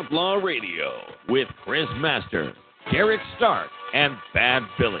to Outlaw Radio with Chris Master, Derek Stark, and Bad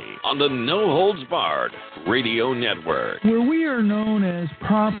Billy on the No Holds Barred Radio Network. Where we are known as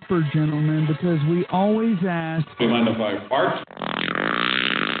proper gentlemen because we always ask, "Do you mind if I fart?"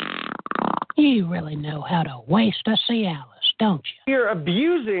 You really know how to waste a Cialis, don't you? You're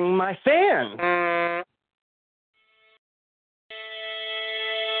abusing my fan.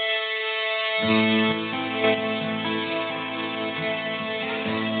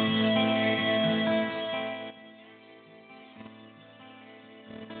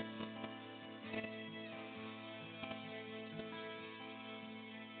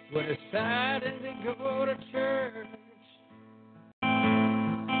 When it's time to go to church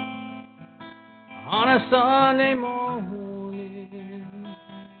on a Sunday morning,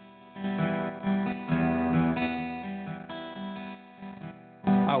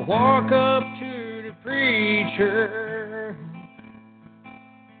 I walk up to the preacher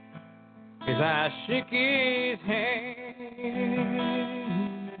as I shake his hand.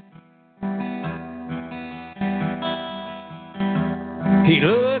 He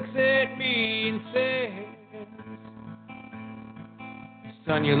looks at me and says,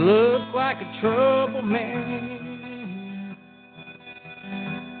 "Son, you look like a troubled man."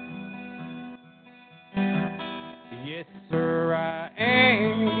 Yes, sir, I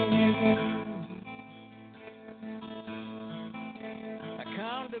am.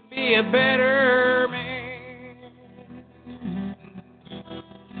 a better man.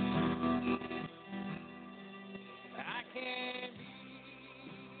 I can be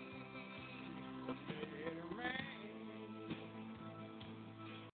a better man.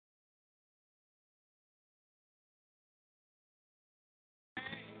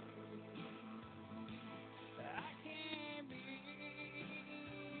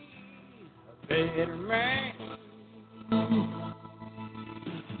 Better man.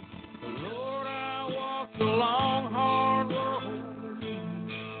 Lord, I walked a long, hard road.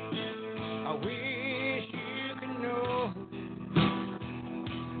 I wish you could know.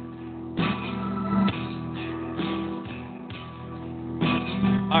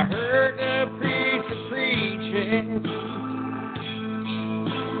 I heard the preacher preaching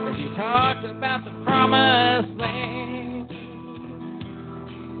as he talked about the promised land.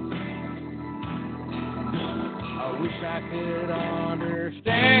 I wish I could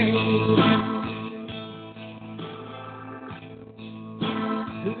understand who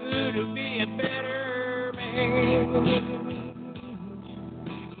to be a better man.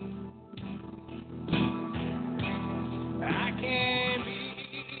 I can be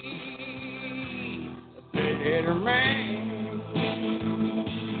a better man.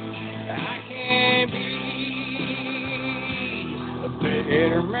 I can be a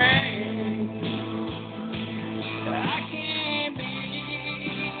better man.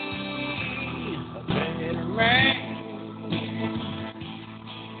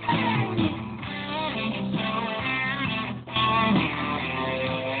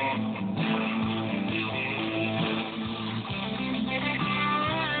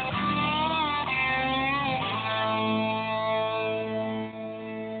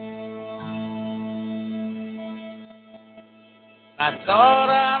 I thought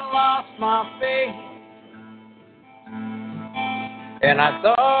I lost my faith, and I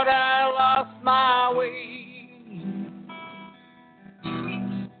thought I lost my way.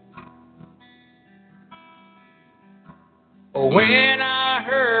 When I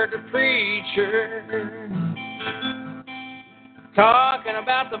heard the preacher talking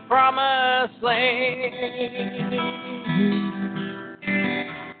about the promised land,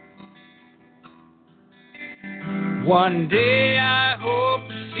 one day I hope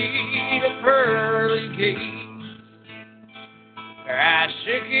to see the pearly gates where I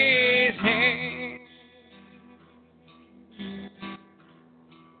shook his hand.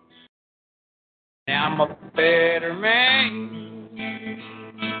 Now I'm a better man.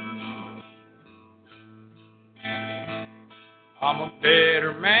 I'm a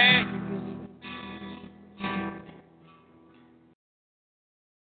better man.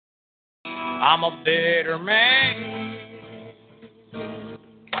 I'm a better man.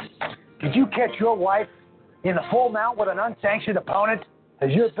 Did you catch your wife in a full mount with an unsanctioned opponent?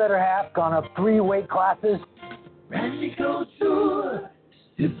 Has your better half gone up 3 weight classes? Randy Couture,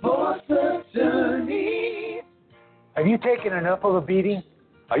 divorce attorney. Have you taken enough of a beating?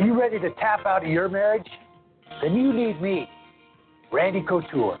 Are you ready to tap out of your marriage? Then you need me, Randy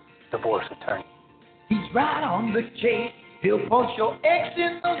Couture, divorce attorney. He's right on the case. He'll punch your ex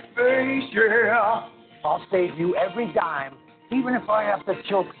in the face, yeah. I'll save you every dime, even if I have to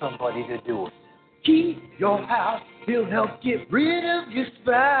choke somebody to do it. Keep your house. He'll help get rid of your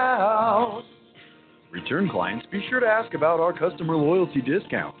spouse. Return clients, be sure to ask about our customer loyalty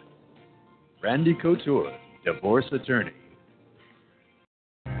discount. Randy Couture, divorce attorney.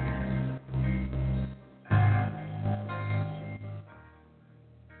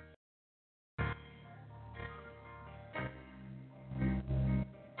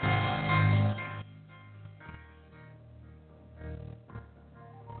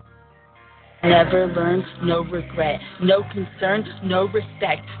 Never learned, no regret, no concern, no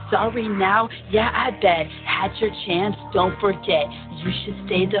respect. Sorry now, yeah, I bet. Had your chance, don't forget. You should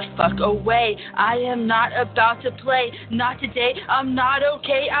stay the fuck away. I am not about to play. Not today, I'm not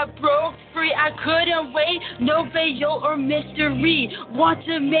okay. I broke free, I couldn't wait. No veil or mystery. Want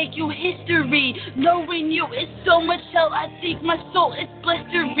to make you history. Knowing you is so much hell, I think my soul is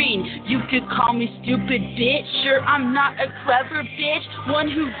blistering. You could call me stupid bitch. Sure, I'm not a clever bitch. One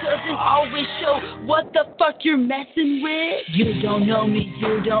who doesn't always show what the fuck you're messing with. You don't know me,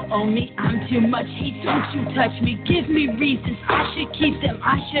 you don't own me. I'm too much hate, don't you touch me. Give me reasons, I should keep them.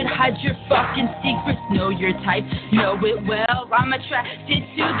 I should hide your fucking secrets. Know your type, know it well. I'm attracted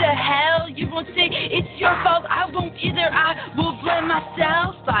to the hell. You won't say it's your fault, I won't either. I will blame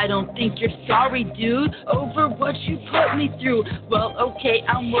myself. I don't think you're sorry, dude, over what you put me through. Well, okay,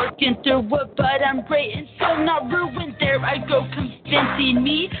 I'm working through it, but I'm great and still not ruined. There I go, convincing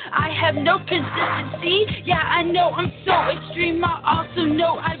me I have no consistency. Yeah, I know I'm so extreme. I also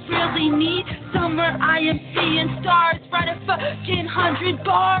know I really need somewhere I am seeing stars. Write a fucking 100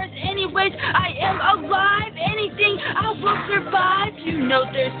 bars. Anyways, I am alive. Anything, I will survive. You know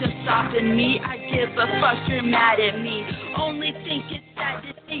there's no stopping me. I give a fuck, you're mad at me. Only think it's sad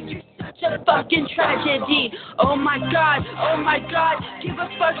to say you're such a fucking tragedy. Oh my god, give a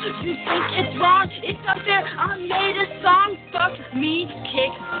fuck, you think it's wrong? It's up there, I made a song. Fuck me,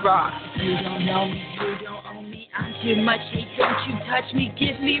 kick rock. You don't know me, you don't own me. I'm too much hate, don't you touch me.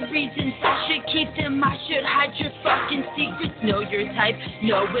 Give me reasons, I should keep them. I should hide your fucking secrets. Know your type,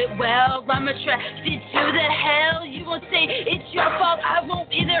 know it well. I'm attracted to the hell. You won't say it's your fault, I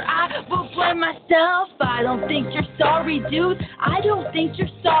won't either. I will blame myself. I don't think you're sorry, dude. I don't think you're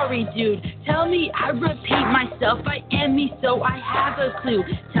sorry, dude. Tell me I repeat myself. I am me, so I have a clue.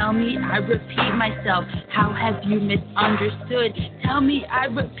 Tell me I repeat myself. How have you misunderstood? Tell me I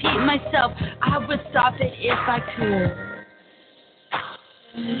repeat myself. I would stop it if I could.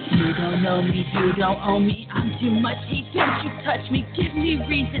 You don't know me, you don't own me. I'm too much hate, don't you touch me. Give me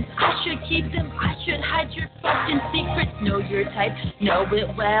reasons, I should keep them. I should hide your fucking secrets. Know your type, know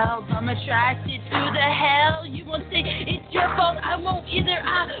it well. I'm attracted to the hell. You won't say it's your fault, I won't either.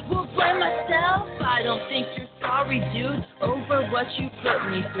 I will blame myself. I don't think you're sorry, dude, over what you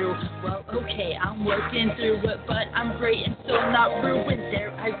put me through. Well, okay, I'm working through it, but I'm great and so not ruined.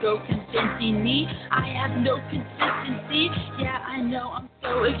 There I go, convincing me I have no consistency. Yeah, I know I'm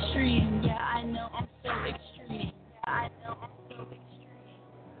so extreme. Yeah, I know I'm so extreme. Yeah, I know I'm so extreme.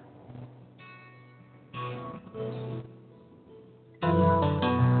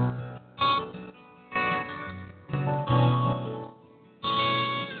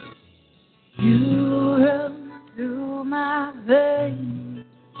 You run through my veins,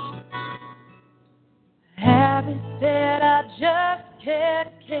 habits that I just can't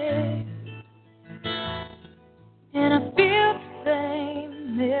escape. And I feel the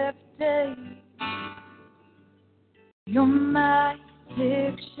same every day. You're my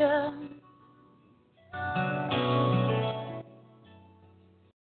addiction.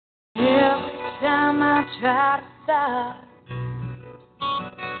 Every time I try to stop,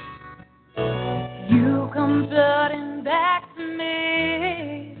 you come flooding back to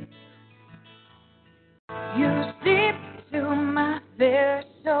me. You seep into my very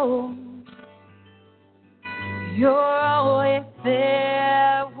soul. You're always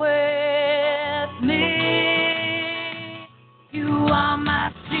there with me. You are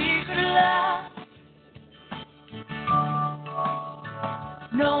my secret love.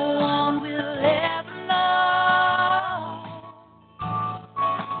 No one will ever know.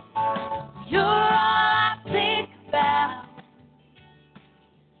 You're all I think about.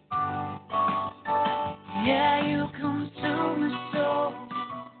 Yeah, you consume my soul.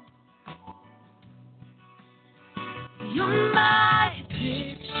 You're my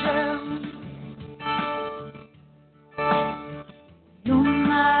addiction. You're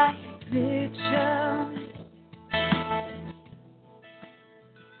my addiction.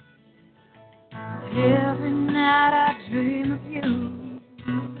 Every night I dream of you.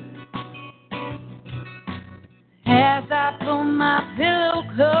 As I pull my pillow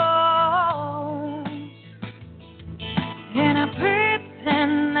close, and I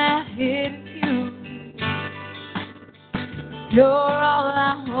pretend that it's you. You're all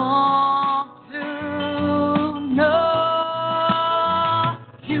I want to know.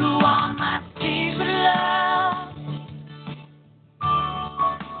 You are my secret love.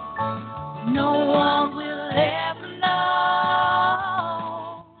 No one will ever know.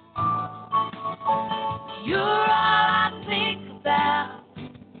 You're all I think about.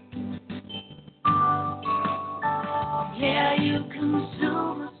 Yeah, you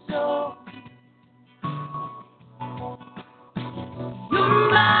consume my soul. You're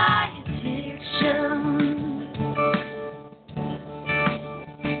my addiction.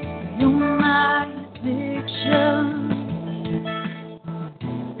 You're my addiction.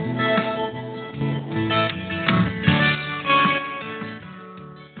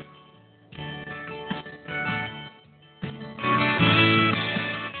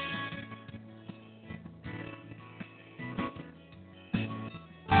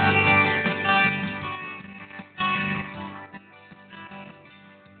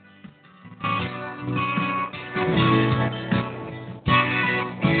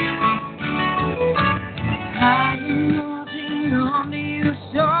 I'm holding on to you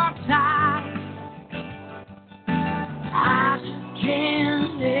so tight. I just can't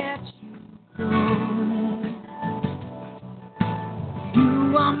let you go. You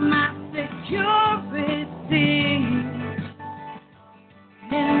are my security,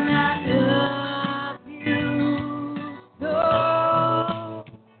 and I love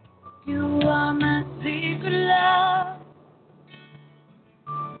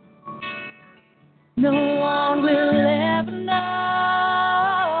no one will ever know.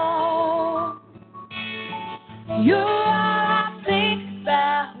 You're all I think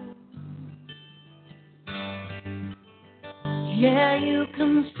about. Yeah, you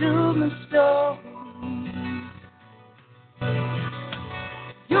consume the soul.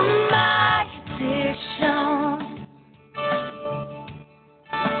 You're my addiction.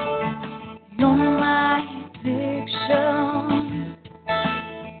 You're my addiction.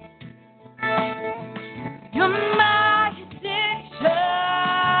 You're my addiction.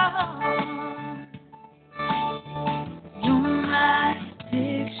 You're my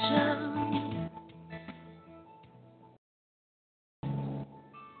addiction.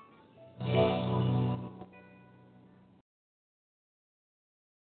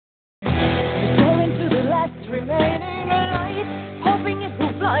 Going to the last remaining light, hoping it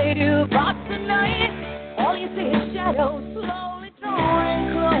will fly to about tonight. All you see is shadows slowly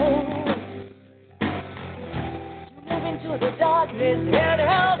drawing close. You move into the darkness, head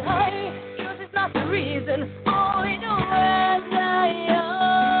held high. Truth is not the reason, only the words I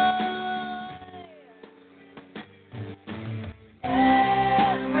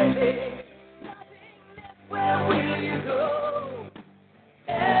everything, nothing left, where will you go?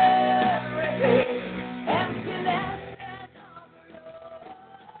 Everything, emptiness and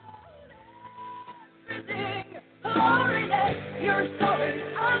everything, holiness, your soul is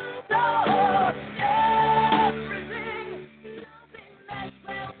untold. Everything, nothing left,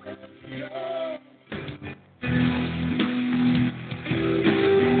 where will you go?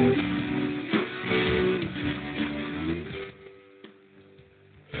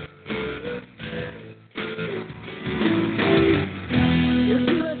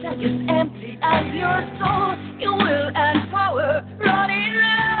 Is empty as your soul, your will and power running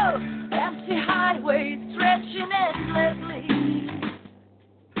low. Empty highways stretching endlessly.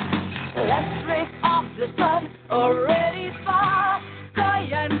 Let's drink off the sun, already far. Sky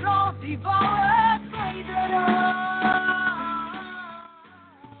and road devour, praise it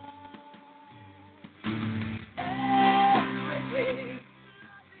everything,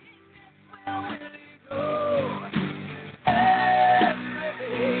 where will you go?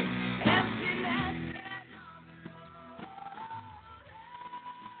 Everything, emptiness and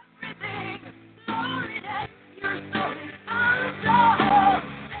everything, loneliness, your soul is untold.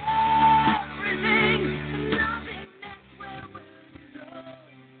 Everything, nothingness, where will you go?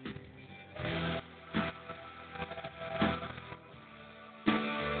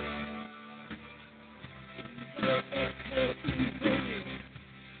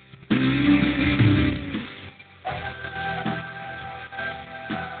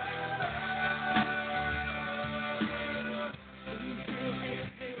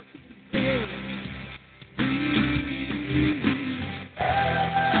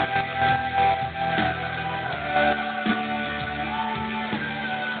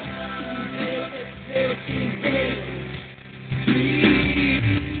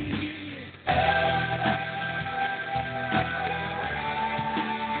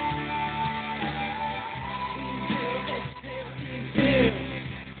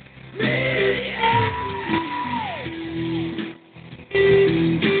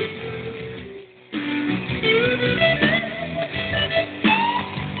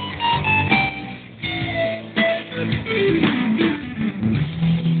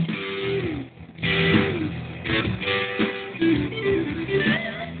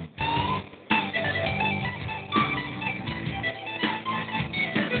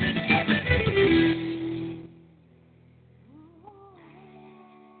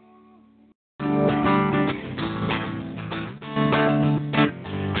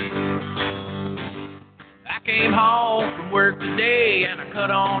 Came home from work today and I cut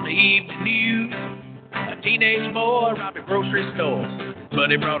on the evening news. A teenage boy robbed a grocery store,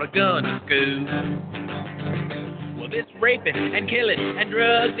 but he brought a gun to school. Well, this raping and killing and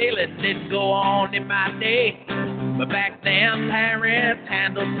drug dealing didn't go on in my day, but back then parents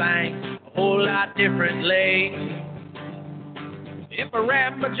handled things a whole lot differently. If a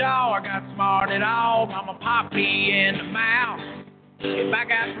rapper jaw got smart at all, Mama popped me in the mouth. If I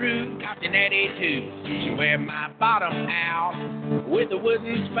got through copying that A2, she wear my bottom out with a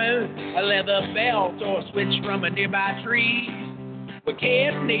wooden spoon, a leather belt, or a switch from a nearby tree. What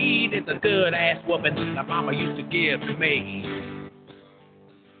kids need is a good ass whooping that Mama used to give to me.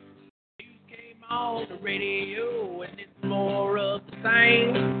 News came on the radio and it's more of the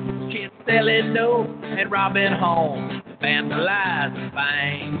same. Kids selling dope and robbing homes, vandalizing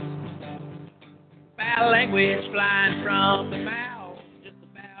things. Bad language flying from the mouth.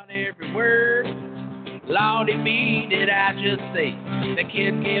 Every word, Lordy me, did I just say the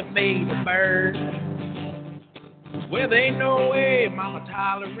kids give me the bird? Well, there ain't no way Mama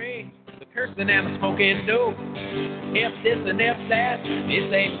tolerates the cursing and the smoking dope. F this and F that,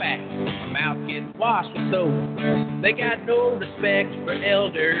 this ain't fact. My mouth gets washed with soap. They got no respect for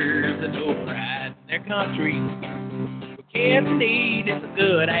elders and no pride in their country. What kids need is a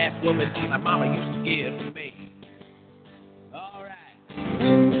good ass woman like Mama used to give to me. All right.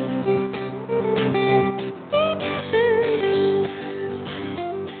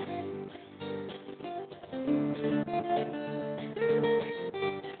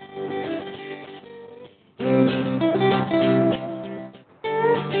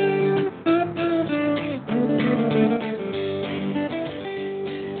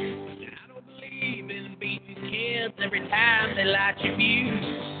 Every time they light your fuse,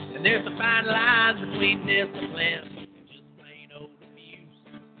 and there's a fine line between discipline and just plain old abuse.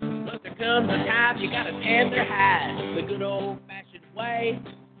 But there comes a time you gotta tan their hide the good old-fashioned way.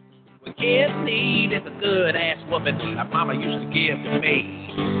 What kids need is a good-ass woman like Mama used to give to me.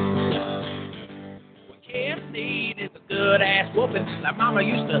 What kids need is a good-ass woman like Mama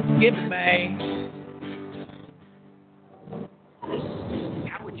used to give to me.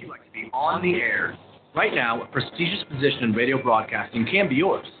 How would you like to be on the air? Right now, a prestigious position in radio broadcasting can be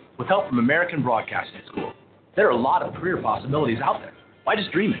yours with help from American Broadcasting School. There are a lot of career possibilities out there. Why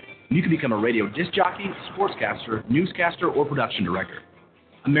just dream it? You can become a radio disc jockey, sportscaster, newscaster, or production director.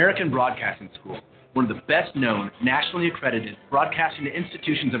 American Broadcasting School, one of the best-known, nationally accredited broadcasting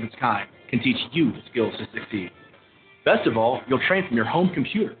institutions of its kind, can teach you the skills to succeed. Best of all, you'll train from your home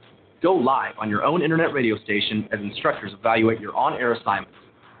computer. Go live on your own internet radio station as instructors evaluate your on-air assignments.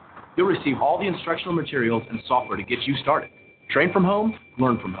 You'll receive all the instructional materials and software to get you started. Train from home,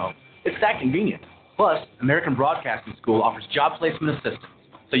 learn from home. It's that convenient. Plus, American Broadcasting School offers job placement assistance,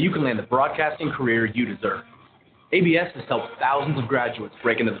 so you can land the broadcasting career you deserve. ABS has helped thousands of graduates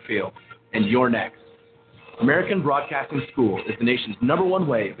break into the field, and you're next. American Broadcasting School is the nation's #1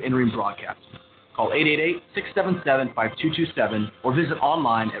 way of entering broadcasting. Call 888-677-5227 or visit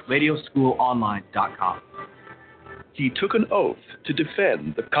online at radioschoolonline.com. He took an oath to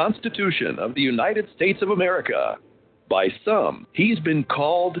defend the Constitution of the United States of America. By some, he's been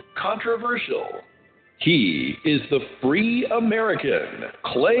called controversial. He is the free American,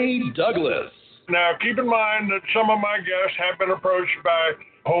 Clay Douglas. Now, keep in mind that some of my guests have been approached by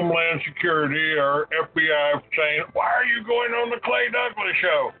Homeland Security or FBI saying, why are you going on the Clay Douglas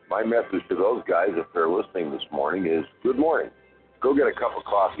show? My message to those guys, if they're listening this morning, is good morning. Go get a cup of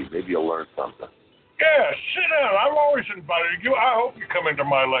coffee. Maybe you'll learn something. Yeah, sit down. I've always invited you. I hope you come into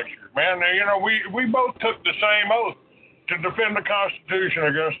my lecture, man. Now, you know, we both took the same oath to defend the Constitution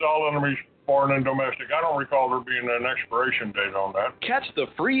against all enemies, foreign and domestic. I don't recall there being an expiration date on that. Catch the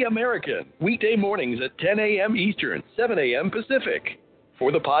Free American weekday mornings at 10 a.m. Eastern, 7 a.m. Pacific.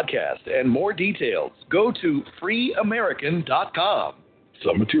 For the podcast and more details, go to freeamerican.com.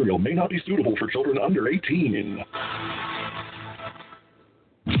 Some material may not be suitable for children under 18.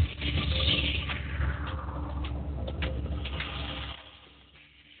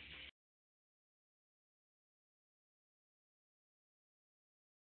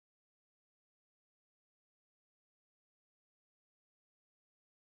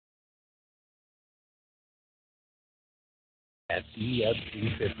 At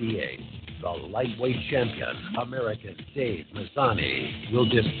EFC 58, the lightweight champion, American Dave Mazzani, will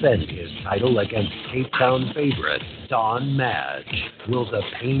defend his title against Cape Town favorite, Don Madge. Will the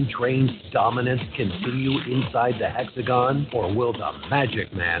Pain-trained dominance continue inside the hexagon, or will the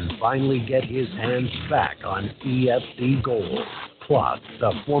Magic Man finally get his hands back on EFC gold? Plus,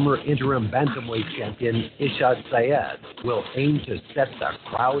 the former interim bantamweight champion, Ishad Syed, will aim to set the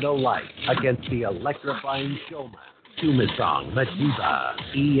crowd alight against the electrifying showman, Tumisang Madiba,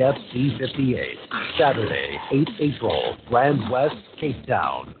 EFC 58, Saturday, 8 April, Grand West, Cape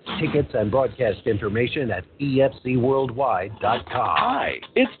Town. Tickets and broadcast information at efcworldwide.com. Hi,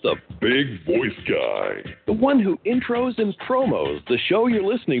 it's the big voice guy, the one who intros and promos the show you're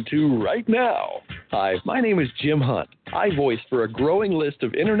listening to right now. Hi, my name is Jim Hunt. I voice for a growing list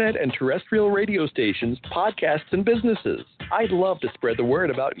of internet and terrestrial radio stations, podcasts, and businesses. I'd love to spread the word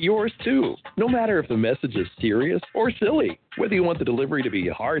about yours, too, no matter if the message is serious or silly. Whether you want the delivery to be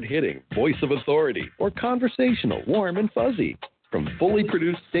hard-hitting, voice of authority, or conversational, warm and fuzzy. From fully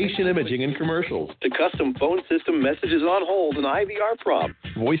produced station imaging and commercials to custom phone system messages on hold and IVR prompts,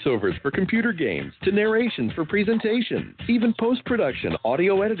 voiceovers for computer games to narrations for presentations, even post-production,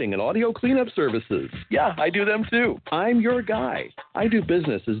 audio editing, and audio cleanup services. Yeah, I do them too. I'm your guy. I do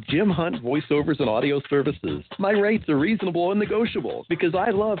business as Jim Hunt Voiceovers and Audio Services. My rates are reasonable and negotiable because I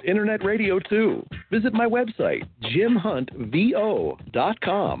love internet radio too. Visit my website,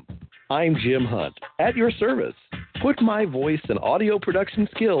 jimhuntvo.com. I'm Jim Hunt, at your service. put my voice and audio production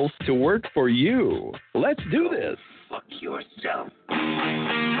skills to work for you. Let's do this. Fuck yourself.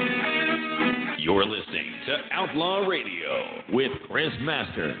 You're listening to Outlaw Radio with Chris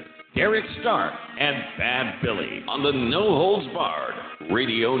Master, Derek Stark, and Bad Billy on the No Holds Barred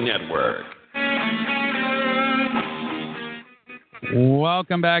Radio Network.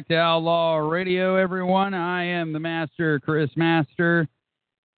 Welcome back to Outlaw Radio, everyone. I am the Master, Chris Master.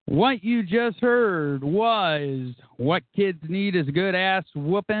 What you just heard was What Kids Need is a Good Ass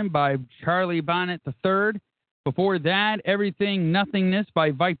Whooping by Charlie Bonnet III. Before that, Everything Nothingness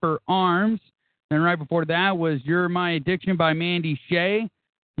by Viper Arms. Then right before that was You're My Addiction by Mandy Shea.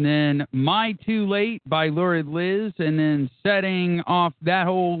 And then My Too Late by Lurid Liz. And then setting off that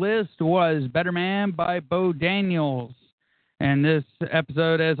whole list was Better Man by Bo Daniels. And this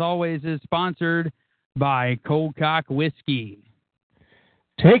episode, as always, is sponsored by Cold Cock Whiskey.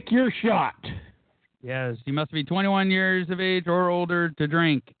 Take your shot. Yes, you must be 21 years of age or older to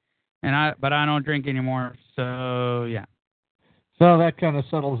drink. But I don't drink anymore, so yeah. So that kind of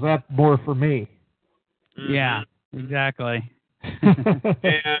settles that more for me. Mm-hmm. Yeah, exactly.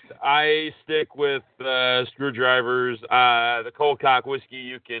 And I stick with screwdrivers. The Cold Cock Whiskey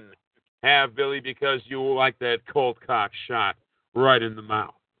you can have, Billy, because you like that cold cock shot right in the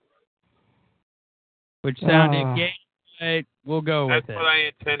mouth. Which sounded gay, but we'll go with it. That's what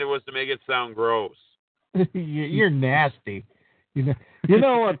I intended, was to make it sound gross. You're nasty. You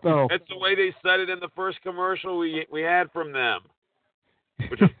know what, though? That's the way they said it in the first commercial we had from them,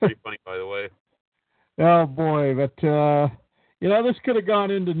 which is pretty funny, by the way. Oh, boy. But, this could have gone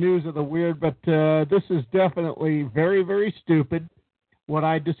into news of the weird, but this is definitely very, very stupid, what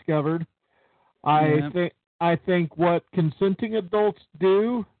I discovered. I think what consenting adults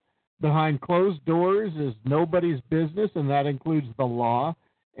do behind closed doors is nobody's business, and that includes the law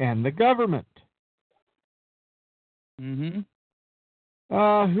and the government. Mm-hmm.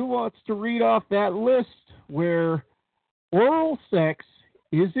 Who wants to read off that list where oral sex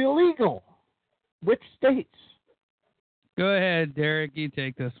is illegal? Which states? Go ahead, Derek. You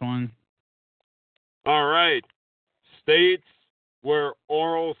take this one. All right. States where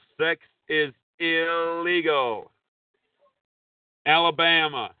oral sex is illegal.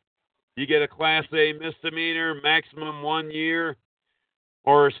 Alabama, you get a Class A misdemeanor, maximum 1 year,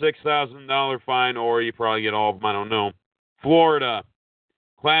 or a $6,000 fine, or you probably get all of them, I don't know. Florida,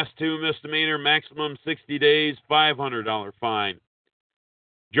 Class 2 misdemeanor, maximum 60 days, $500 fine.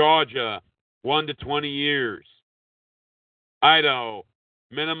 Georgia, 1 to 20 years. Idaho,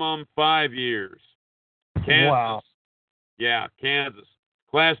 minimum 5 years. Kansas, wow. Yeah, Kansas.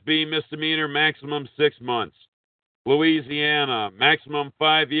 Class B misdemeanor, maximum 6 months. Louisiana, maximum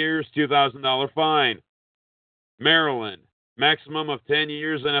 5 years, $2,000 fine. Maryland, maximum of 10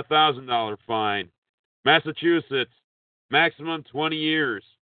 years and a $1,000 fine. Massachusetts, maximum 20 years.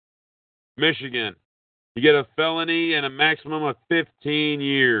 Michigan, you get a felony and a maximum of 15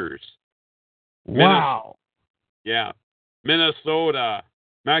 years. Wow. Yeah. Minnesota,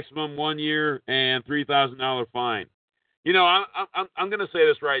 maximum 1 year and $3,000 fine. You know, I'm going to say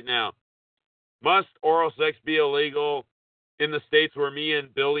this right now. Must oral sex be illegal in the states where me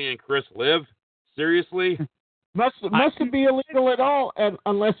and Billy and Chris live? Seriously? Must it be illegal at all? And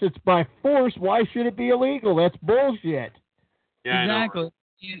unless it's by force, why should it be illegal? That's bullshit. Yeah, exactly.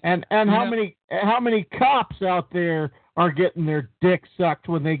 And how many cops out there are getting their dick sucked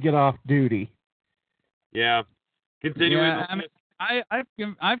when they get off duty? Yeah. Continuing. Yeah,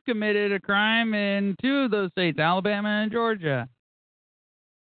 I've committed a crime in 2 of those states, Alabama and Georgia.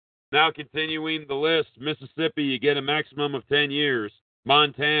 Now continuing the list, Mississippi, you get a maximum of 10 years.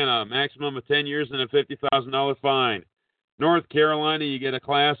 Montana, maximum of 10 years and a $50,000 fine. North Carolina, you get a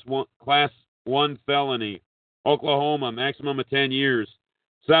class 1 felony. Oklahoma, maximum of 10 years.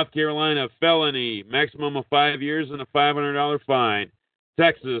 South Carolina, felony, maximum of 5 years and a $500 fine.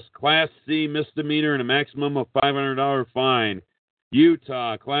 Texas, Class C misdemeanor and a maximum of $500 fine.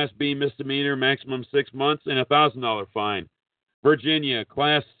 Utah, Class B misdemeanor, maximum 6 months and a $1,000 fine. Virginia,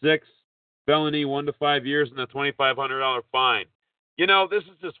 Class 6 felony, 1 to 5 years and a $2,500 fine. You know, this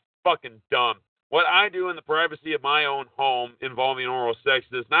is just fucking dumb. What I do in the privacy of my own home involving oral sex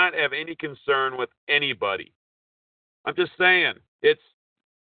does not have any concern with anybody. I'm just saying, it's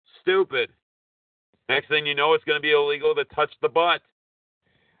stupid. Next thing you know, it's going to be illegal to touch the butt.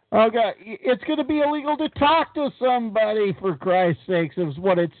 Oh, God, it's going to be illegal to talk to somebody, for Christ's sakes, is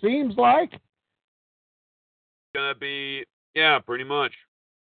what it seems like. It's going to be, yeah, pretty much.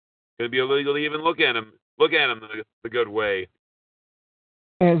 It's going to be illegal to even look at them the good way.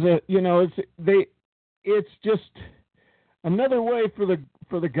 As a, you know, it's just another way for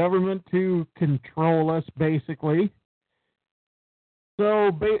the government to control us, basically.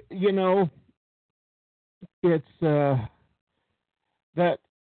 So, you know, it's that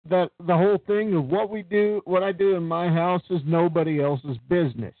the whole thing of what I do in my house is nobody else's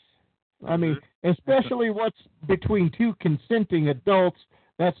business. I mean, especially what's between two consenting adults,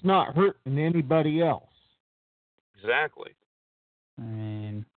 that's not hurting anybody else. Exactly. I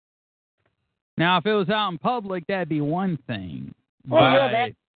mean, now if it was out in public, that'd be one thing. Well, yeah,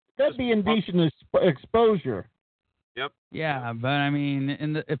 that'd be indecent exposure. Yep. Yeah, but I mean,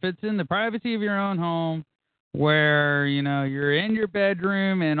 if it's in the privacy of your own home, where you're in your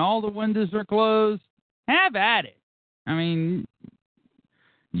bedroom and all the windows are closed, have at it. I mean,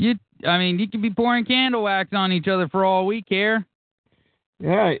 you could be pouring candle wax on each other for all we care.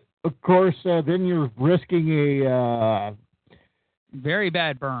 Yeah, of course. Then you're risking a very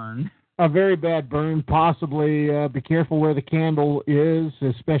bad burn. A very bad burn. Possibly be careful where the candle is,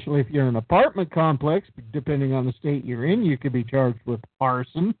 especially if you're in an apartment complex. Depending on the state you're in, you could be charged with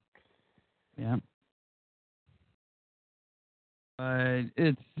arson. Yeah. But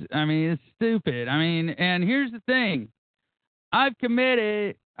it's stupid. I mean, and here's the thing. I've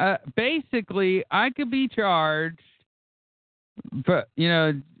committed, basically, I could be charged for,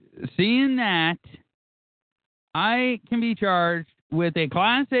 seeing that, I can be charged with a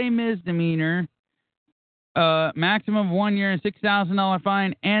Class A misdemeanor, maximum of 1 year and $6,000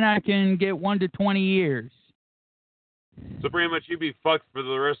 fine, and I can get 1 to 20 years. So pretty much you'd be fucked for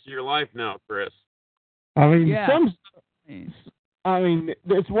the rest of your life now, Chris. I mean, yeah.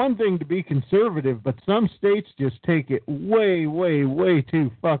 It's one thing to be conservative, but some states just take it way, way, way too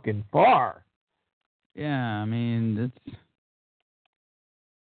fucking far. Yeah,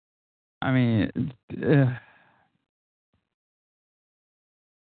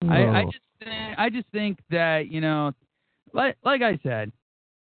 I just think that, like I said,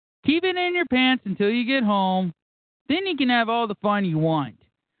 keep it in your pants until you get home. Then you can have all the fun you want.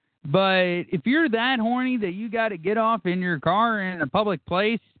 But if you're that horny that you got to get off in your car in a public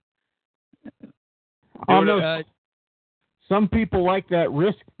place, some people like that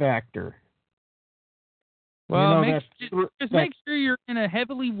risk factor. Well, make sure you're in a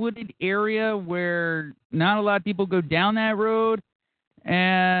heavily wooded area where not a lot of people go down that road,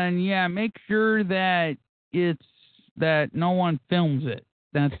 and make sure that that no one films it.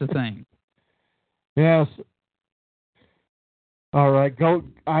 That's the thing. Yes. All right, go.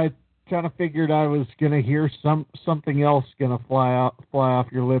 I kind of figured I was gonna hear something else gonna fly off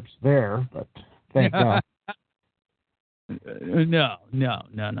your lips there, but thank God. No.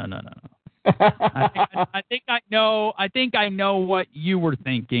 I think I know. I think I know what you were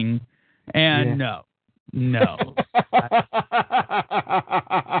thinking, and no. No.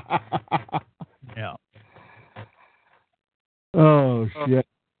 Oh shit.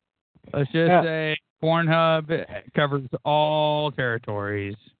 Let's just say Pornhub covers all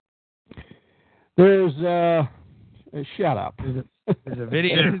territories. There's shut up. There's a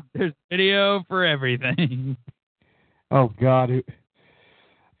video. There's video for everything. Oh God.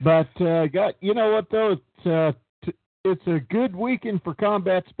 But you know what though? It's a good weekend for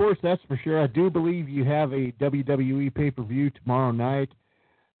combat sports. That's for sure. I do believe you have a WWE pay-per-view tomorrow night.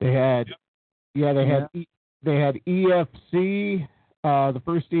 They had EFC. The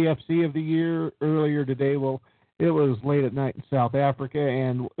first EFC of the year earlier today. Well, it was late at night in South Africa,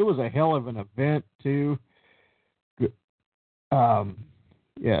 and it was a hell of an event too.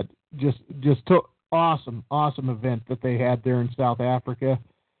 Just awesome event that they had there in South Africa.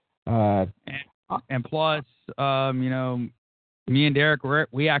 And plus, me and Derek,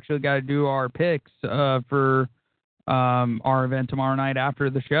 we actually got to do our picks for our event tomorrow night after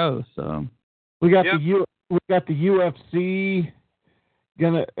the show. So we got the UFC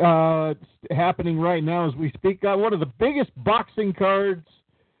happening right now as we speak. Got one of the biggest boxing cards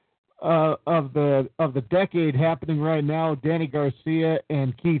of the decade happening right now. Danny Garcia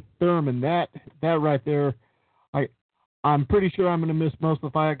and Keith Thurman. That right there. I'm pretty sure I'm going to miss most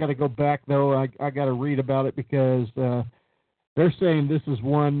of the fight. I got to go back though. I got to read about it because they're saying this is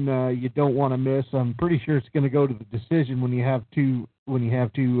one you don't want to miss. I'm pretty sure it's going to go to the decision when you have two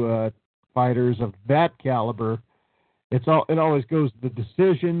fighters of that caliber. It always goes to the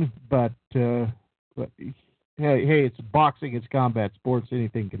decision, but hey, it's boxing, it's combat sports,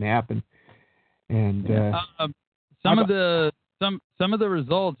 anything can happen. And some of the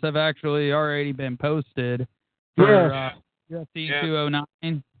results have actually already been posted for UFC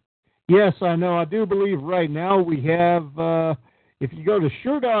 209. Yes, I know. I do believe right now we have. If you go to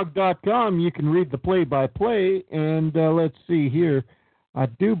SureDog.com, you can read the play-by-play, and let's see here. I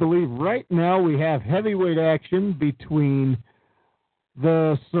do believe right now we have heavyweight action between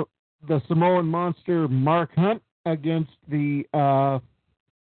the Samoan monster Mark Hunt against the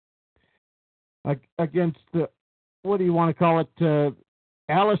against what do you want to call it?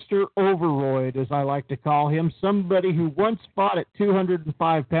 Alistair Overroyd, as I like to call him, somebody who once fought at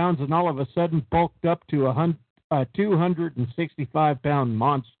 205 pounds and all of a sudden bulked up to a 265-pound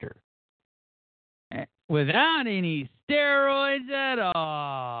monster. Without any steroids at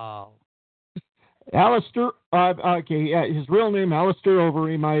all. Alistair, okay, yeah, his real name, Alistair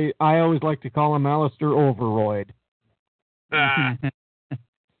Overeem. I always like to call him Alistair Overroyd. That's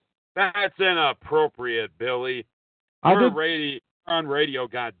inappropriate, Billy. We're on radio,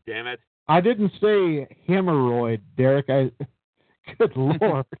 God damn it. I didn't say hemorrhoid, Derek. Good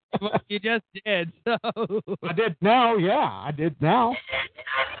Lord. Well, you just did, so. I did now, yeah. I did now.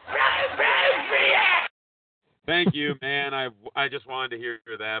 Thank you, man. I just wanted to hear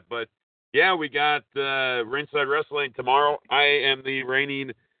that. But, yeah, we got Ringside Wrestling tomorrow. I am the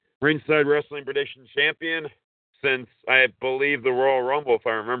reigning Ringside Wrestling Prediction Champion since, I believe, the Royal Rumble, if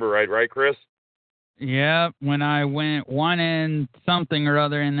I remember right, Chris? Yeah, when I went 1 and something or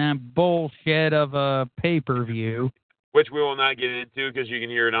other in that bullshit of a pay-per-view. Which we will not get into because you can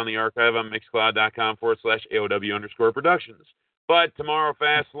hear it on the archive on mixcloud.com/AOW_productions. But tomorrow,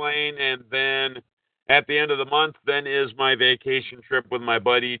 Fastlane, and then at the end of the month, then is my vacation trip with my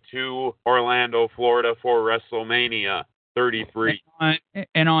buddy to Orlando, Florida for WrestleMania 33.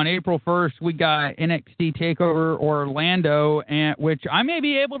 And on April 1st, we got NXT TakeOver Orlando, which I may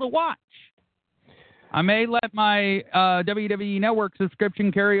be able to watch. I may let my WWE Network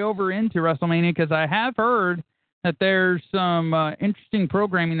subscription carry over into WrestleMania because I have heard that there's some interesting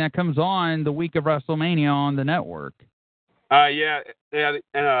programming that comes on the week of WrestleMania on the network. NXT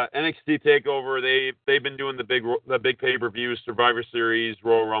TakeOver. They've been doing the big pay-per-views, Survivor Series,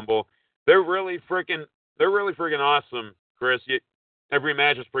 Royal Rumble. They're really freaking awesome, Chris. Every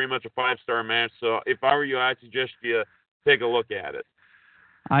match is pretty much a 5-star match. So if I were you, I'd suggest you take a look at it.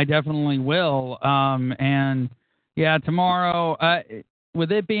 I definitely will. And yeah, tomorrow,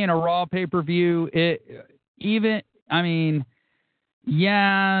 with it being a Raw pay-per-view, it's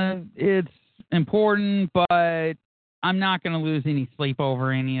important, but I'm not going to lose any sleep over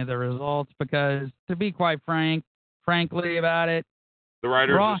any of the results because, to be quite frankly about it, the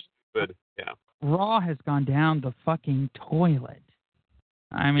writers are stupid. Yeah. Raw has gone down the fucking toilet.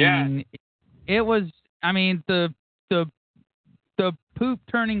 It was. The poop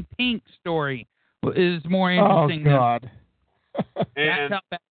turning pink story is more interesting. Oh, God. That's how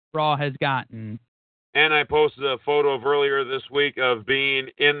bad Raw has gotten. And I posted a photo of earlier this week of being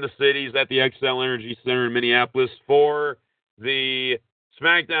in the cities at the XL Energy Center in Minneapolis for the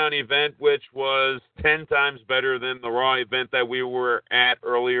SmackDown event, which was 10 times better than the Raw event that we were at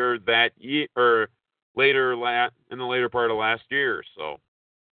earlier that year, or in the later part of last year. So.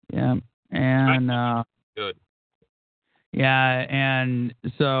 Yeah, and good. Yeah, and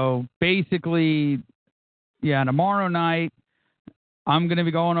so basically, tomorrow night I'm going to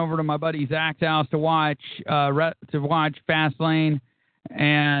be going over to my buddy Zach's house to watch Fastlane,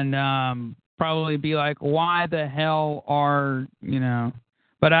 and probably be like, why the hell are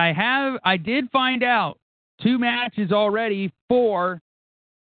But I did find out 2 matches already for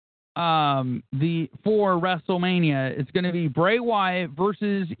WrestleMania. It's going to be Bray Wyatt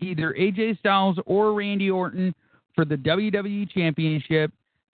versus either AJ Styles or Randy Orton for the WWE Championship,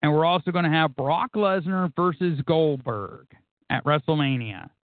 and we're also going to have Brock Lesnar versus Goldberg at WrestleMania.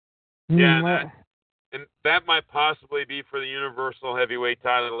 Yeah, and that might possibly be for the Universal Heavyweight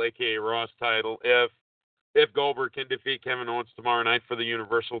title, aka Raw's title, if Goldberg can defeat Kevin Owens tomorrow night for the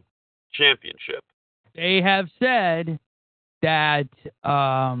Universal Championship. They have said that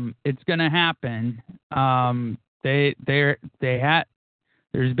it's going to happen. There's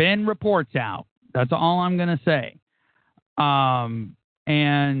been reports out. That's all I'm going to say.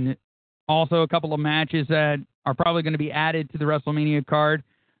 And also a couple of matches that are probably going to be added to the WrestleMania card.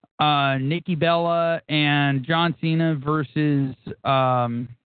 Nikki Bella and John Cena versus The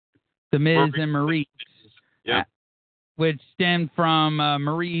Miz and Maurice. Yeah. Which stemmed from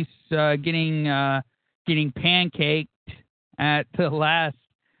Maurice getting pancaked at the last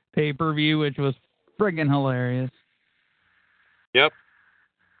pay-per-view, which was friggin' hilarious. Yep.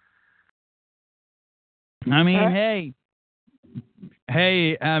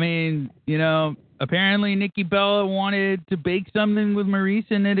 Apparently Nikki Bella wanted to bake something with Maurice,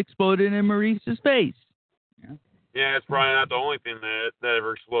 and it exploded in Maurice's face. Yeah, it's probably not the only thing that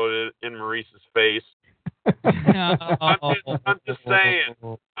ever exploded in Maurice's face. I'm just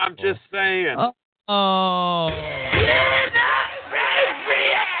saying. Oh.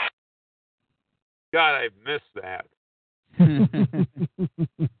 God, I missed that.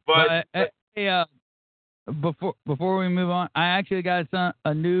 before we move on, I actually got some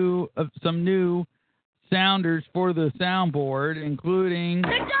new sounders for the soundboard, including The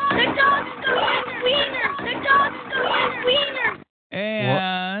dog's going wiener. The dog's going wiener.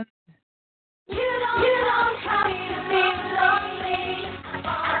 And You don't have to be lonely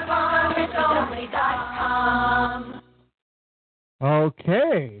at farmersonly.com.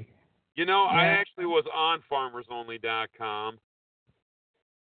 Okay. You know, I actually was on farmersonly.com.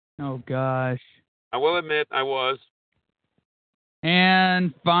 Oh, gosh. I will admit I was.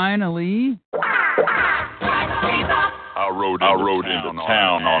 And finally... I rode into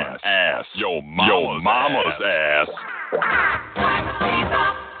town on an ass. Yo mama's ass.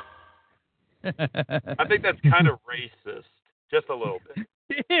 I think that's kind of racist. Just a little bit.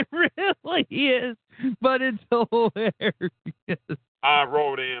 It really is, but it's hilarious. I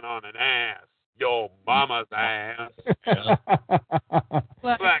rode in on an ass. Yo mama's ass.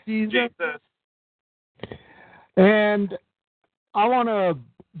 Black Jesus. And I want to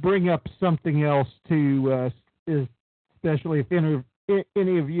bring up something else to, especially if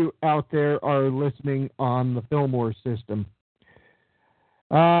any of you out there are listening on the Fillmore system.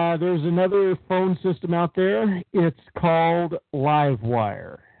 There's another phone system out there. It's called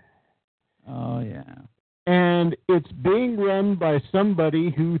Livewire. Oh, yeah. And it's being run by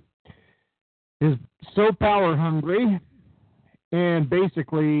somebody who is so power hungry, and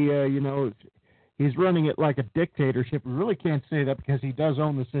basically, he's running it like a dictatorship. We really can't say that because he does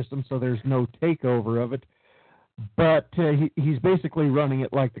own the system, so there's no takeover of it. But he's basically running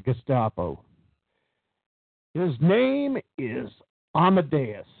it like the Gestapo. His name is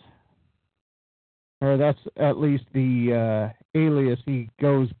Amadeus. Or that's at least the alias he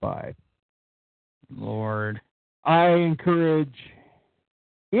goes by. Lord. I encourage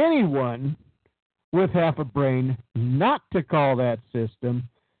anyone with half a brain not to call that system,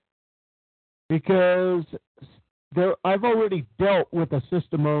 because I've already dealt with a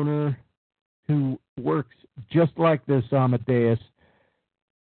system owner who works just like this Amadeus,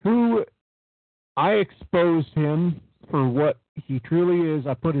 who I exposed him for what he truly is.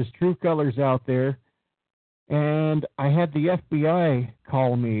 I put his true colors out there, and I had the FBI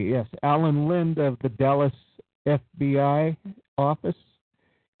call me. Yes, Alan Lind of the Dallas FBI office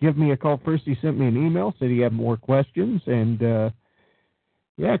give me a call first. He sent me an email, said he had more questions, and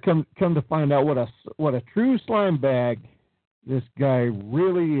come to find out what a true slime bag this guy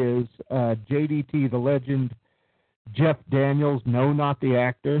really is. JDT, the legend, Jeff Daniels, no, not the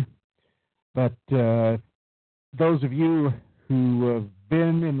actor, but those of you who have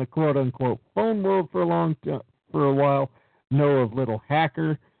been in the quote-unquote phone world for a while know of Little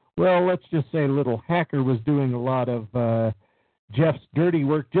Hacker. Well, let's just say Little Hacker was doing a lot of Jeff's dirty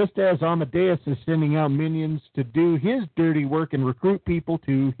work, just as Amadeus is sending out minions to do his dirty work and recruit people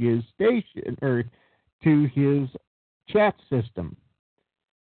to his station or to his chat system.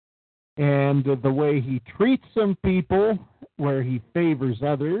 And the way he treats some people, where he favors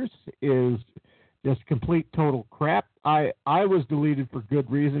others, is just complete total crap. I was deleted for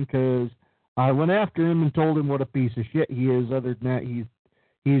good reason, because I went after him and told him what a piece of shit he is. Other than that,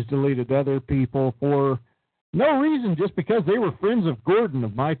 he's deleted other people for no reason, just because they were friends of Gordon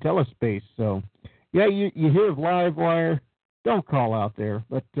of My Telespace. So, yeah, you hear of Livewire, don't call out there.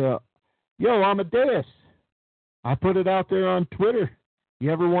 But, yo, Amadeus, I put it out there on Twitter.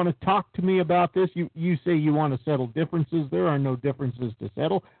 You ever want to talk to me about this? You say you want to settle differences. There are no differences to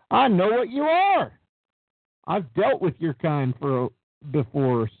settle. I know what you are. I've dealt with your kind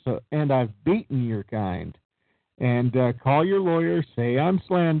before, and I've beaten your kind. And call your lawyer, say I'm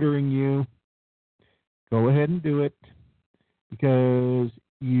slandering you. Go ahead and do it, because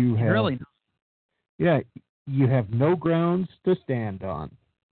you have really. Yeah, you have no grounds to stand on.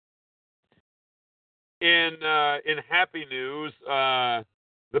 In happy news, the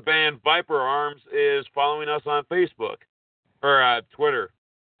band Viper Arms is following us on Facebook or Twitter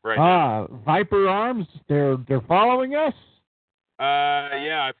right now. Viper Arms, they're following us?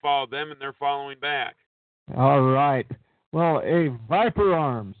 Yeah, I followed them and they're following back. All right. Well, hey, Viper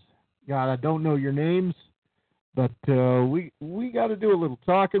Arms. God, I don't know your names, but we got to do a little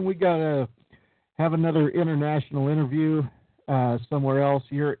talking. We got to have another international interview somewhere else.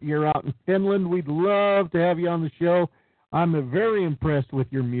 You're out in Finland. We'd love to have you on the show. I'm very impressed with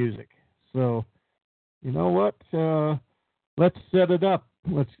your music. So, you know what? Let's set it up.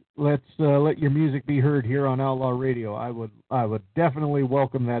 Let's let your music be heard here on Outlaw Radio. I would definitely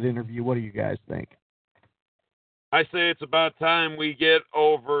welcome that interview. What do you guys think? I say it's about time we get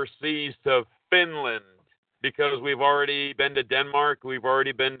overseas to Finland, because we've already been to Denmark, we've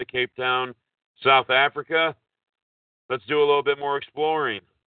already been to Cape Town, South Africa. Let's do a little bit more exploring.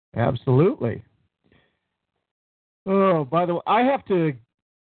 Absolutely. Oh, by the way, I have to.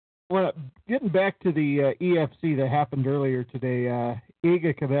 Well, getting back to the EFC that happened earlier today,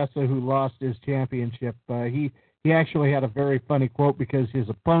 Iga Cabeza, who lost his championship, he actually had a very funny quote because his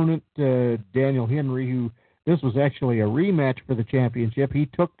opponent, Daniel Henry, who this was actually a rematch for the championship, he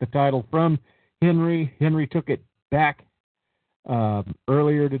took the title from Henry. Henry took it back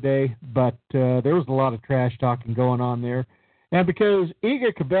earlier today, but there was a lot of trash talking going on there. And because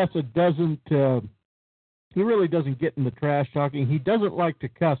Iga Cabeza doesn't, he really doesn't get in the trash talking. He doesn't like to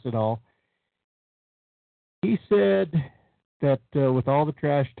cuss at all. He said that with all the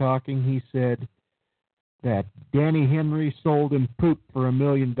trash talking, he said that Danny Henry sold him poop for $1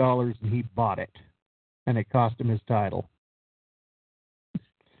 million and he bought it. And it cost him his title.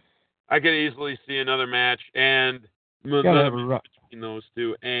 I could easily see another match and between those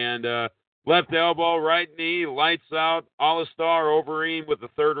two. And left elbow, right knee, lights out, All-Star Overeem with the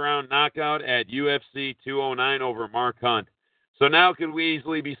third-round knockout at UFC 209 over Mark Hunt. So now could we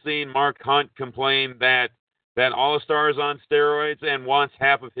easily be seeing Mark Hunt complain that All-Star is on steroids and wants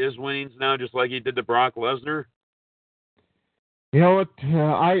half of his winnings now, just like he did to Brock Lesnar? You know what?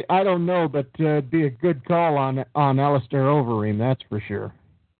 I don't know, but it'd be a good call on Alistair Overeem, that's for sure.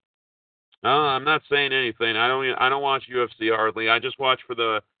 I'm not saying anything. I don't watch UFC hardly. I just watch for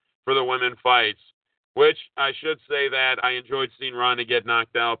the women fights, which I should say that I enjoyed seeing Ronda get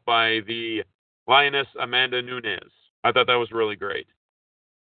knocked out by the Lioness Amanda Nunes. I thought that was really great.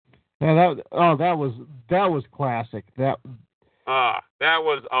 Yeah, that was classic. That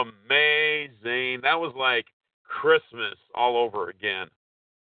was amazing. That was like Christmas all over again.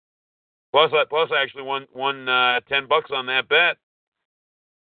 Plus I actually won $10 on that bet.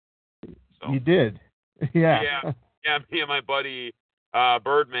 So, you did, yeah. Yeah. Me and my buddy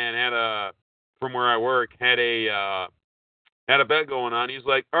Birdman from where I work had a bet going on. He's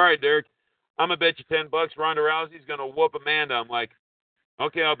like, "All right, Derek, I'm gonna bet you $10 Ronda Rousey's gonna whoop Amanda." I'm like,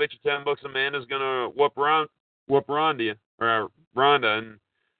 "Okay, I'll bet you $10 Amanda's gonna whoop Ronda." And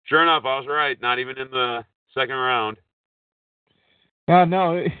sure enough, I was right. Not even in the second round.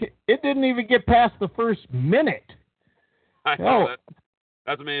 No, it didn't even get past the first minute. I know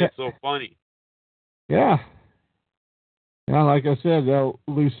that's what made it so funny. Yeah. Now, like I said,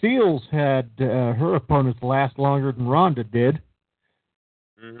 Lucille's had her opponents last longer than Ronda did.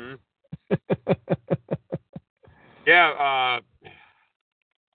 Mm-hmm. Yeah,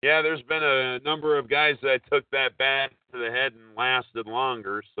 there's been a number of guys that took that bat to the head and lasted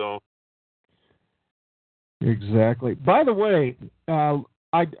longer, so. Exactly. By the way,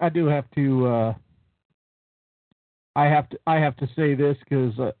 I do have to I have to say this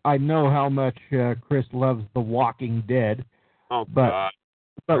because I know how much Chris loves The Walking Dead. Oh, God.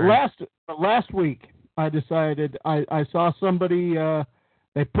 But last week I decided I saw somebody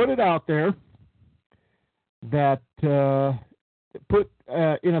they put it out there that put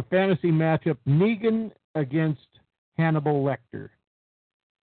in a fantasy matchup Negan against Hannibal Lecter.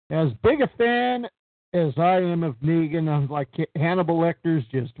 As big a fan as I am of Negan, I'm like, Hannibal Lecter's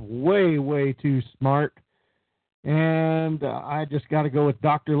just way, way too smart. And I just got to go with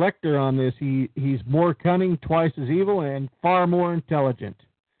Dr. Lecter on this. He's more cunning, twice as evil, and far more intelligent.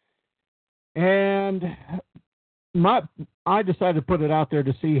 And I decided to put it out there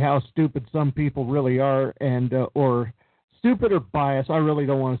to see how stupid some people really are, and or stupid or biased. I really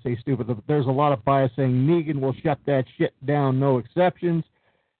don't want to say stupid. There's a lot of bias saying Negan will shut that shit down, no exceptions.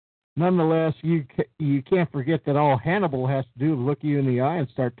 Nonetheless, you can't forget that all Hannibal has to do is look you in the eye and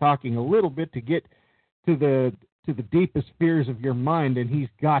start talking a little bit to get to the deepest fears of your mind, and he's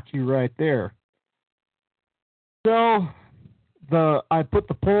got you right there. So I put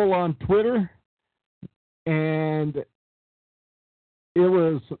the poll on Twitter, and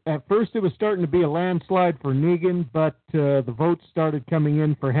at first it was starting to be a landslide for Negan, but the votes started coming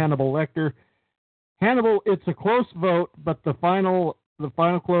in for Hannibal Lecter. Hannibal, it's a close vote, but the final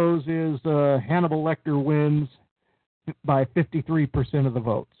close is Hannibal Lecter wins by 53% of the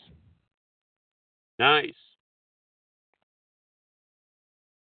votes. Nice.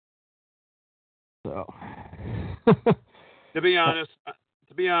 So, to be honest,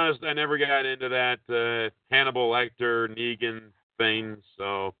 I never got into that Hannibal Lecter Negan thing.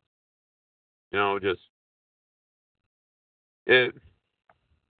 So, I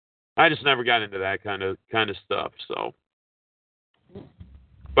just never got into that kind of stuff. So,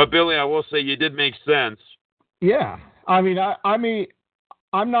 but Billy, I will say you did make sense. Yeah, I mean,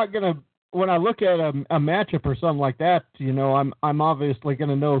 I'm not gonna. When I look at a matchup or something like that, I'm obviously going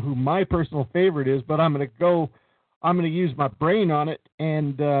to know who my personal favorite is, but I'm going to use my brain on it,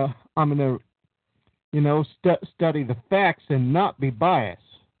 and I'm going to, study the facts and not be biased.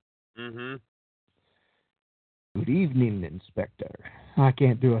 Mm-hmm. Good evening, Inspector. I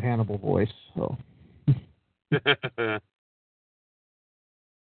can't do a Hannibal voice, so.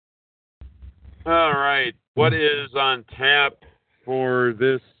 All right. What is on tap for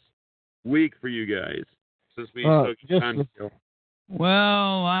this week for you guys? Since we took time to go.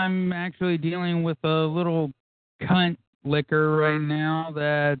 Well, I'm actually dealing with a little cunt liquor right now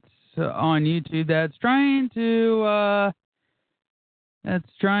that's on YouTube that's trying to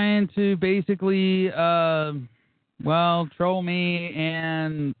basically troll me,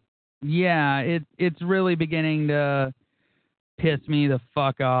 and yeah, it's really beginning to piss me the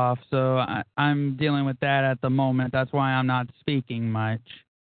fuck off. So I'm dealing with that at the moment. That's why I'm not speaking much.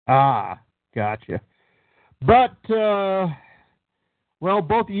 Ah, gotcha. But well,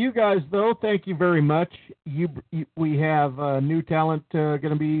 both of you guys, though, thank you very much. We have new talent going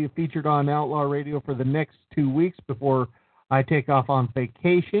to be featured on Outlaw Radio for the next 2 weeks before I take off on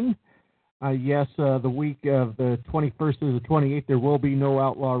vacation. Yes, the week of the 21st to the 28th, there will be no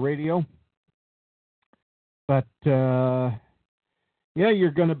Outlaw Radio. But, yeah,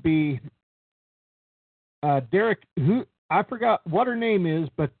 you're going to be Derek, who I forgot what her name is,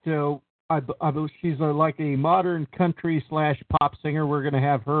 but she's like a modern country / pop singer. We're going to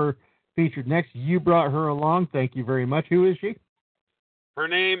have her featured next. You brought her along. Thank you very much. Who is she? Her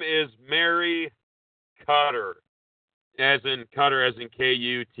name is Mary Cutter, as in Cutter, as in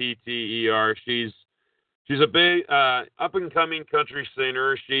Kutter. She's a big up and coming country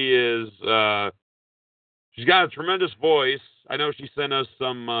singer. She's got a tremendous voice. I know she sent us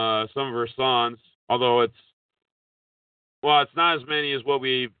some of her songs, although it's not as many as what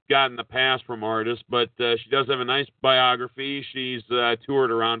we've got in the past from artists, but she does have a nice biography. She's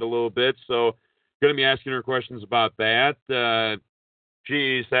toured around a little bit, so going to be asking her questions about that.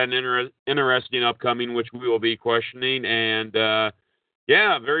 She's had an interesting upcoming, which we will be questioning, and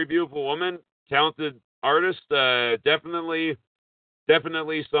yeah, very beautiful woman, talented artist, definitely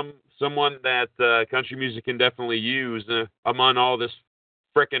someone that country music can definitely use among all this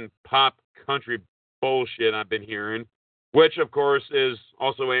frickin' pop country bullshit I've been hearing. Which, of course, is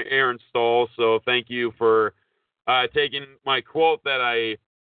also Aaron Stahl. So thank you for taking my quote that I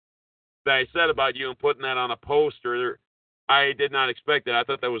said about you and putting that on a poster. I did not expect that. I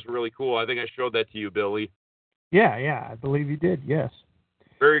thought that was really cool. I think I showed that to you, Billy. Yeah, I believe you did, yes.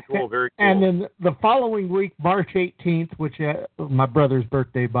 Very cool, very cool. And then the following week, March 18th, which my brother's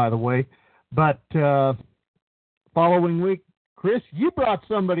birthday, by the way, but following week, Chris, you brought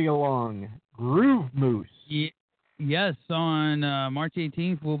somebody along, Groove Moose. Yes, on March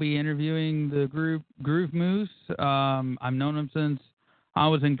 18th, we'll be interviewing the group Groove Moose. I've known them since I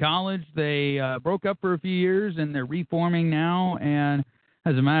was in college. They broke up for a few years, and they're reforming now. And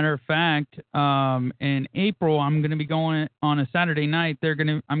as a matter of fact, in April, I'm going to be going on a Saturday night.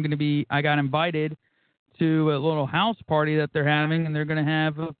 I got invited to a little house party that they're having, and they're going to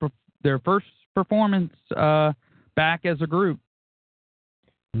have their first performance back as a group.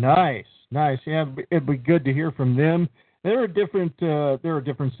 Nice. Yeah, it'd be good to hear from them. They're a different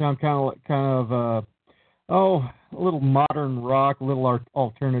sound, kind of a little modern rock, a little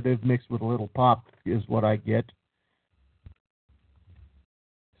alternative mixed with a little pop is what I get.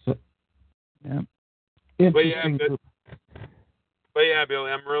 So, yeah, interesting. But yeah,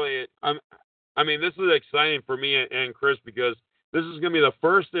 Billy, I mean, this is exciting for me and Chris because this is going to be the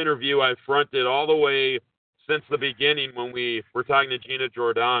first interview I fronted all the way since the beginning when we were talking to Gina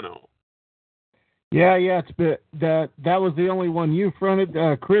Giordano. Yeah, it's been, that was the only one you fronted.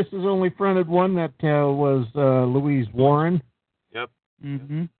 Chris has only fronted one that was Louise Warren. Yep.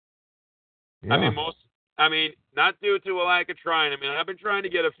 Mm-hmm. Yeah. I mean, not due to a lack of trying. I mean, I've been trying to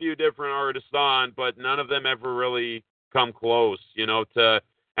get a few different artists on, but none of them ever really come close, to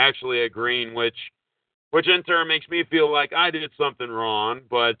actually agreeing, which in turn makes me feel like I did something wrong,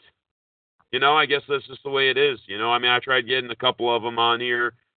 but, I guess that's just the way it is, I mean, I tried getting a couple of them on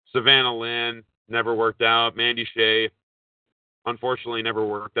here. Savannah Lynn, never worked out. Mandy Shea, unfortunately, never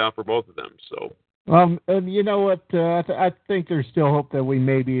worked out for both of them, so. And you know what? I think there's still hope that we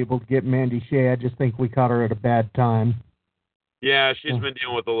may be able to get Mandy Shea. I just think we caught her at a bad time. Yeah, she's been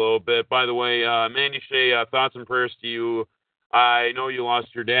dealing with a little bit. By the way, Mandy Shea, thoughts and prayers to you. I know you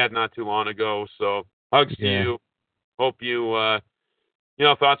lost your dad not too long ago, so hugs to you. Hope you,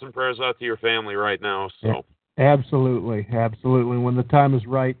 thoughts and prayers out to your family right now. So. Yeah, absolutely. When the time is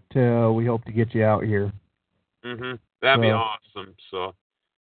right, we hope to get you out here. Mm-hmm. That'd be awesome. So,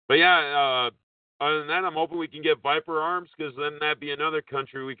 but yeah, other than that, I'm hoping we can get Viper Arms because then that'd be another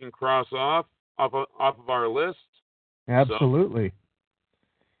country we can cross off of our list. Absolutely. So,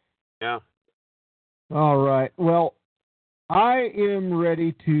 yeah. All right. Well, I am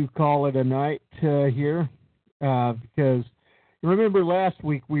ready to call it a night here. because remember last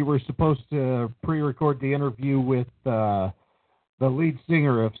week we were supposed to pre-record the interview with the lead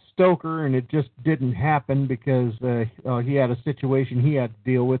singer of Stoker, and it just didn't happen because he had a situation he had to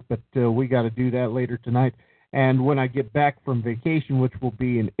deal with, but we got to do that later tonight. And when I get back from vacation, which will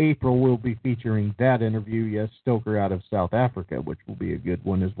be in April, we'll be featuring that interview, yes, Stoker out of South Africa, which will be a good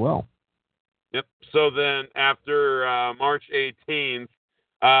one as well. Yep. So then after March 18th,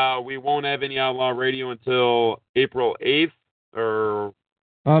 we won't have any Outlaw Radio until April 8th, or...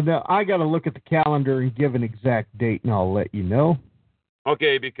 No, I got to look at the calendar and give an exact date, and I'll let you know.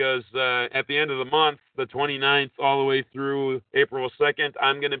 Okay, because at the end of the month, the 29th, all the way through April 2nd,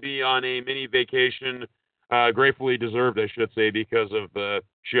 I'm going to be on a mini vacation, gratefully deserved, I should say, because of the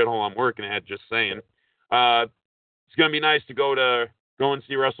shithole I'm working at, just saying. It's going to be nice to go and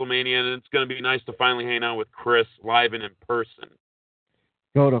see WrestleMania, and it's going to be nice to finally hang out with Chris live and in person.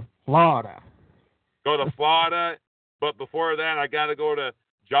 Go to Florida. But before that, I got to go to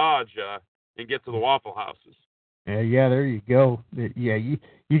Georgia and get to the Waffle Houses. Yeah, there you go. Yeah, you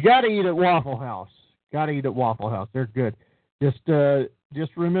got to eat at Waffle House. They're good. Just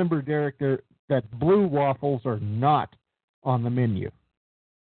remember, Derek, that blue waffles are not on the menu.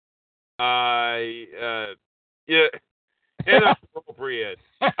 Yeah, inappropriate.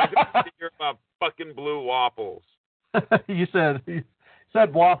 I don't hear about fucking blue waffles. You said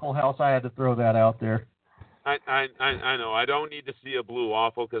Waffle House. I had to throw that out there. I know. I don't need to see a blue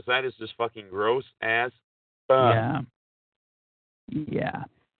waffle because that is just fucking gross as. Yeah.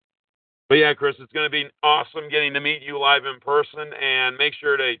 But yeah, Chris, it's going to be awesome getting to meet you live in person, and make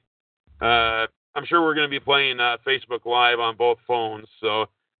sure to. I'm sure we're going to be playing Facebook Live on both phones. So,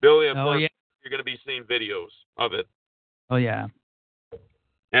 Billy, of course, you're going to be seeing videos of it. Oh yeah.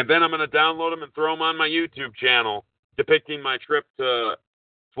 And then I'm going to download them and throw them on my YouTube channel, depicting my trip to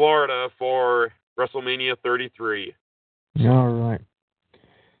Florida for WrestleMania 33. All right.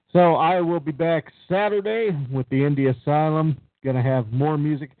 So I will be back Saturday with the Indie Asylum. Going to have more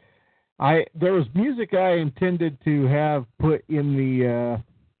music. There was music I intended to have put in the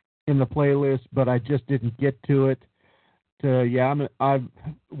playlist, but I just didn't get to it. I'm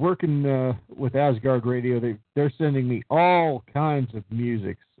working with Asgard Radio. They're sending me all kinds of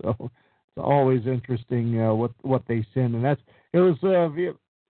music, so it's always interesting what they send. And it was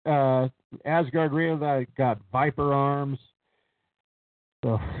Asgard Radio that I got Viper Arms.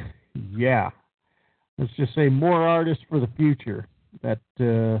 So yeah, let's just say more artists for the future that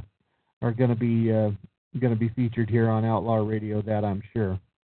are going to be featured here on Outlaw Radio. That I'm sure.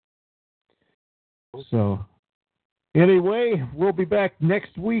 So anyway, we'll be back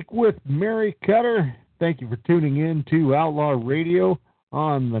next week with Mary Cutter. Thank you for tuning in to Outlaw Radio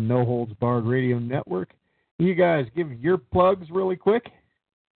on the No Holds Barred Radio Network. You guys give your plugs really quick.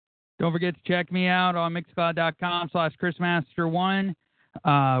 Don't forget to check me out on mixcloud.com/ChrisMaster1,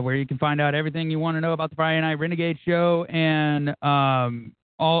 where you can find out everything you want to know about the Friday Night Renegade show, and don't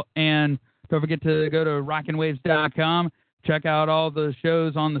forget to go to rockinwaves.com, check out all the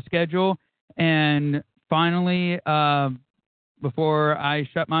shows on the schedule, and finally, before I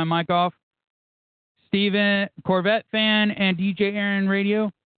shut my mic off, Steven, Corvette fan, and DJ Aaron Radio,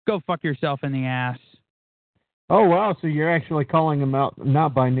 go fuck yourself in the ass. Oh, wow. So you're actually calling them out,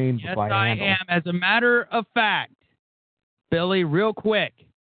 not by name, but by handle. Yes, I am. As a matter of fact, Billy, real quick,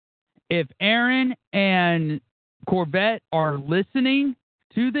 if Aaron and Corvette are listening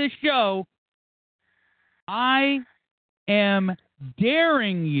to this show, I am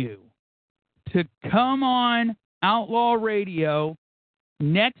daring you to come on Outlaw Radio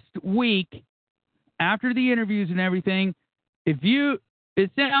next week after the interviews and everything. It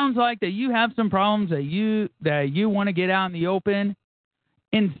sounds like that you have some problems that you want to get out in the open.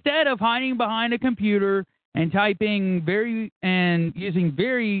 Instead of hiding behind a computer and typing using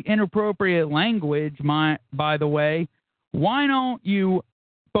very inappropriate language, by the way, why don't you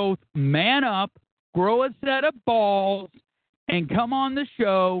both man up, grow a set of balls, and come on the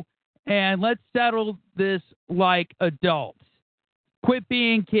show, and let's settle this like adults. Quit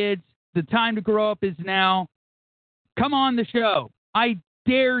being kids. The time to grow up is now. Come on the show. I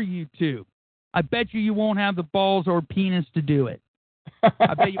dare you to. I bet you won't have the balls or penis to do it.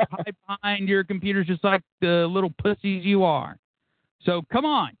 I bet you hide behind your computers just like the little pussies you are. So come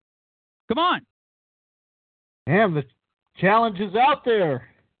on. Come on. Damn, the challenge is out there.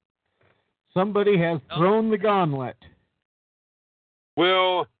 Somebody has thrown the gauntlet.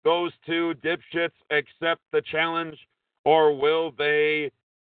 Will those two dipshits accept the challenge, or will they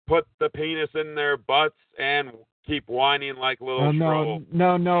put the penis in their butts and keep whining like little trolls?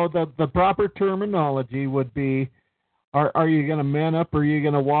 No. The proper terminology would be, are you going to man up, or are you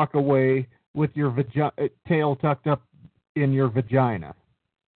going to walk away with your tail tucked up in your vagina.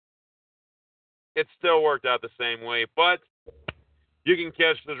 It still worked out the same way, but you can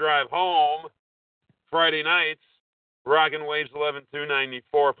catch the drive home Friday nights, Rockin' Waves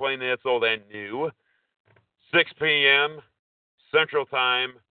 11-294, playing the hits old and new, 6 p.m. Central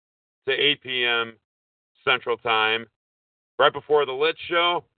Time to 8 p.m. Central Time, right before the Lit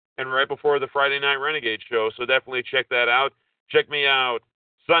Show and right before the Friday Night Renegade Show. So definitely check that out. Check me out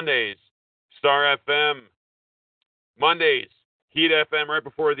Sundays, Star FM. Mondays, Heat FM right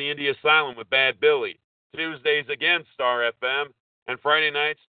before the Indie Asylum with Bad Billy. Tuesdays again, Star FM. And Friday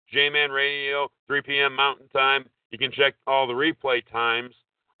nights, J-Man Radio, 3 p.m. Mountain Time. You can check all the replay times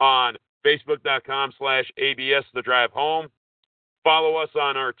on Facebook.com/ABS The Drive Home. Follow us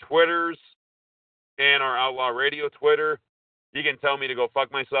on our Twitters and our Outlaw Radio Twitter. You can tell me to go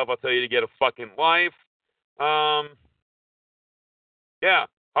fuck myself. I'll tell you to get a fucking life. Yeah,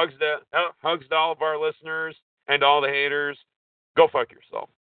 hugs to all of our listeners and all the haters. Go fuck yourself.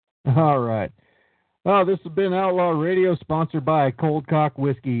 All right. Well, this has been Outlaw Radio, sponsored by Cold Cock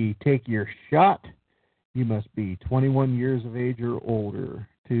Whiskey. Take your shot. You must be 21 years of age or older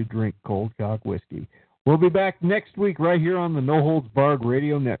to drink Cold Cock Whiskey. We'll be back next week right here on the No Holds Barred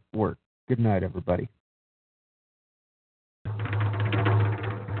Radio Network. Good night, everybody.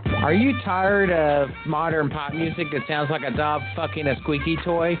 Are you tired of modern pop music that sounds like a dog fucking a squeaky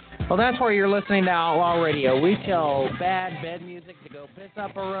toy? Well, that's where you're listening to Outlaw Radio. We tell bad bed music to go piss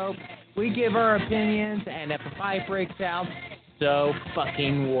up a rope. We give our opinions, and if a fight breaks out, so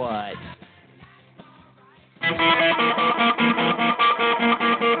fucking what?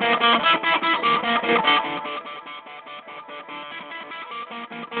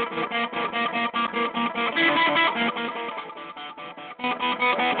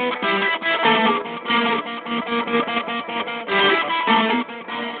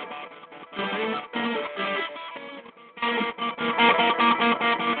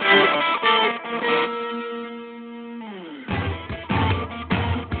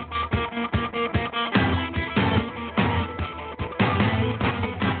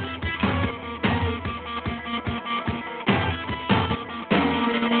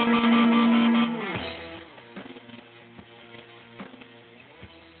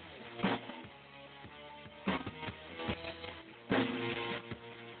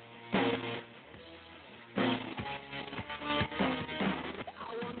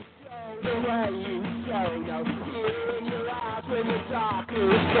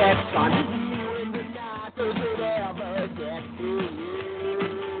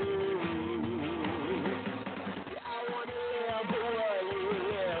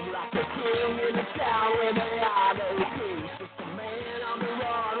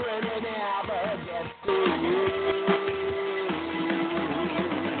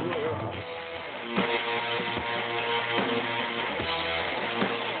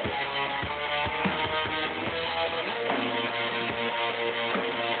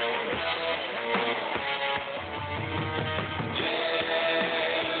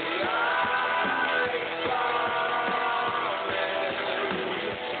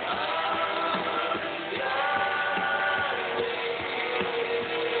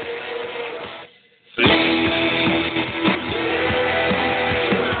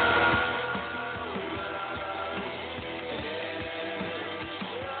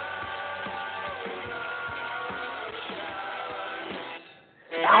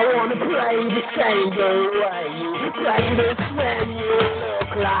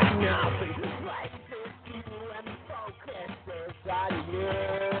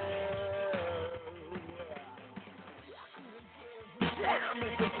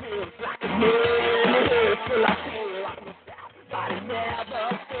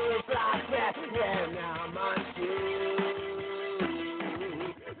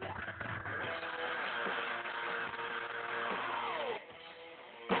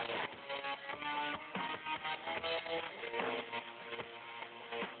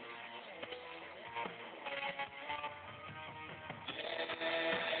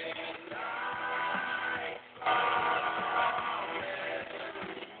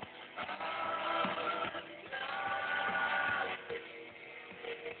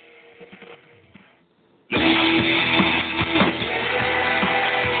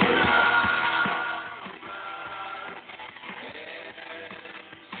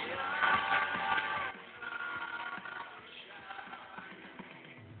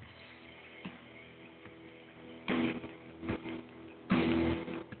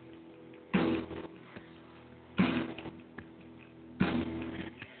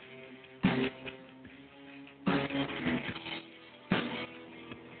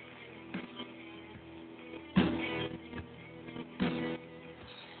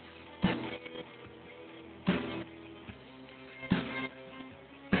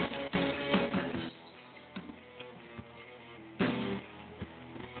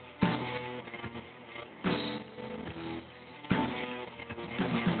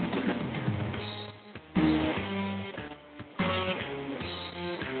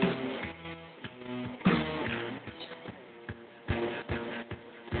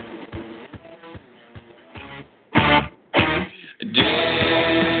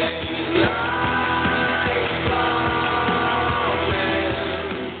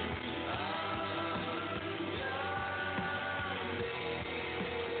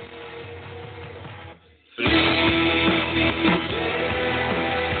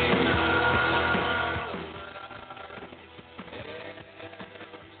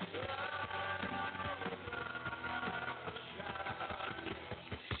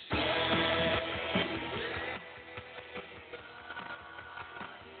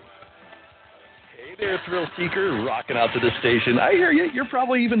 thrill seeker rocking out to the station. I hear you. You're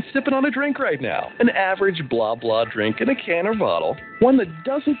probably even sipping on a drink right now. An average blah blah drink in a can or bottle. One that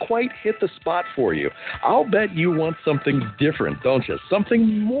doesn't quite hit the spot for you. I'll bet you want something different, don't you?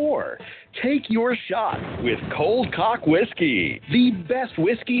 Something more. Take your shot with Cold Cock Whiskey, the best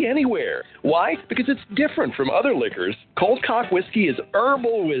whiskey anywhere. Why? Because it's different from other liquors. Cold Cock Whiskey is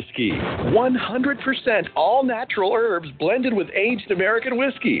herbal whiskey. 100% all natural herbs blended with aged American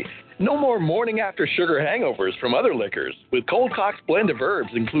whiskey. No more morning after sugar hangovers from other liquors. With Cold Cock's blend of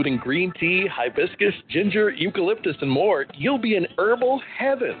herbs, including green tea, hibiscus, ginger, eucalyptus, and more, you'll be in herbal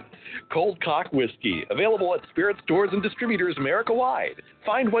heaven. Cold Cock Whiskey, available at spirit stores and distributors America-wide.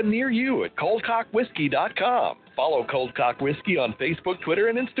 Find one near you at coldcockwhiskey.com. Follow Cold Cock Whiskey on Facebook, Twitter,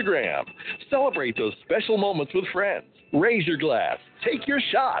 and Instagram. Celebrate those special moments with friends. Raise your glass. Take your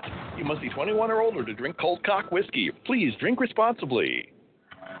shot. You must be 21 or older to drink Cold Cock Whiskey. Please drink responsibly.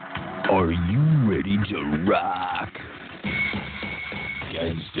 Are you ready to rock?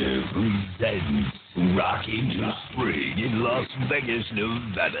 Gangster presents Rock into Spring in Las Vegas,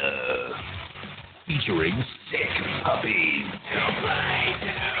 Nevada. Featuring Sick Puppies,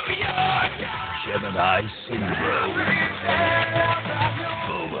 Gemini Syndrome,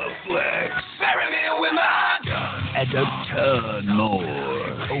 Boba Flex, and a ton more.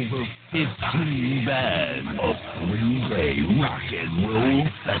 Over 15 bands. A 3-day rock and roll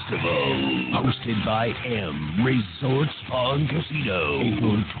festival. Hosted by M Resort Spa and Casino.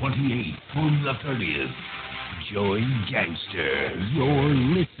 April 28th through the 30th. Join Gangster,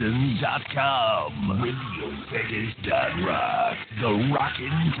 yourlisten.com, RadioVegas.rock, The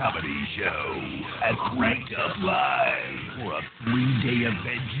Rockin' Comedy Show, and Cranked Up Live for a 3-day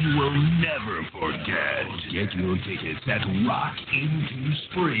event you will never forget. Get your tickets at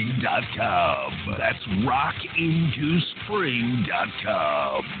rockintospring.com. That's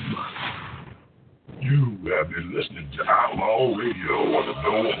rockintospring.com. You have been listening to Outlaw Radio on the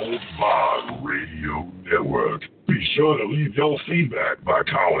No Holds Barred Radio Network. Be sure to leave your feedback by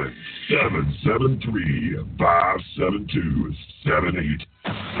calling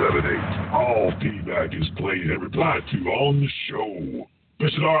 773-572-7878. All feedback is played and replied to on the show.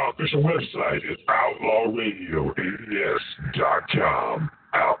 Visit our official website at outlawradio.com.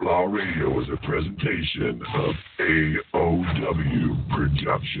 Outlaw Radio is a presentation of AOW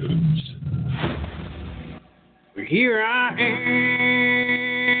Productions. Here I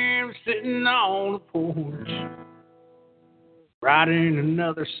am, sitting on the porch, writing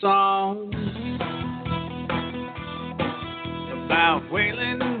another song about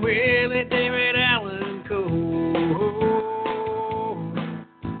Waylon and Willie, David Allen Cole.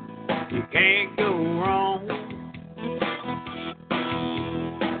 You can't go wrong.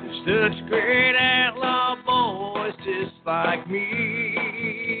 There's such great outlaw boys just like me.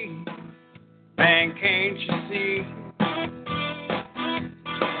 Man, can't you see?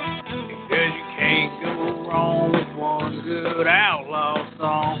 Because you can't go wrong with one good outlaw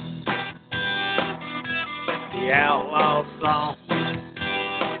song. The outlaw song.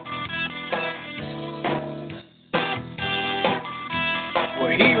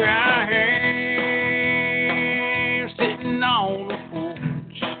 Well, here I am, sitting on the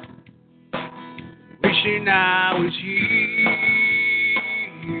porch, wishing I was here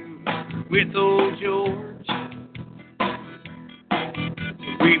with old George.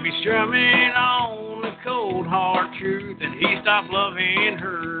 We'd be strumming on the cold hard truth, and he stopped loving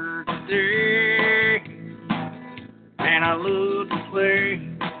her today. And I love to play,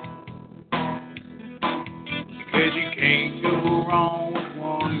 because you can't go wrong with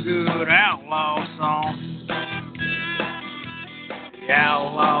one good outlaw song. The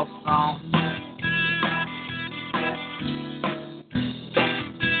outlaw song.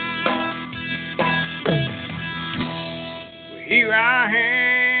 Here I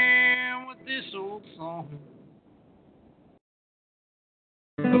am with this old song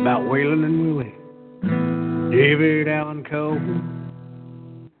about Waylon and Willie, David Allen Cole,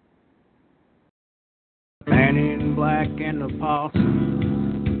 Man in Black and the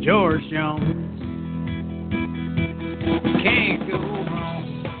Possum, George Jones. You can't go wrong.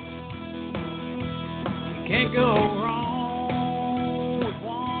 You can't go wrong with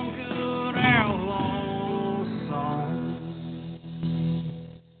one good outlaw song.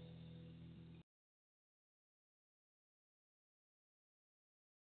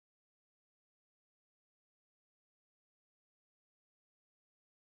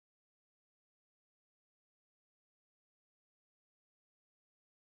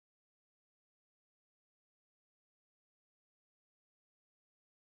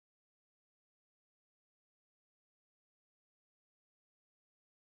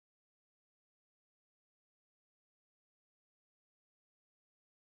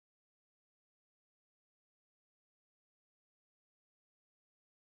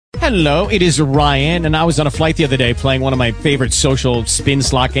 Hello, it is Ryan, and I was on a flight the other day playing one of my favorite social spin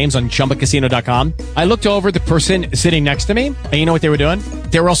slot games on ChumbaCasino.com. I looked over at the person sitting next to me, and you know what they were doing?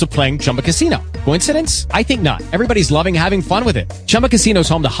 They were also playing Chumba Casino. Coincidence? I think not. Everybody's loving having fun with it. Chumba Casino is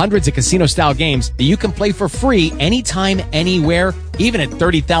home to hundreds of casino-style games that you can play for free anytime, anywhere, even at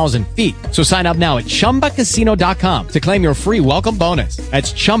 30,000 feet. So sign up now at ChumbaCasino.com to claim your free welcome bonus.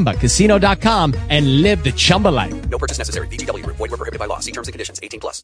 That's ChumbaCasino.com and live the Chumba life. No purchase necessary. VGW. Void where prohibited by law. See terms and conditions. 18+.